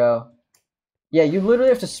 There we go. Yeah, you literally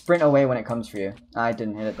have to sprint away when it comes for you. I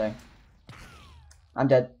didn't hit it there. I'm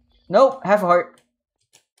dead. Nope, half a heart.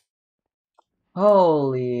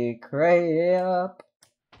 Holy crap.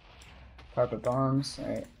 Carpet bombs.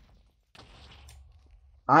 Alright.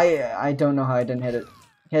 I don't know how I didn't hit it.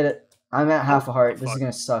 Hit it. I'm at half a heart. This is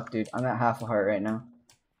gonna suck, dude. I'm at half a heart right now.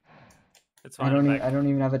 It's fine. I don't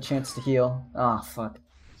even have a chance to heal. Ah, oh, fuck.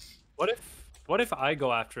 What if I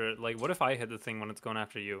go after it? Like, what if I hit the thing when it's going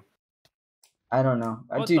after you? I don't know.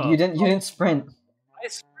 Dude, you didn't sprint. I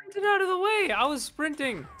sprinted out of the way. I was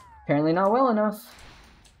sprinting. Apparently not well enough.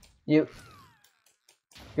 You.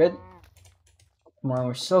 Good. Come on,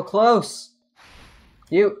 we're so close.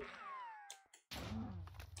 You.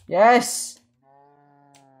 Yes.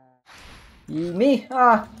 Me.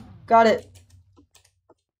 Ah, got it.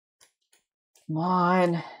 Come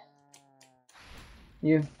on.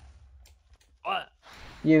 You. What?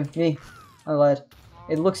 You. Me. I lied.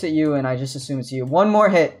 It looks at you and I just assume it's you. One more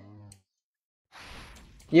hit.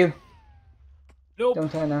 You. Nope.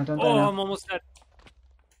 Don't die now. Don't die Oh, now. I'm almost dead.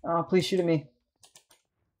 Oh, please shoot at me.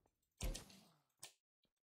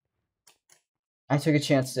 I took a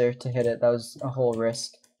chance there to hit it. That was a whole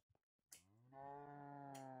risk.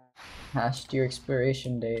 Hashed your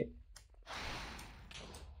expiration date.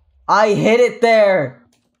 I hit it there!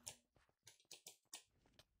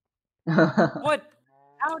 What?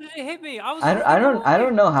 How did it hit me? I was. I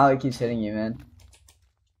don't know how it keeps hitting you, man.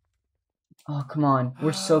 Oh, come on.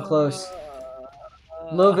 We're so close.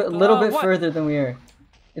 Little bit What? further than we are.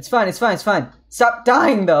 It's fine, it's fine, it's fine. Stop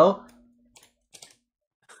dying, though!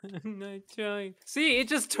 Not trying. See, it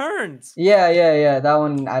just turns. Yeah. That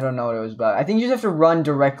one, I don't know what it was about. I think you just have to run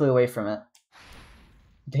directly away from it.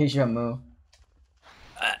 Deja vu.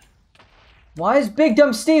 Why is Big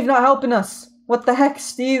Dumb Steve not helping us? What the heck,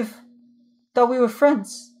 Steve? Thought we were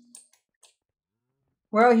friends.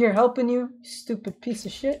 We're out here helping you, you stupid piece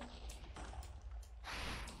of shit.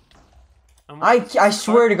 I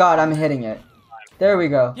swear to God, I'm hitting it. There we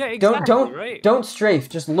go. Yeah, exactly. Right. Don't strafe.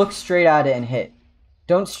 Just look straight at it and hit.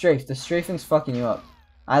 Don't strafe. The strafing's fucking you up.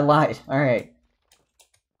 I lied. All right.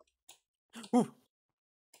 Ooh.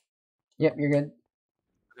 Yep, you're good.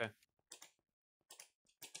 Okay.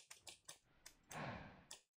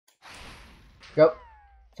 Go.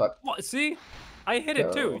 Fuck. What? See, I hit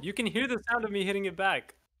it too. You can hear the sound of me hitting it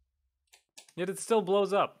back. Yet it still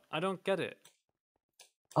blows up. I don't get it.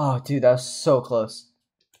 Oh, dude, that was so close.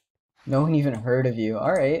 No one even heard of you.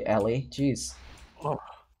 All right, Ellie. Jeez. Oh.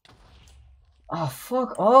 Oh,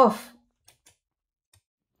 fuck off.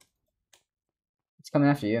 It's coming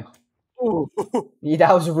after you. Ooh. Yeah,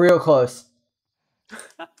 that was real close.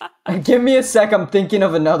 Give me a sec, I'm thinking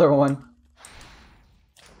of another one.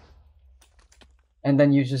 And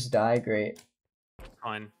then you just die, great.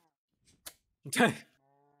 Fine.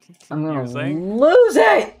 I'm gonna saying? lose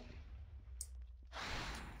it!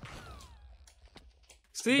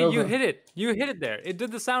 See, you hit it. You hit it there. It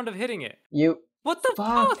did the sound of hitting it. You. What the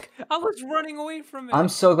fuck? I was running away from it. I'm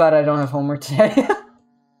so glad I don't have homework today.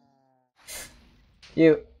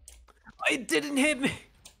 You. It didn't hit me.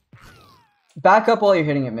 Back up while you're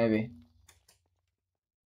hitting it, maybe.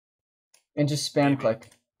 And just spam click.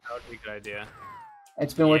 That would be a good idea.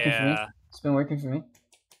 It's been working for me. It's been working for me.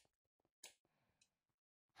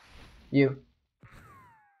 You.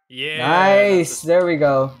 Yeah. Nice. There we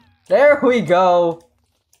go. There we go.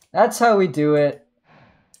 That's how we do it.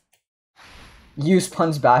 Use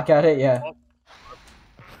puns back at it, yeah.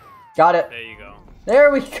 Got it. There you go.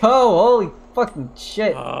 There we go. Holy fucking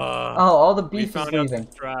shit. Oh, all the beef is leaving.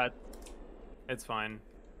 It's fine.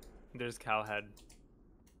 There's Cowhead.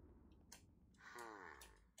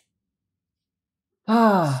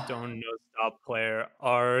 Stone no stop player.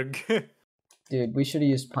 Arg. Dude, we should have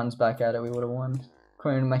used puns back at it. We would have won.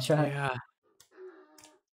 According to my chat. Yeah.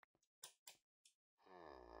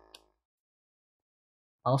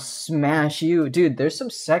 I'll smash you. Dude, there's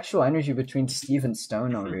some sexual energy between Steve and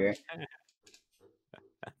Stone over here.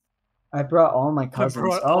 I brought all my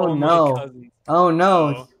cousins. Oh no. Oh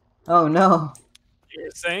no. Oh no. You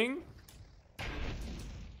were saying?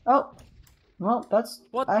 Oh. Well, that's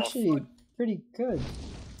what actually pretty good.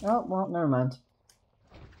 Oh, well, never mind.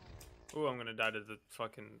 Ooh, I'm gonna die to the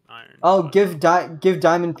fucking iron. Oh, give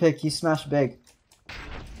Diamond pick. He smashed big.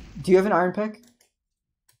 Do you have an iron pick?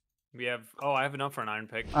 We have. Oh, I have enough for an iron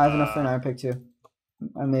pick. I have enough for an iron pick too.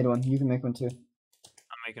 I made one. You can make one too.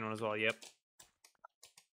 I'm making one as well. Yep.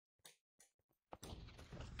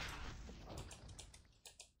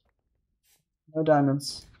 No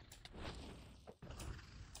diamonds.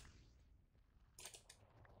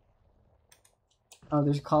 Oh,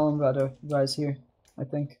 there's a column about to rise here. I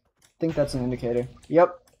think that's an indicator.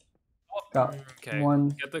 Yep. Got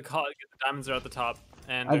one. Get the diamonds are at the top.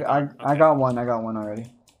 And I got one. I got one already.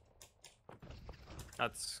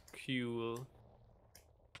 That's cool.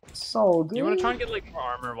 So good. You want to try and get like more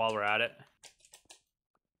armor while we're at it?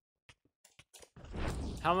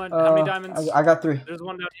 How many diamonds? I got 3. There's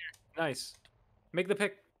one down here. Nice. Make the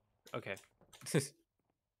pick. Okay.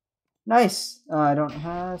 Nice. I don't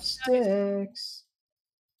have sticks.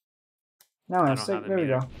 Now I have sticks. There we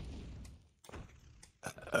go.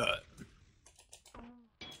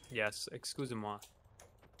 Yes, excusez-moi.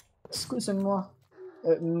 Excusez-moi.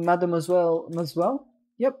 Mademoiselle?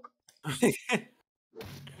 Yep.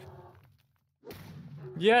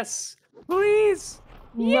 Yes, please.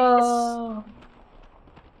 No.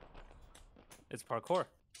 It's parkour.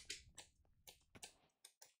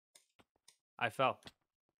 I fell,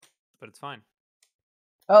 but it's fine.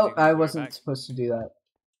 Oh, You can I just be right wasn't back. supposed to do that.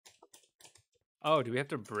 Oh, do we have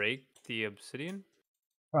to break the obsidian?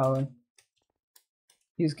 Probably.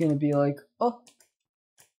 He's gonna be like, oh.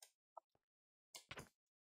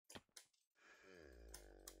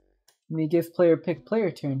 Me give player pick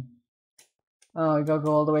player turn. Oh, I gotta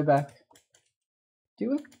go all the way back.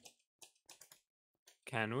 Do we?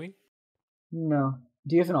 Can we? No.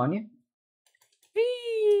 Do you have an on you?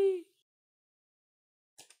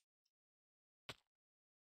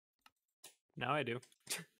 Now I do.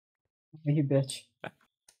 You bitch.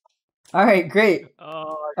 Alright, great.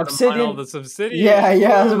 Oh, I gotta mine all Obsidian. this obsidian.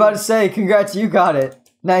 Yeah, I was about to Woo! say, congrats, you got it.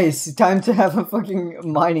 Nice. Time to have a fucking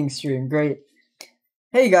mining stream. Great.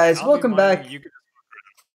 Hey guys, I'll be welcome mining, back. you can-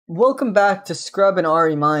 Welcome back to Scrub and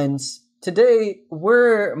Ari Mines. Today,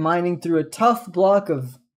 we're mining through a tough block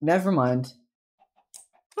of... Nevermind.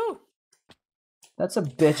 Woo! That's a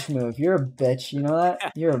bitch move. You're a bitch, you know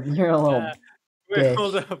that? You're a little... Yeah. Wait, bitch.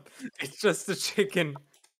 hold up. It's just a chicken.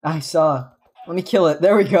 I saw. Let me kill it.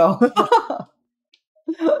 There we go.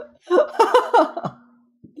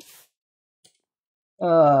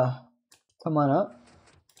 Come on up.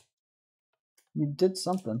 You did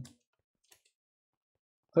something.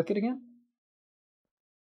 Click it again?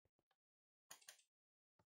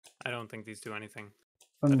 I don't think these do anything.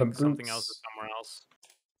 From I the think something else boots. is somewhere else.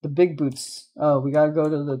 The big boots. Oh, we gotta go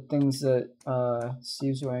to the things that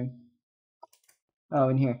Steve's wearing. Oh,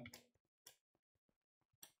 in here.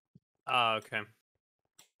 Ah, okay.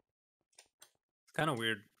 It's kind of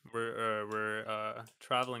weird. We're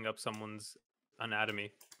traveling up someone's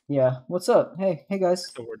anatomy. Yeah. What's up? Hey guys.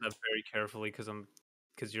 So word that very carefully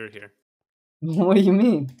because you're here. What do you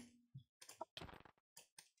mean?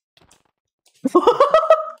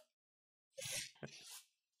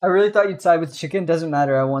 I really thought you'd side with chicken. Doesn't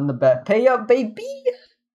matter. I won the bet. Pay up, baby.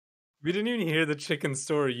 We didn't even hear the chicken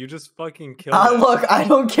story. You just fucking killed it. Look, I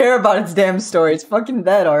don't care about its damn story. It's fucking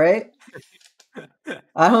dead, alright?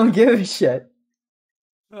 I don't give a shit.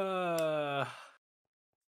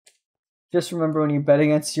 Just remember when you bet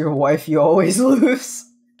against your wife, you always lose.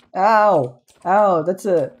 Ow. Ow, that's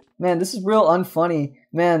a... Man, this is real unfunny.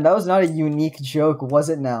 Man, that was not a unique joke, was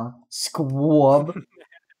it now? Squab.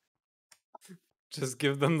 Just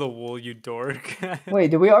give them the wool, you dork.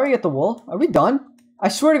 Wait, did we already get the wool? Are we done? I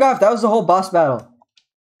swear to God, if that was the whole boss battle.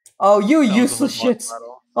 Oh, you That was the useless whole boss shits.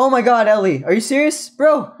 battle. Oh my God, Ellie. Are you serious?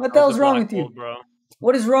 Bro, what the That hell was is the wrong black with you? hole, bro.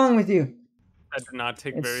 What is wrong with you? That did not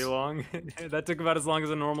take very long. That took about as long as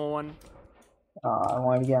a normal one. I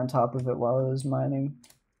wanted to get on top of it while I was mining.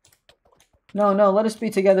 No, let us be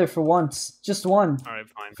together for once. Just one. Alright,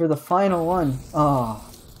 fine. For the final one. Oh.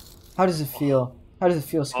 How does it feel? How does it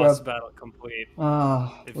feel, Boss Scrub? battle complete.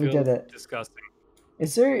 Ah, It we feels did it. disgusting.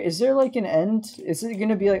 Is there like an end? Is it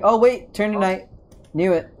gonna be like, oh wait, turn to night.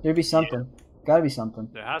 Knew it. There'd be something. Gotta be something.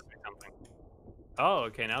 There has to be something. Oh,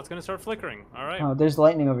 okay, now it's gonna start flickering. Alright. Oh, there's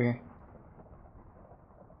lightning over here.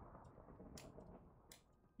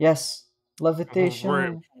 Yes.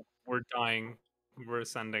 Levitation. We're dying. We're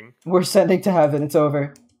ascending. We're sending to heaven. It's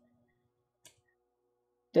over.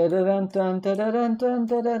 Da-da-dun, dun, da-da-dun, dun,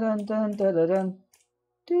 da-da-dun, dun, da-da-dun.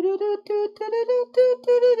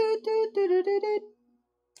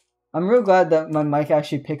 I'm real glad that my mic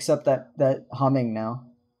actually picks up that humming now.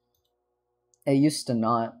 It used to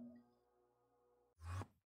not.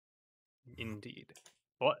 Indeed.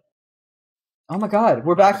 What? Oh my God,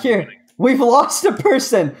 we're back here. We've lost a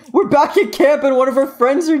person. We're back at camp and one of our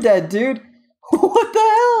friends are dead, dude. What the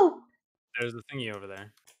hell? There's a thingy over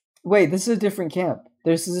there. Wait, this is a different camp.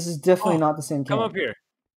 This is definitely not the same camp. Come up here.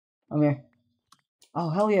 I'm here. Oh,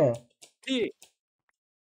 hell yeah.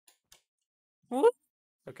 What?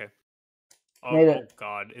 Okay. Oh, Made it. oh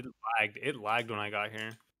god, it lagged. It lagged when I got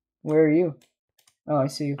here. Where are you? Oh, I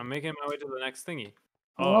see you. I'm making my way to the next thingy.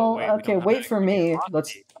 Oh, Well, wait, we okay, don't have wait the for next thingy me.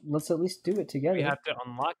 unlocked. Let's at least do it together. We have to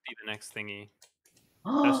unlock the next thingy.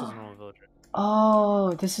 That's just a normal villager.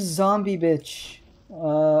 Oh, this is zombie bitch.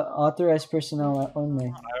 Authorized personnel only.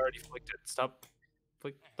 I already flicked it. Stop.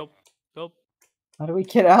 Flick. Nope. Nope. How do we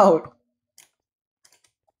get out?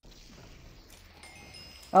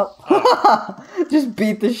 Oh. Just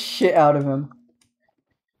beat the shit out of him.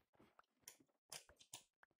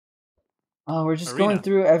 Oh, we're just going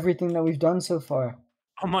through everything that we've done so far.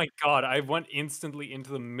 Oh my god, I went instantly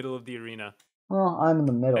into the middle of the arena. Well, I'm in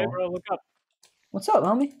the middle. Hey bro, look up. What's up,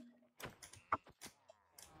 homie?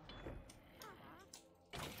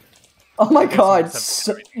 Oh my god,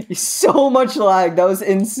 so much lag. That was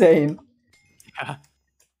insane. Yeah.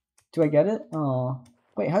 Do I get it? Oh.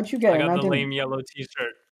 Wait, how'd you get I it? got And I the didn't. lame yellow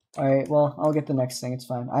T-shirt. Alright, well, I'll get the next thing. It's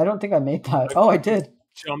fine. I don't think I made that. I Oh, I fucking did.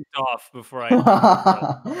 jumped off before I.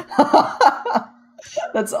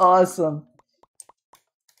 That's awesome.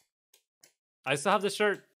 I still have the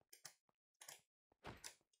shirt.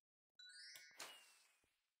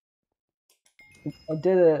 I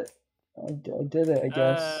did it. I did it, I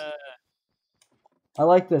guess. I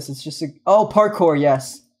like this. It's just a... Oh, parkour,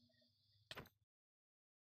 yes.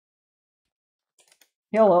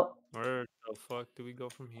 Hello. Where the fuck do we go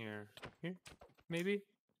from here? Here? Maybe?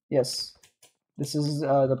 Yes. This is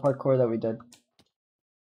the parkour that we did.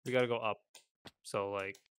 We gotta go up. So,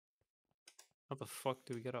 like... How the fuck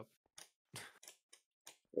do we get up?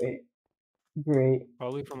 Great. Great.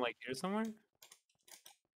 Probably from, like, here somewhere?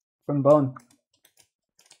 From bone.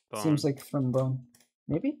 Bone. Seems like from bone.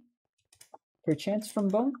 Maybe? Perchance from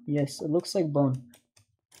bone? Yes, it looks like bone.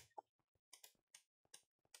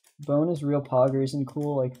 Bone is real poggers and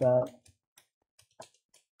cool like that.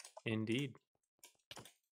 Indeed.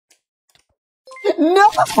 No!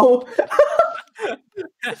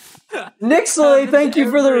 Nixley, thank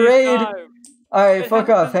you for the raid! Alright, fuck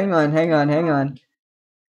off. Hang on.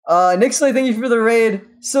 Nixley, thank you for the raid.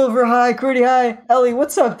 Silver, hi. Qwerty, hi. Ellie,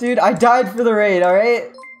 what's up, dude? I died for the raid,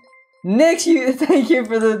 alright? Nix, thank you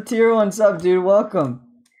for the tier 1 sub, dude. Welcome.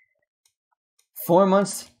 4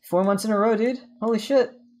 months in a row, dude. Holy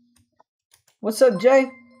shit. What's up, Jay?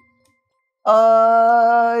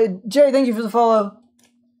 Jerry, thank you for the follow.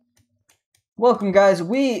 Welcome, guys.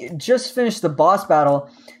 We just finished the boss battle.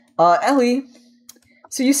 Ellie,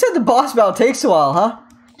 so you said the boss battle takes a while, huh?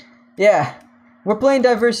 Yeah. We're playing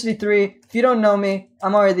Diversity 3. If you don't know me,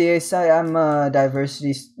 I'm already the Ace. I'm a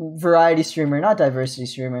variety streamer, not diversity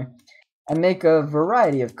streamer. I make a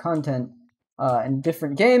variety of content in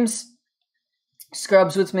different games.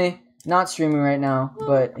 Scrub's with me. Not streaming right now,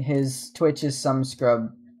 but his Twitch is some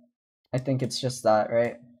scrub. I think it's just that,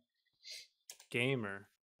 right? Gamer.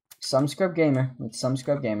 Some scrub gamer. It's some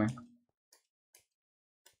scrub gamer.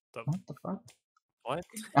 What the fuck? What?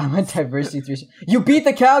 I'm a diversity 3. You beat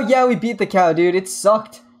the cow? Yeah, we beat the cow, dude. It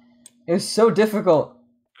sucked. It was so difficult.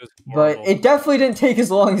 It was But horrible. it definitely didn't take as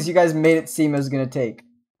long as you guys made it seem it was gonna take.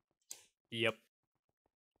 Yep.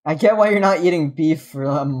 I get why you're not eating beef for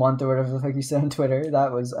a month or whatever the fuck you said on Twitter.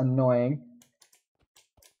 That was annoying.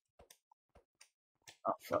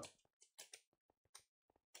 Oh, fuck.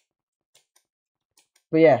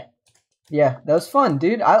 But yeah. Yeah, that was fun,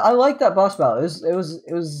 dude. I like that boss battle. It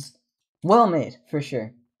was well made, for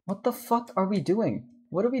sure. What the fuck are we doing?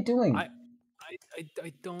 What are we doing? I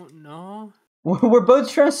don't know. We're both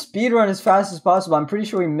trying to speedrun as fast as possible. I'm pretty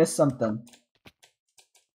sure we missed something.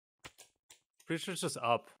 Pretty sure it's just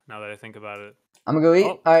up, now that I think about it. I'm gonna go eat.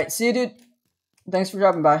 Oh. Alright, see you, dude. Thanks for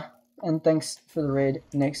dropping by. And thanks for the raid,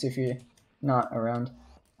 Nix, if you're not around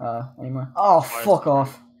anymore. Oh, Wire fuck snipper.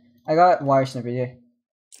 off. I got wire snipper, yeah.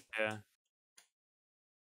 Yeah.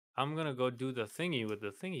 I'm gonna go do the thingy with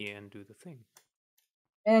the thingy and do the thing.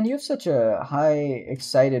 Man, you have such a high,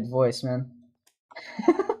 excited voice, man.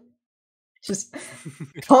 Just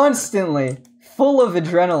constantly full of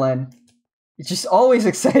adrenaline. Just always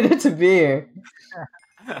excited to be here.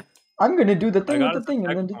 I'm gonna do the thing got with the us a thing.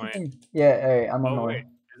 I'm gonna do the checkpoint. thing. Yeah, alright, I'm on Oh my wait, way.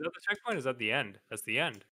 is that the checkpoint? Or is that the end? That's the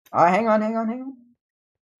end. Hang on.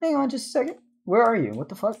 Hang on just a second. Where are you? What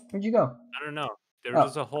the fuck? Where'd you go? I don't know. There Oh.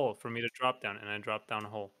 was a hole for me to drop down, and I dropped down a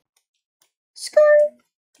hole. Skirt!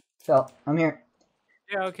 Fell. I'm here.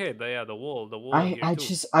 Yeah, okay, the wool I here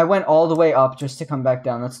too. I went all the way up just to come back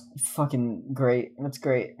down. That's fucking great. That's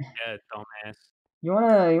great. Yeah, dumbass. You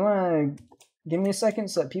wanna give me a second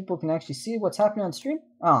so that people can actually see what's happening on stream?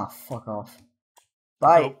 Ah, fuck off.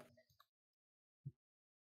 Bye. Nope.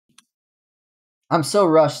 I'm so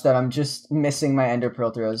rushed that I'm just missing my ender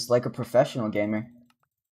pearl throws like a professional gamer.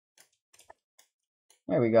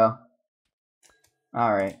 There we go.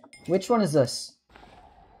 Alright. Which one is this?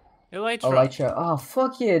 Elytra. Elytra. Oh,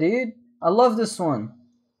 fuck yeah, dude. I love this one.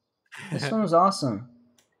 This one was awesome.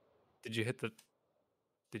 Did you hit the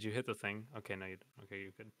thing? Okay, no, you didn't. Okay,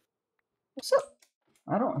 you could. What's up?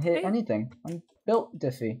 I don't hit Hey. anything. I'm built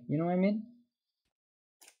diffy. You know what I mean?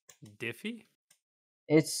 Diffy?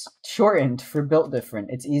 It's shortened for built different.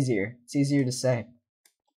 It's easier. It's easier to say.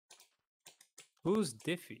 Who's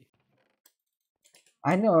Diffy?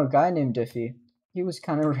 I know a guy named Diffy. He was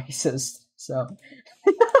kind of racist, so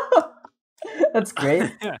that's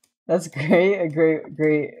great. That's great. A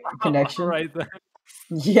great connection. Right there.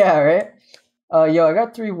 Yeah, right? Yo, I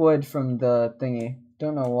got 3 wood from the thingy.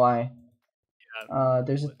 Don't know why. Yeah,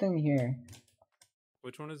 There's a wood. thing here.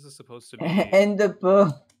 Which one is this supposed to be? And the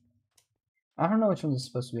book. I don't know which one this is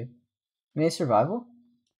supposed to be. Maybe survival?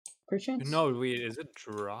 perchance? No, wait, is it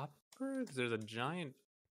Dropper? 'Cause there's a giant,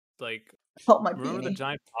 like, Oh, my remember the beanie.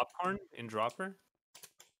 giant popcorn in Dropper?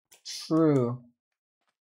 True.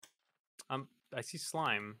 I see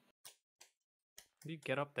slime. How do you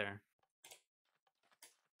get up there?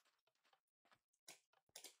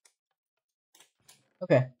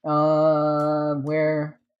 Okay.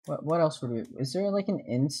 Where? What else would we? Is there like an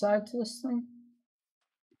inside to this thing?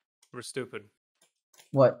 We're stupid.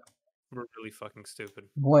 What? We're really fucking stupid.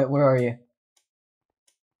 What? Where are you?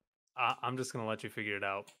 I'm just gonna let you figure it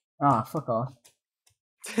out. Ah, fuck off.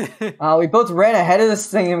 We both ran ahead of this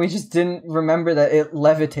thing and we just didn't remember that it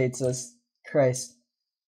levitates us. Christ.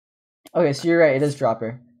 Okay, so you're right. It is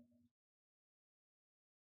Dropper.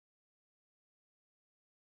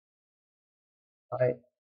 Alright.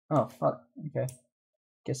 Oh, fuck. Okay.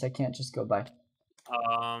 Guess I can't just go by.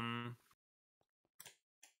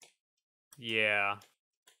 Yeah.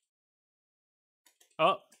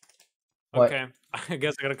 Oh. What? Okay. I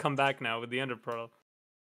guess I gotta come back now with the Ender Pearl.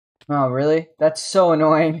 Oh, really? That's so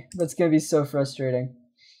annoying. That's gonna be so frustrating.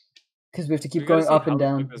 Because we have to keep We gotta going see up how and the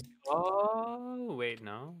down. fuck this- Oh, wait,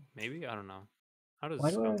 no. Maybe? I don't know. How does Why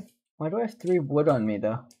this do I go? have, why do I have 3 wood on me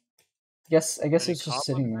though? I guess Any it's just cobwebs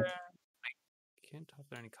sitting there. there? I can't tell if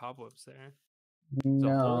there are any cobwebs there. There's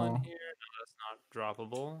a hole in No. here. No, that's not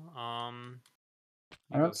droppable. I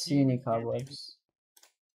You don't go see here, any here, maybe. cobwebs.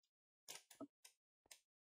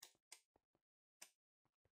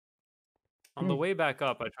 On the way back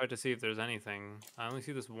up, I tried to see if there's anything. I only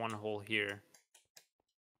see this one hole here.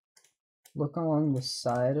 Look along the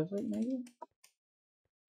side of it, maybe?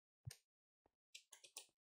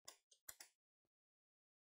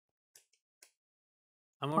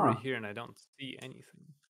 I'm over Huh. here and I don't see anything.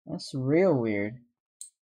 That's real weird.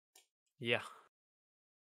 Yeah.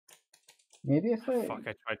 Maybe if I... Fuck,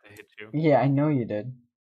 I tried to hit you. Yeah, I know you did.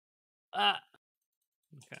 Ah!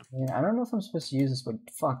 Okay. Yeah, I don't know if I'm supposed to use this, but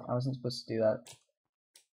fuck, I wasn't supposed to do that.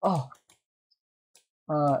 Oh!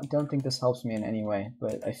 Don't think this helps me in any way,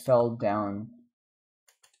 but I fell down.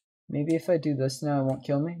 Maybe if I do this now, it won't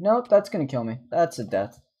kill me? Nope, that's gonna kill me. That's a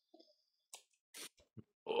death.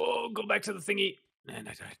 Oh, go back to the thingy! And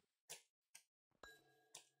I died.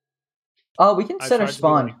 Oh, we can I set our tried to do,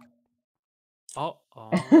 spawn. like- Oh,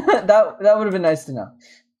 that would have been nice to know.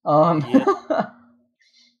 Yeah.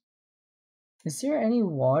 Is there any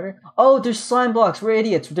water? Oh, there's slime blocks. We're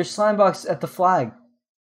idiots. There's slime blocks at the flag.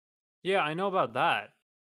 Yeah, I know about that.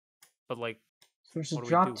 But, like, So we what just do we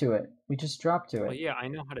drop do? to it. We just drop to Well, it. yeah, I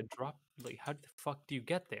know how to drop. Like, how the fuck do you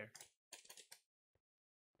get there?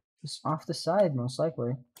 Just off the side, most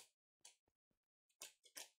likely.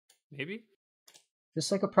 Maybe?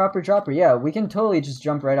 Just like a proper dropper. Yeah, we can totally just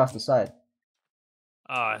jump right off the side.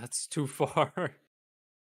 Ah, that's too far.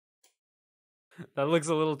 That looks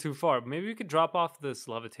a little too far. Maybe we could drop off this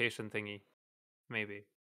levitation thingy. Maybe.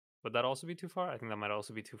 Would that also be too far? I think that might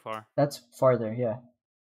also be too far. That's farther, yeah.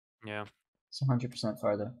 Yeah. It's 100%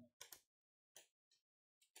 farther.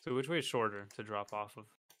 So which way is shorter to drop off of?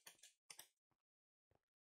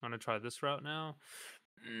 I'm gonna try this route now.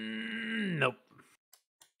 Nope.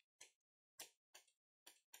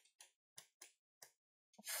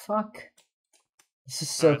 Fuck. This is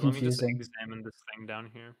so Alright, confusing. let me just examine this thing down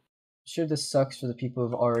here. I'm sure this sucks for the people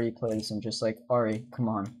who've already played this. I'm just like, Ari, come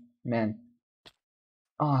on. Man.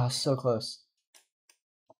 Oh, so close.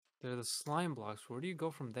 There are the slime blocks. Where do you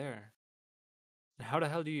go from there? And how the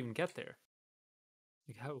hell do you even get there?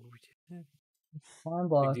 Like how? Slime Like,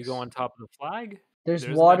 blocks. do you go on top of the flag? There's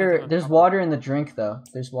There isn't water. anything on There's top of- water in the drink, though.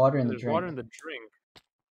 There's water in the There's drink. water in the drink.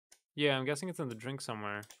 Yeah, I'm guessing it's in the drink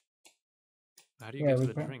somewhere. How do you Yeah, get to we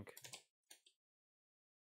the can- drink?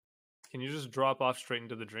 Can you just drop off straight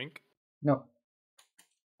into the drink? No.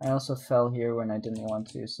 I also fell here when I didn't want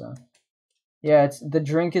to, so. Yeah, it's the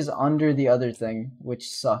drink is under the other thing, which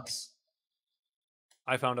sucks.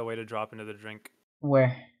 I found a way to drop into the drink.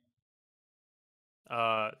 Where?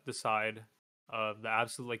 The side of the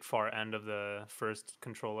absolute like far end of the first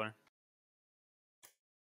controller.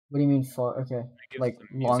 What do you mean far? Okay. It gives Like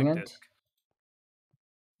the long music end? disc.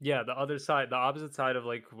 Yeah, the other side, the opposite side of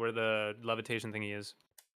like where the levitation thingy is.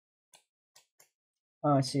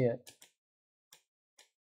 Oh, I see it.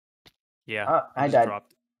 Yeah, I just died.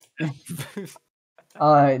 dropped.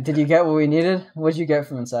 Did you get what we needed? What'd you get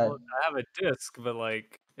from inside? Well, I have a disc, but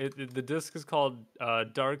like the disc is called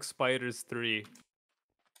Dark Spiders 3.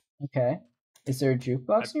 Okay. Is there a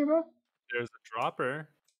jukebox nearby? There's a dropper,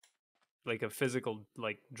 like a physical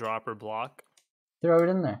like dropper block. Throw it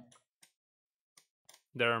in there.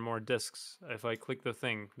 There are more discs. If I click the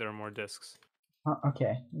thing, there are more discs.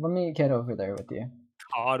 Okay, let me get over there with you.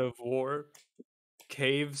 God of War,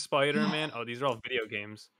 Cave Spider-Man. Oh, these are all video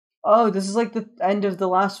games. Oh, this is like the end of the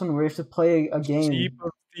last one where we have to play a Sheep game.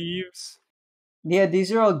 of Thieves. Yeah,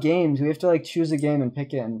 these are all games. We have to like choose a game and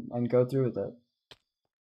pick it and go through with it.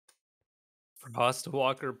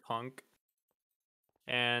 Frostwalker Punk.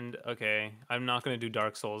 And okay, I'm not gonna do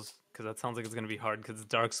Dark Souls because that sounds like it's gonna be hard because it's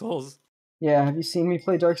Dark Souls. Yeah, have you seen me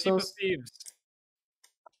play Dark Sheep of Souls? Thieves.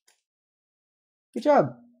 Good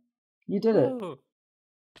job. You did it. Oh.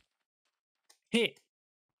 Hey.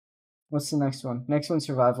 What's the next one? Next one's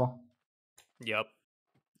survival. Yep.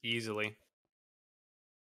 Easily.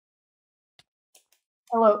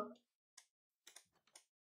 Hello.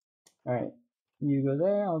 Alright. You go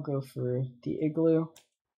there, I'll go for the igloo.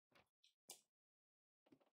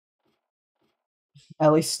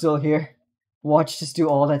 Ellie's still here. Watch us do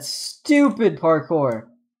all that stupid parkour.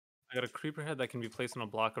 I got a creeper head that can be placed on a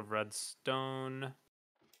block of redstone.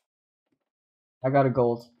 I got a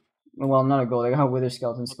gold. Well, not a gold. I got a wither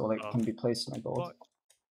skeleton skull that the can be placed in a gold. What?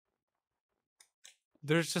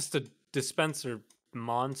 There's just a dispenser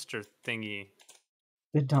monster thingy.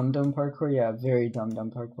 The dum dum parkour, yeah, very dum dum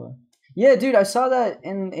parkour. Yeah, dude, I saw that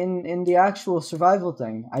in the actual survival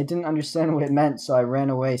thing. I didn't understand what it meant, so I ran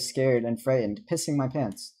away scared and frightened, pissing my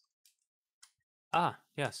pants. Ah,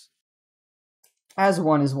 yes. As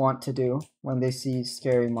one is wont to do when they see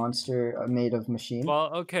scary monster made of machine.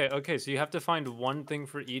 Well, okay. So you have to find one thing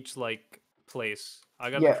for each like place. I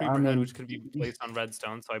got Yeah, the creeper I head, mean, which could be placed on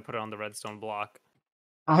redstone, so I put it on the redstone block.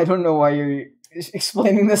 I don't know why you're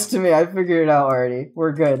explaining this to me. I figured it out already.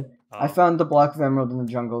 We're good. I Oh. found the block of emerald in the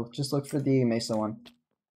jungle. Just look for the mesa one.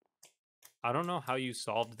 I don't know how you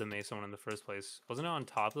solved the mesa one in the first place. Wasn't it on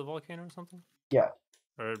top of the volcano or something? Yeah.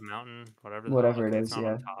 Or mountain, whatever. The Whatever okay, it it's is, not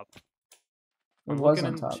yeah. on top. It I'm was looking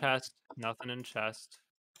on in top. chest. Nothing in chest.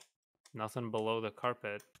 Nothing below the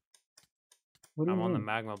carpet. What do you I'm on the mean?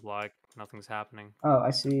 magma block. Nothing's happening. Oh,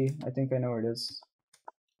 I see. I think I know where it is.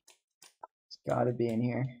 It's gotta be in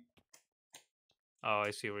here. Oh,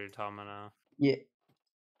 I see what you're talking about now. Yeah.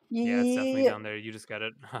 Yeah, it's definitely Yeah. down there. You just get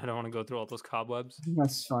it. I don't want to go through all those cobwebs.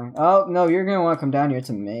 That's fine. Oh, no, you're gonna want to come down here. It's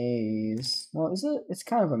a maze. Well, is it? It's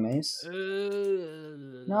kind of a maze.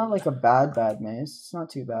 Not like a bad maze. It's not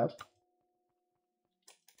too bad.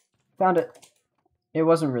 Found it. It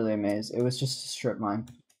wasn't really a maze. It was just a strip mine.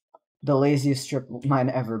 The laziest strip mine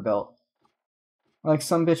ever built. Like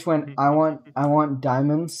some bitch went, I want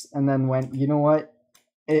diamonds, and then went, you know what?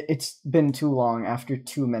 It's been too long after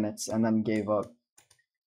 2 minutes, and then gave up.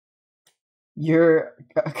 You're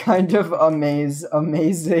kind of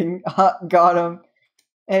amazing. Got him.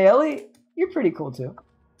 Hey, Ellie, you're pretty cool too.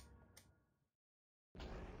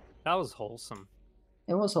 That was wholesome.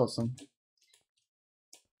 It was wholesome.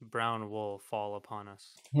 Brown wool fall upon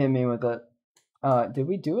us. Hit me with it. Did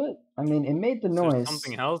we do it? I mean, it made the Is there noise.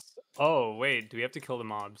 something else? Oh, wait. Do we have to kill the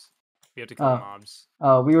mobs? We have to kill the mobs.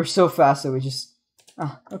 Oh, we were so fast that we just...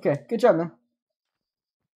 okay. Good job, man.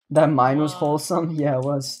 That mine was wholesome? Yeah, it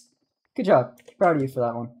was. Good job. Proud of you for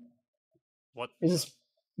that one. What? Is this...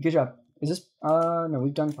 Good job. Is this... no,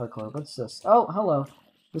 we've done parkour. What's this? Oh, hello.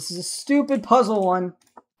 This is a stupid puzzle one.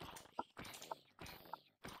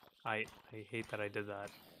 I hate that I did that.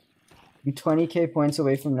 You 20k points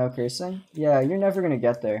away from no cursing? Yeah, you're never gonna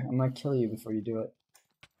get there. I'm gonna kill you before you do it.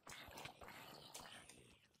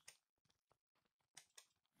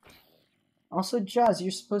 Also, Jazz,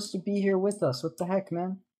 you're supposed to be here with us. What the heck,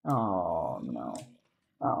 man? Oh, no.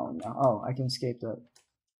 Oh, no. Oh, I can escape that.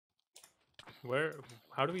 Where?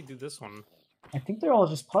 How do we do this one? I think they're all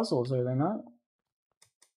just puzzles, are they not?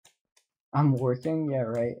 I'm working? Yeah,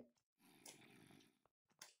 right.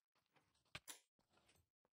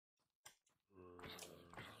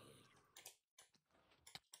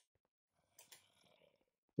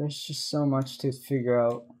 There's just so much to figure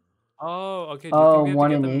out. Oh, okay. Do you think we have one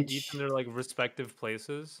to in get them each. each in their like respective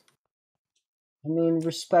places? I mean,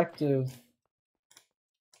 respective.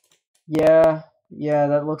 Yeah,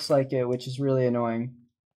 that looks like it, which is really annoying.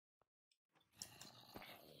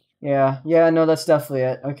 Yeah, no, that's definitely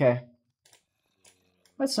it. Okay.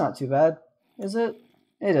 That's not too bad, is it?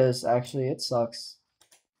 It is, actually. It sucks.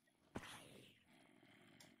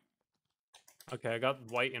 Okay, I got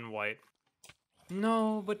white and white.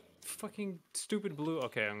 No, but fucking stupid blue.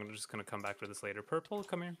 Okay, I'm just gonna come back for this later. Purple,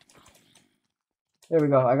 come here. There we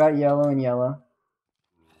go. I got yellow and yellow.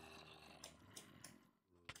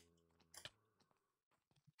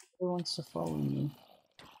 Who wants to follow me?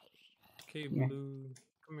 Okay, blue,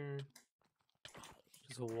 come here.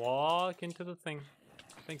 Just walk into the thing.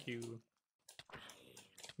 Thank you.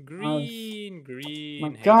 Green. My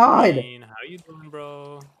Hey, God! Green. How you doing,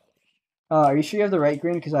 bro? Are you sure you have the right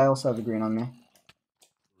green? Because I also have the green on me.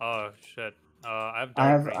 Oh, shit. I have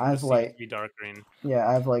dark green. I have This seems light. to be dark green. Yeah,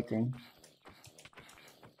 I have light green.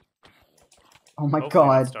 Oh my Hopefully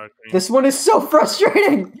god. that's dark green. This one is so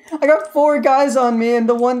frustrating! I got 4 guys on me and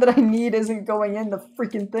the one that I need isn't going in the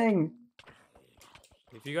freaking thing.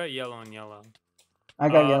 If you got yellow and yellow. I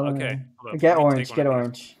got yellow. Okay. Get orange, get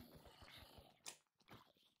orange.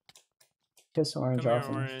 Piss orange Come off.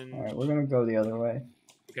 here, orange. Alright, we're gonna go the other way.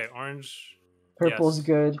 Okay, orange. Purple's Yes.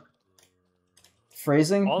 good.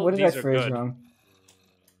 Phrasing? All What of did I these are phrase good. wrong?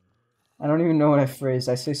 I don't even know what I phrased.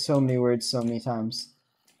 I say so many words so many times.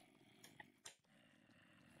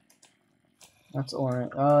 That's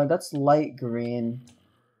orange. That's light green.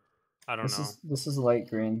 I don't know. This is light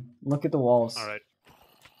green. Look at the walls. Alright.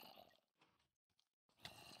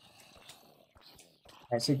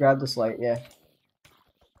 Alright, so grab this light, yeah.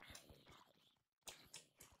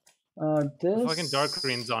 This... Fucking dark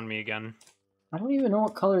green's on me again. I don't even know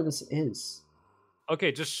what color this is.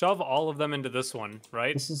 Okay, just shove all of them into this one,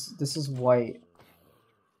 right? This is white.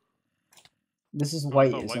 This is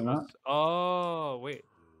white, is it not? Oh, wait.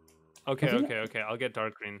 Okay. I'll get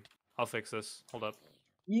dark green. I'll fix this. Hold up.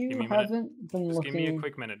 You haven't been Just looking... give me a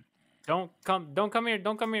quick minute. Don't come here.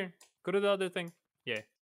 Don't come here. Go to the other thing. Yeah.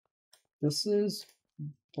 This is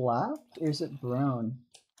black? Or is it brown?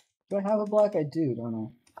 Do I have a black? I do,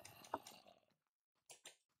 don't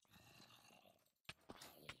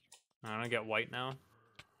I? I don't get white now.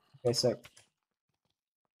 Okay, sick.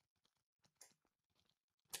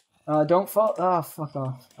 Don't fall. Oh, fuck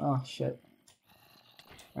off. Oh, shit.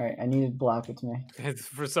 Alright, I needed black, it's me.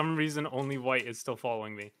 For some reason, only white is still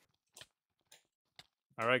following me.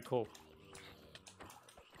 Alright, cool.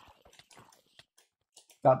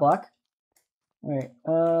 Got black? Alright,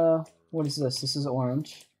 what is this? This is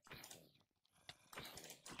orange.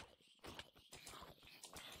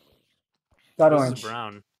 Got orange. This is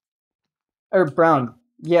brown. Or brown.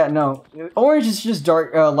 Yeah, no. Orange is just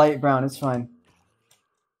dark, light brown. It's fine.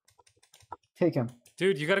 Take him.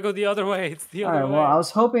 Dude, you gotta go the other way. It's the other way. Alright, well, I was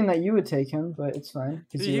hoping that you would take him, but it's fine.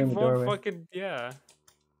 Because you're in the doorway. Fucking, yeah.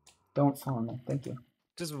 Don't follow me. Thank you.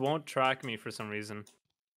 Just won't track me for some reason.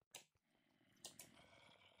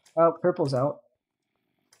 Oh, purple's out.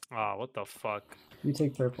 Ah, what the fuck? You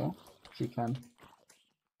take purple, if you can.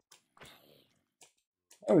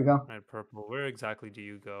 There we go. Alright, purple. Where exactly do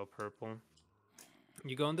you go, purple?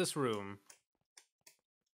 You go in this room.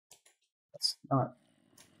 That's not...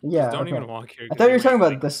 Yeah, Just don't okay. even walk here. I thought you were talking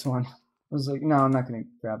about this one. I was like, no, I'm not gonna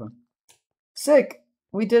grab him. Sick!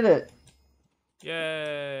 We did it!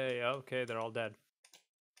 Yay! Okay, they're all dead.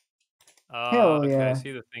 Hell okay, yeah. I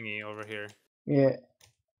see the thingy over here. Yeah.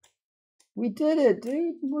 We did it,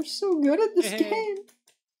 dude! We're so good at this game!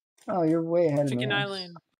 Oh, you're way ahead of me. Chicken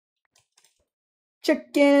Island!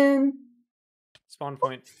 Chicken! Spawn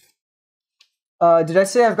point. Did I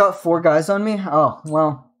say I've got 4 guys on me? Oh,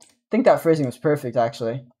 well. I think that phrasing was perfect,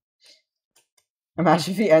 actually.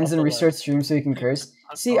 Imagine if he ends and restarts stream so he can curse.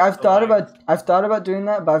 See, I've thought about doing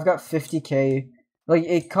that, but I've got 50k. Like,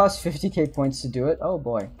 it costs 50k points to do it. Oh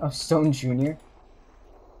boy. Oh, Stone Jr.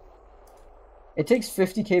 It takes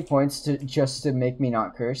 50k points to make me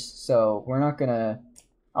not curse, so we're not gonna...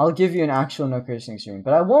 I'll give you an actual no cursing stream,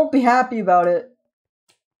 but I won't be happy about it.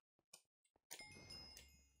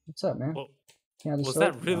 What's up, man? Well, yeah, was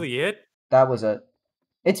that really it? That was it.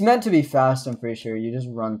 It's meant to be fast, I'm pretty sure. You just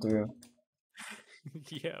run through.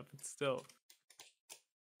 Yeah, but still.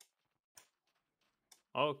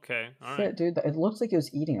 Okay, alright. Shit, dude, it looks like it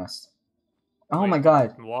was eating us. Oh Wait, my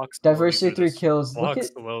god. Walk Diversity 3 kills. Walk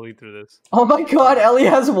slowly through this. Oh my god, Ellie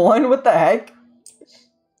has 1? What the heck?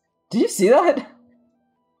 Did you see that?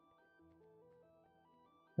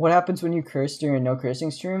 What happens when you curse during a no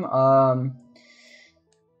cursing stream? I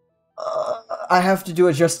have to do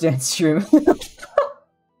a Just Dance stream.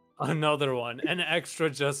 Another one. An extra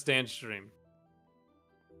Just Dance stream.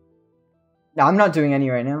 No, I'm not doing any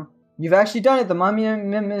right now. You've actually done it, the Mommy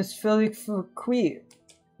Miss Philly Queet.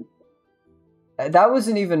 That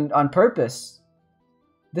wasn't even on purpose.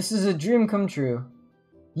 This is a dream come true.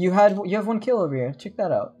 You have 1 kill over here. Check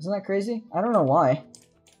that out. Isn't that crazy? I don't know why.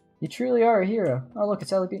 You truly are a hero. Oh look,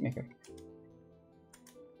 it's Ellie Beatmaker.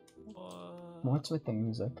 What's with the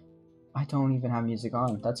music? I don't even have music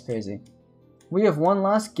on. That's crazy. We have 1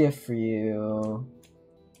 last gift for you.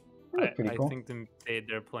 Pretty cool. I think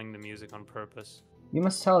they're playing the music on purpose. You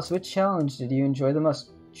must tell us, which challenge did you enjoy the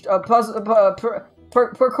most? Parkour!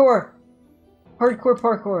 Hardcore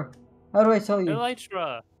parkour! How do I tell you?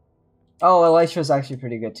 Elytra! Oh, Elytra's actually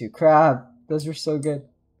pretty good too. Crab! Those were so good.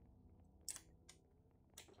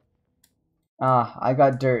 Ah, I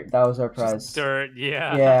got dirt. That was our prize. Just dirt,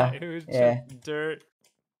 yeah. Yeah. It was yeah. just dirt.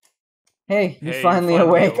 Hey, you're Hey, finally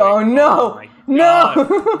finally awake. Oh no! my No!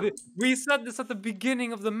 God. We said this at the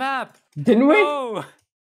beginning of the map. Didn't we? No.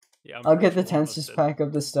 Yeah, I'm I'll pretty get the sure one of tents, us just did. pack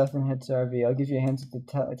up the stuff and head to RV. I'll give you a hand with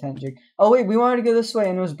the tent, Jake. Oh wait, we wanted to go this way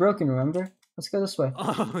and it was broken, remember? Let's go this way.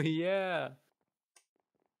 Oh yeah.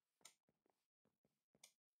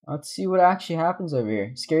 Let's see what actually happens over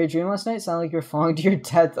here. Scary dream last night? Sound like you're falling to your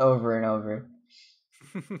death over and over.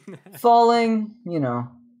 Falling, you know.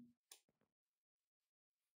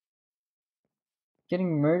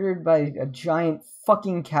 Getting murdered by a giant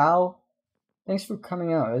fucking cow. Thanks for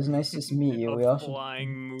coming out. It was nice to meet you. We A all should...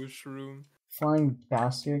 flying mushroom. Flying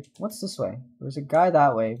bastard. What's this way? There's a guy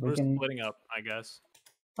that way. We We're can... splitting up, I guess.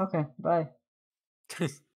 Okay, bye.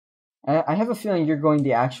 I have a feeling you're going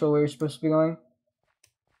the actual way you're supposed to be going.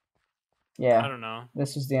 Yeah. I don't know.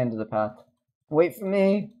 This is the end of the path. Wait for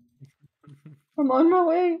me. I'm on my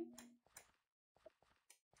way.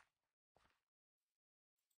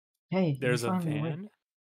 Hey, There's you're a finally awake. van.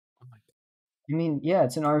 Oh my. I mean, yeah,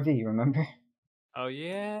 it's an RV, remember? Oh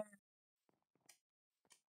yeah.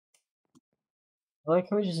 I like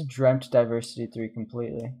how we just dreamt Diversity 3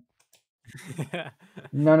 completely.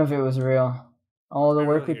 None of it was real. All the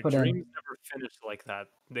work we Your put in. dreams never finish like that.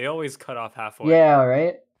 They always cut off halfway. Yeah,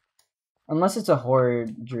 right? Unless it's a horror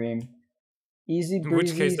dream. Easy In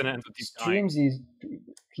which case, breezy, then it ends with you dying. streams easy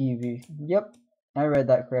PV. Yep, I read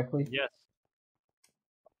that correctly. Yes.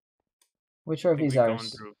 Which I RV think is we've gone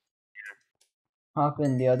ours? through. Hop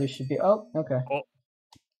in, the other should be... Oh, okay. Oh,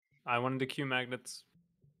 I wanted the Q magnets.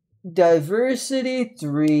 Diversity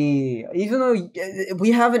 3. Even though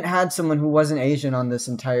we haven't had someone who wasn't Asian on this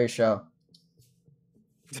entire show.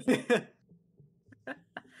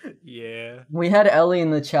 Yeah. We had Ellie in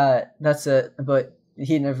the chat, that's it, but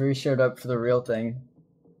he never showed up for the real thing.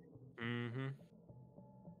 Mm-hmm.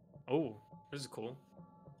 Oh, this is cool.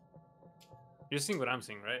 You're seeing what I'm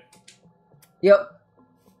seeing, right? Yep.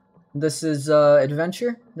 This is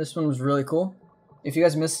Adventure. This one was really cool. If you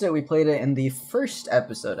guys missed it, we played it in the first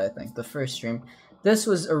episode, I think. The first stream. This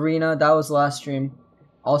was Arena. That was last stream.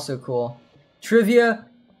 Also cool. Trivia.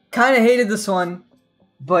 Kind of hated this one,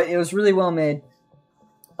 but it was really well made.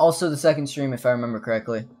 Also the second stream, if I remember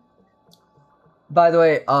correctly. By the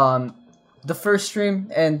way, the first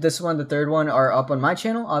stream and this one, the third one, are up on my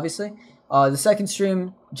channel, obviously. The second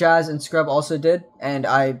stream, Jazz and Scrub also did, and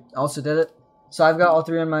I also did it. So I've got all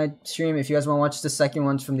three on my stream. If you guys want to watch the second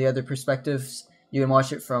ones from the other perspectives, you can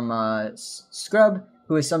watch it from Scrub,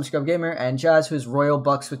 who is some Scrub Gamer, and Jazz, who is Royal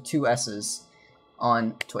Bucks with 2 S's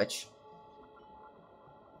on Twitch.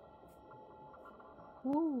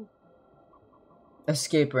 Woo.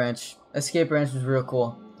 Escape Ranch. Escape Ranch was real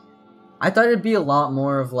cool. I thought it'd be a lot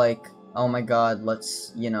more of like, oh my god,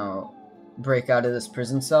 let's, you know, break out of this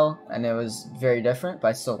prison cell, and it was very different, but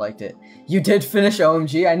I still liked it. You did finish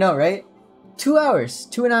OMG, I know, right? 2 hours,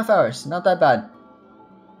 2.5 hours, not that bad.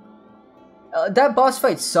 That boss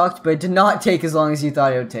fight sucked, but it did not take as long as you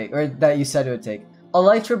thought it would take, or that you said it would take.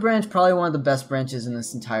 Elytra branch, probably one of the best branches in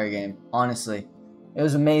this entire game, honestly. It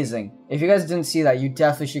was amazing. If you guys didn't see that, you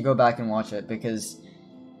definitely should go back and watch it, because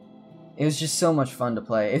it was just so much fun to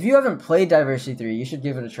play. If you haven't played Diversity 3, you should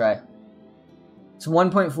give it a try. It's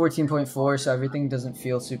 1.14.4, so everything doesn't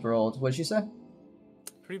feel super old. What'd you say?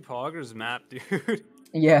 Pretty poggers map, dude.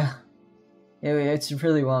 Yeah. It's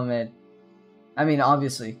really well made. I mean,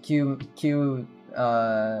 obviously, Q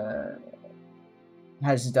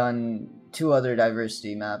has done 2 other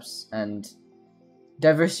Diversity maps, and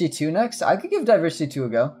Diversity 2 next? I could give Diversity 2 a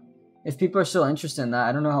go. If people are still interested in that,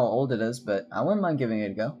 I don't know how old it is, but I wouldn't mind giving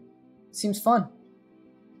it a go. It seems fun.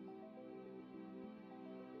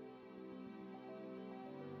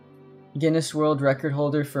 Guinness World Record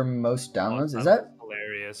holder for most downloads. Is that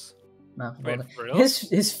hilarious? map of Wait, all the- for real?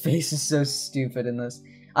 His face is so stupid in this.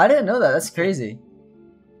 I didn't know that. That's crazy.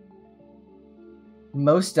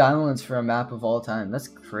 Most downloads for a map of all time. That's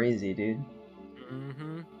crazy, dude.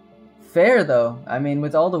 Mm-hmm. Fair though. I mean,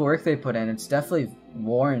 with all the work they put in, it's definitely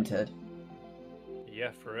warranted.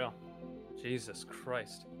 Yeah, for real. Jesus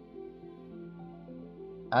Christ.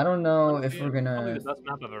 I don't know if Yeah, we're Probably gonna. the best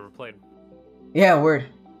map I've ever played. Yeah, word.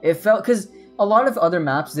 It felt because a lot of other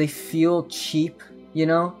maps they feel cheap. You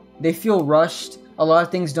know, they feel rushed. A lot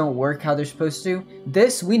of things don't work how they're supposed to.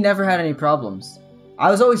 This, we never had any problems. I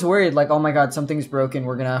was always worried, like, oh my god, something's broken.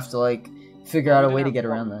 We're gonna have to like figure out a way to get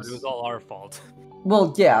around this. It was all our fault.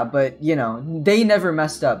 Well, yeah, but, you know, they never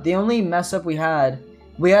messed up. The only mess up we had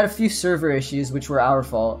a few server issues, which were our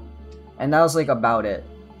fault. And that was, like, about it.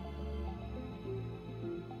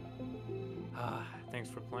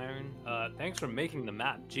 Thanks for playing. Thanks for making the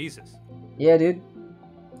map. Jesus. Yeah, dude.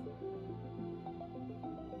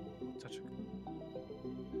 Such a...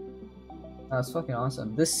 That's fucking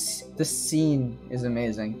awesome. This scene is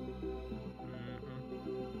amazing.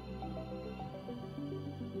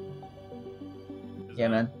 Yeah,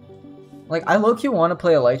 man. Like, I low-key want to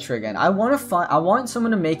play Elytra again. I want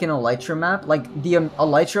someone to make an Elytra map, like the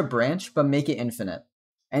Elytra branch, but make it infinite,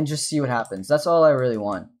 and just see what happens. That's all I really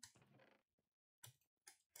want.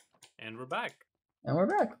 And we're back. And we're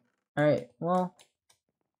back. All right. Well,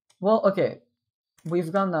 okay.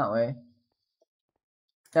 We've gone that way.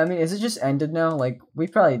 I mean, is it just ended now? Like, we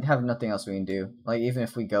probably have nothing else we can do. Like, even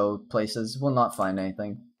if we go places, we'll not find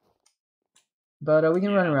anything. But we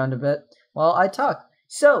can run around a bit while I talk.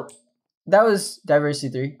 So, that was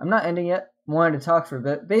Diversity 3. I'm not ending yet. Wanted to talk for a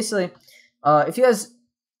bit. Basically, if you guys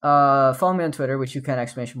follow me on Twitter, which you can !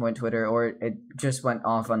 Twitter, or it just went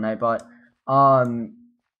off on Nightbot.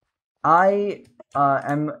 I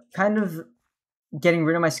am kind of getting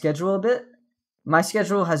rid of my schedule a bit. My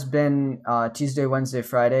schedule has been Tuesday, Wednesday,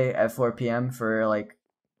 Friday at 4 p.m. for like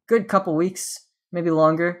good couple weeks, maybe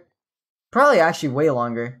longer. Probably actually way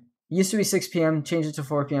longer. It used to be 6 p.m., changed it to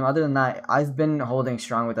 4 p.m. Other than that, I've been holding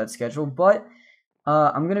strong with that schedule, but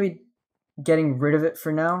I'm going to be getting rid of it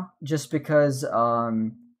for now just because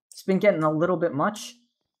it's been getting a little bit much.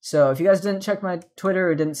 So if you guys didn't check my Twitter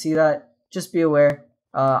or didn't see that, just be aware.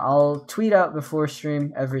 I'll tweet out before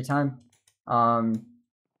stream every time.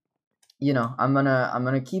 You know, I'm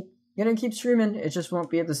gonna keep streaming. It just won't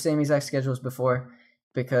be at the same exact schedule as before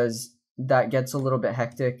because that gets a little bit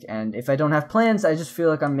hectic. And if I don't have plans, I just feel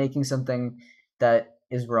like I'm making something that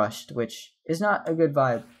is rushed, which is not a good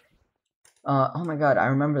vibe. Oh my god, I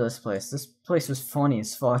remember this place. This place was funny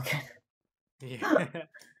as fuck. Yeah,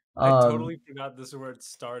 I totally forgot this is where it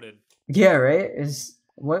started. Yeah, right.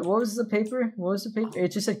 What was the paper? What was the paper?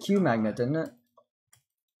 It just said Q magnet, didn't it?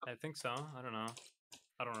 I think so. I don't know.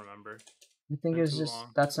 I don't remember. I think it was just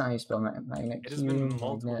long. That's not how you spell magnet. It has been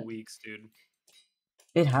multiple weeks, dude.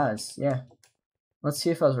 It has, yeah. Let's see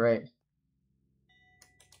if I was right.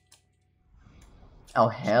 Oh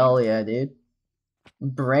hell yeah, dude.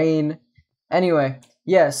 Brain. Anyway,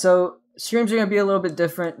 yeah. So streams are gonna be a little bit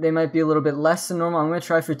different. They might be a little bit less than normal. I'm gonna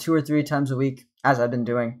try for 2 or 3 times a week, as I've been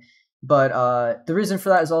doing. But the reason for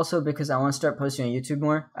that is also because I want to start posting on YouTube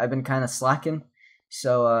more. I've been kind of slacking.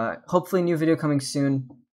 So hopefully new video coming soon.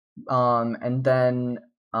 And then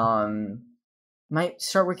might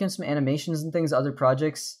start working on some animations and things, other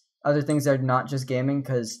projects, other things that are not just gaming,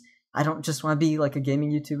 because I don't just want to be like a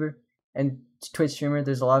gaming YouTuber and Twitch streamer.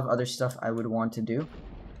 There's a lot of other stuff I would want to do.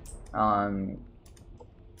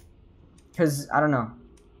 Because I don't know,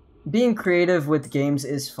 being creative with games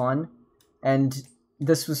is fun, and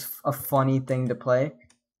this was a funny thing to play,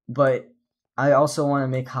 but I also want to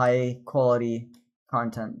make high quality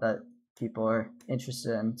content that people are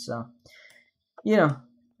interested in. So, you know,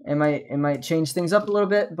 it might change things up a little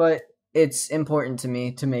bit, but it's important to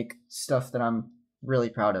me to make stuff that I'm really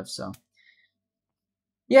proud of. So,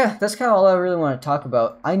 yeah, that's kind of all I really want to talk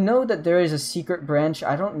about. I know that there is a secret branch.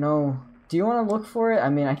 I don't know. Do you want to look for it? I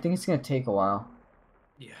mean, I think it's gonna take a while.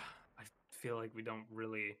 Yeah, I feel like we don't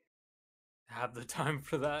really have the time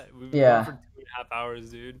for that. We've been going for 2.5 hours,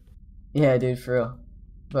 dude. Yeah, dude, for real.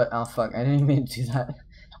 But oh fuck, I didn't even mean to do that.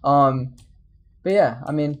 But yeah,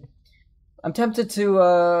 I mean, I'm tempted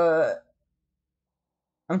to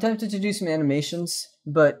do some animations,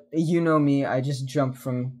 but you know me, I just jump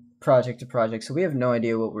from project to project, so we have no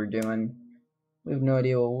idea what we're doing. We have no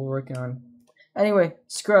idea what we're working on. Anyway,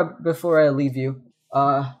 Scrub, before I leave you,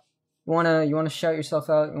 you wanna shout yourself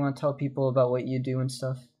out? You wanna tell people about what you do and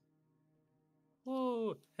stuff?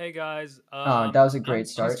 Woo! Hey guys. Oh, that was a great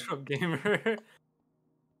start. Scrub Gamer.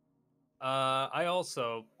 I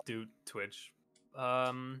also do Twitch.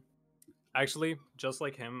 Actually, just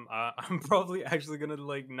like him, I'm probably actually gonna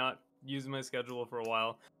like not use my schedule for a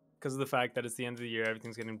while because of the fact that it's the end of the year,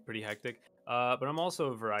 everything's getting pretty hectic. But I'm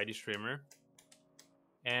also a variety streamer,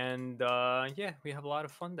 and yeah, we have a lot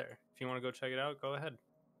of fun there. If you want to go check it out, go ahead.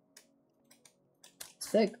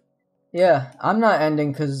 Sick. Yeah, I'm not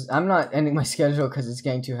ending my schedule because it's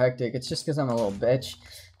getting too hectic. It's just because I'm a little bitch.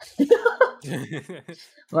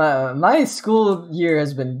 my school year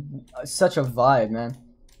has been such a vibe, man.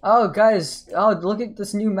 Oh guys, look at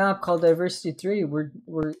this new map called Diversity 3. We're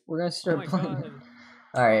gonna start playing.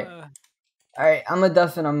 All right, I'm gonna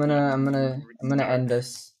deafen. I'm gonna end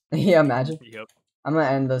this. Yeah, imagine. Yep. I'm gonna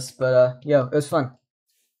end this, but yo, it was fun.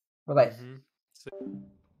 Bye bye.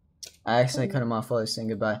 I accidentally cut him off while I was saying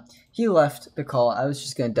goodbye. He left the call. I was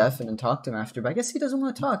just gonna deafen and talk to him after, but I guess he doesn't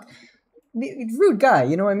want to talk. Rude guy,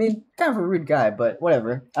 you know what I mean? Kind of a rude guy, but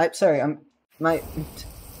whatever.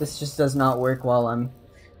 This just does not work while I'm.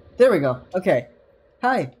 There we go. Okay.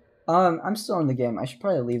 Hi. I'm still in the game. I should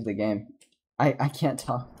probably leave the game. I can't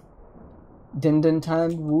talk. Din din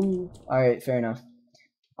time. Woo. All right, fair enough.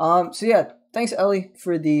 So yeah, thanks Ellie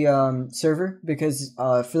for the server, because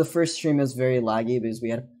for the first stream it was very laggy because we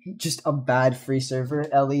had just a bad free server.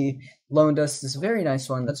 Ellie loaned us this very nice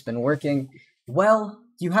one that's been working well.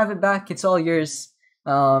 You have it back. It's all yours.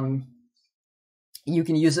 You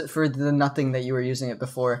can use it for the nothing that you were using it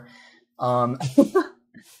before. But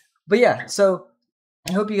yeah, so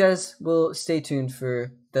I hope you guys will stay tuned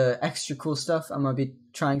for the extra cool stuff I'm gonna be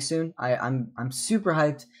trying soon. I'm super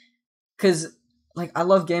hyped because like I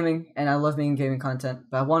love gaming and I love making gaming content,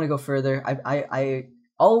 but I want to go further. I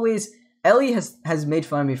always Ellie has made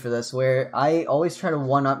fun of me for this, where I always try to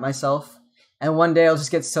one up myself, and one day I'll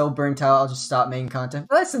just get so burnt out I'll just stop making content.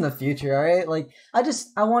 But that's in the future, all right? Like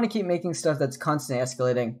I want to keep making stuff that's constantly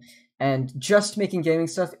escalating, and just making gaming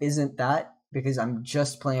stuff isn't that, because I'm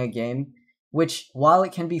just playing a game. Which, while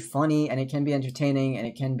it can be funny and it can be entertaining and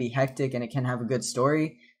it can be hectic and it can have a good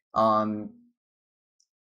story,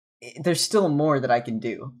 there's still more that I can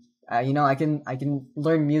do. You know, I can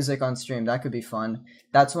learn music on stream. That could be fun.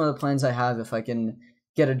 That's one of the plans I have if I can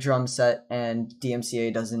get a drum set and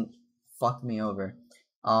DMCA doesn't fuck me over.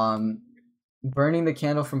 Burning the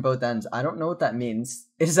candle from both ends. I don't know what that means.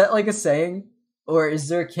 Is that like a saying? Or is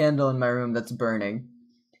there a candle in my room that's burning?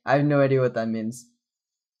 I have no idea what that means.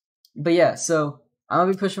 But yeah, so I'm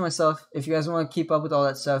gonna be pushing myself. If you guys want to keep up with all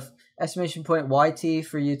that stuff, exclamation point YT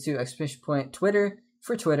for YouTube, exclamation point Twitter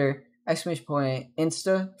for Twitter, exclamation point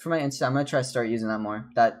Insta for my Insta. I'm gonna try to start using that more.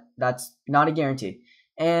 That's not a guarantee.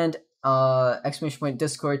 And exclamation point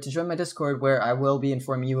Discord to join my Discord, where I will be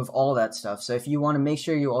informing you of all that stuff. So if you want to make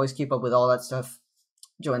sure you always keep up with all that stuff,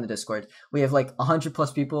 join the Discord. We have like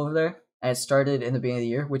 100+ people over there, and it started in the beginning of the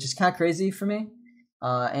year, which is kind of crazy for me.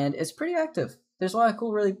 And it's pretty active. There's a lot of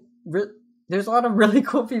cool, there's a lot of really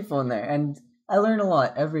cool people in there, and I learn a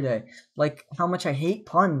lot every day. Like how much I hate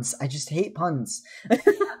puns. I just hate puns.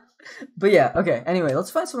 But yeah, okay. Anyway,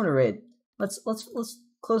 let's find someone to raid. Let's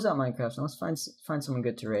close out Minecraft and let's find someone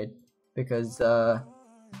good to raid, because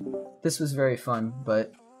this was very fun,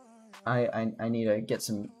 but I need to get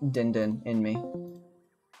some din in me.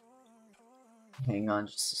 Hang on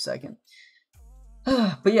just a second.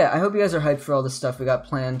 But yeah, I hope you guys are hyped for all the stuff we got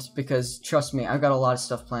planned, because trust me, I've got a lot of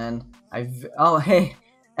stuff planned. Oh hey,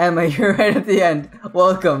 Emma, you're right at the end.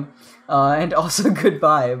 Welcome, and also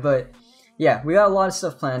goodbye. But yeah, we got a lot of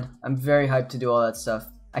stuff planned. I'm very hyped to do all that stuff.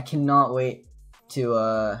 I cannot wait to.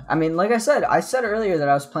 I mean, like I said earlier that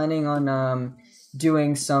I was planning on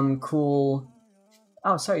doing some cool.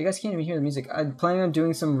 Oh, sorry, you guys can't even hear the music. I'm planning on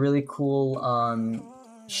doing some really cool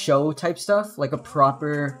show type stuff, like a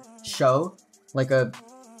proper show. Like a,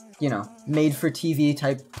 you know, made for TV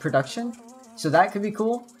type production. So that could be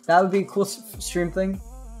cool. That would be a cool stream thing.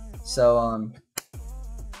 So,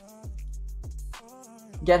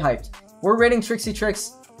 get hyped. We're rating Trixie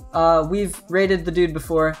Tricks. We've rated the dude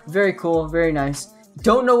before. Very cool, very nice.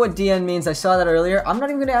 Don't know what DN means. I saw that earlier. I'm not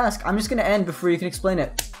even gonna ask. I'm just gonna end before you can explain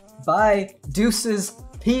it. Bye. Deuces.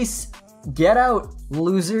 Peace. Get out,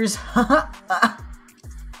 losers.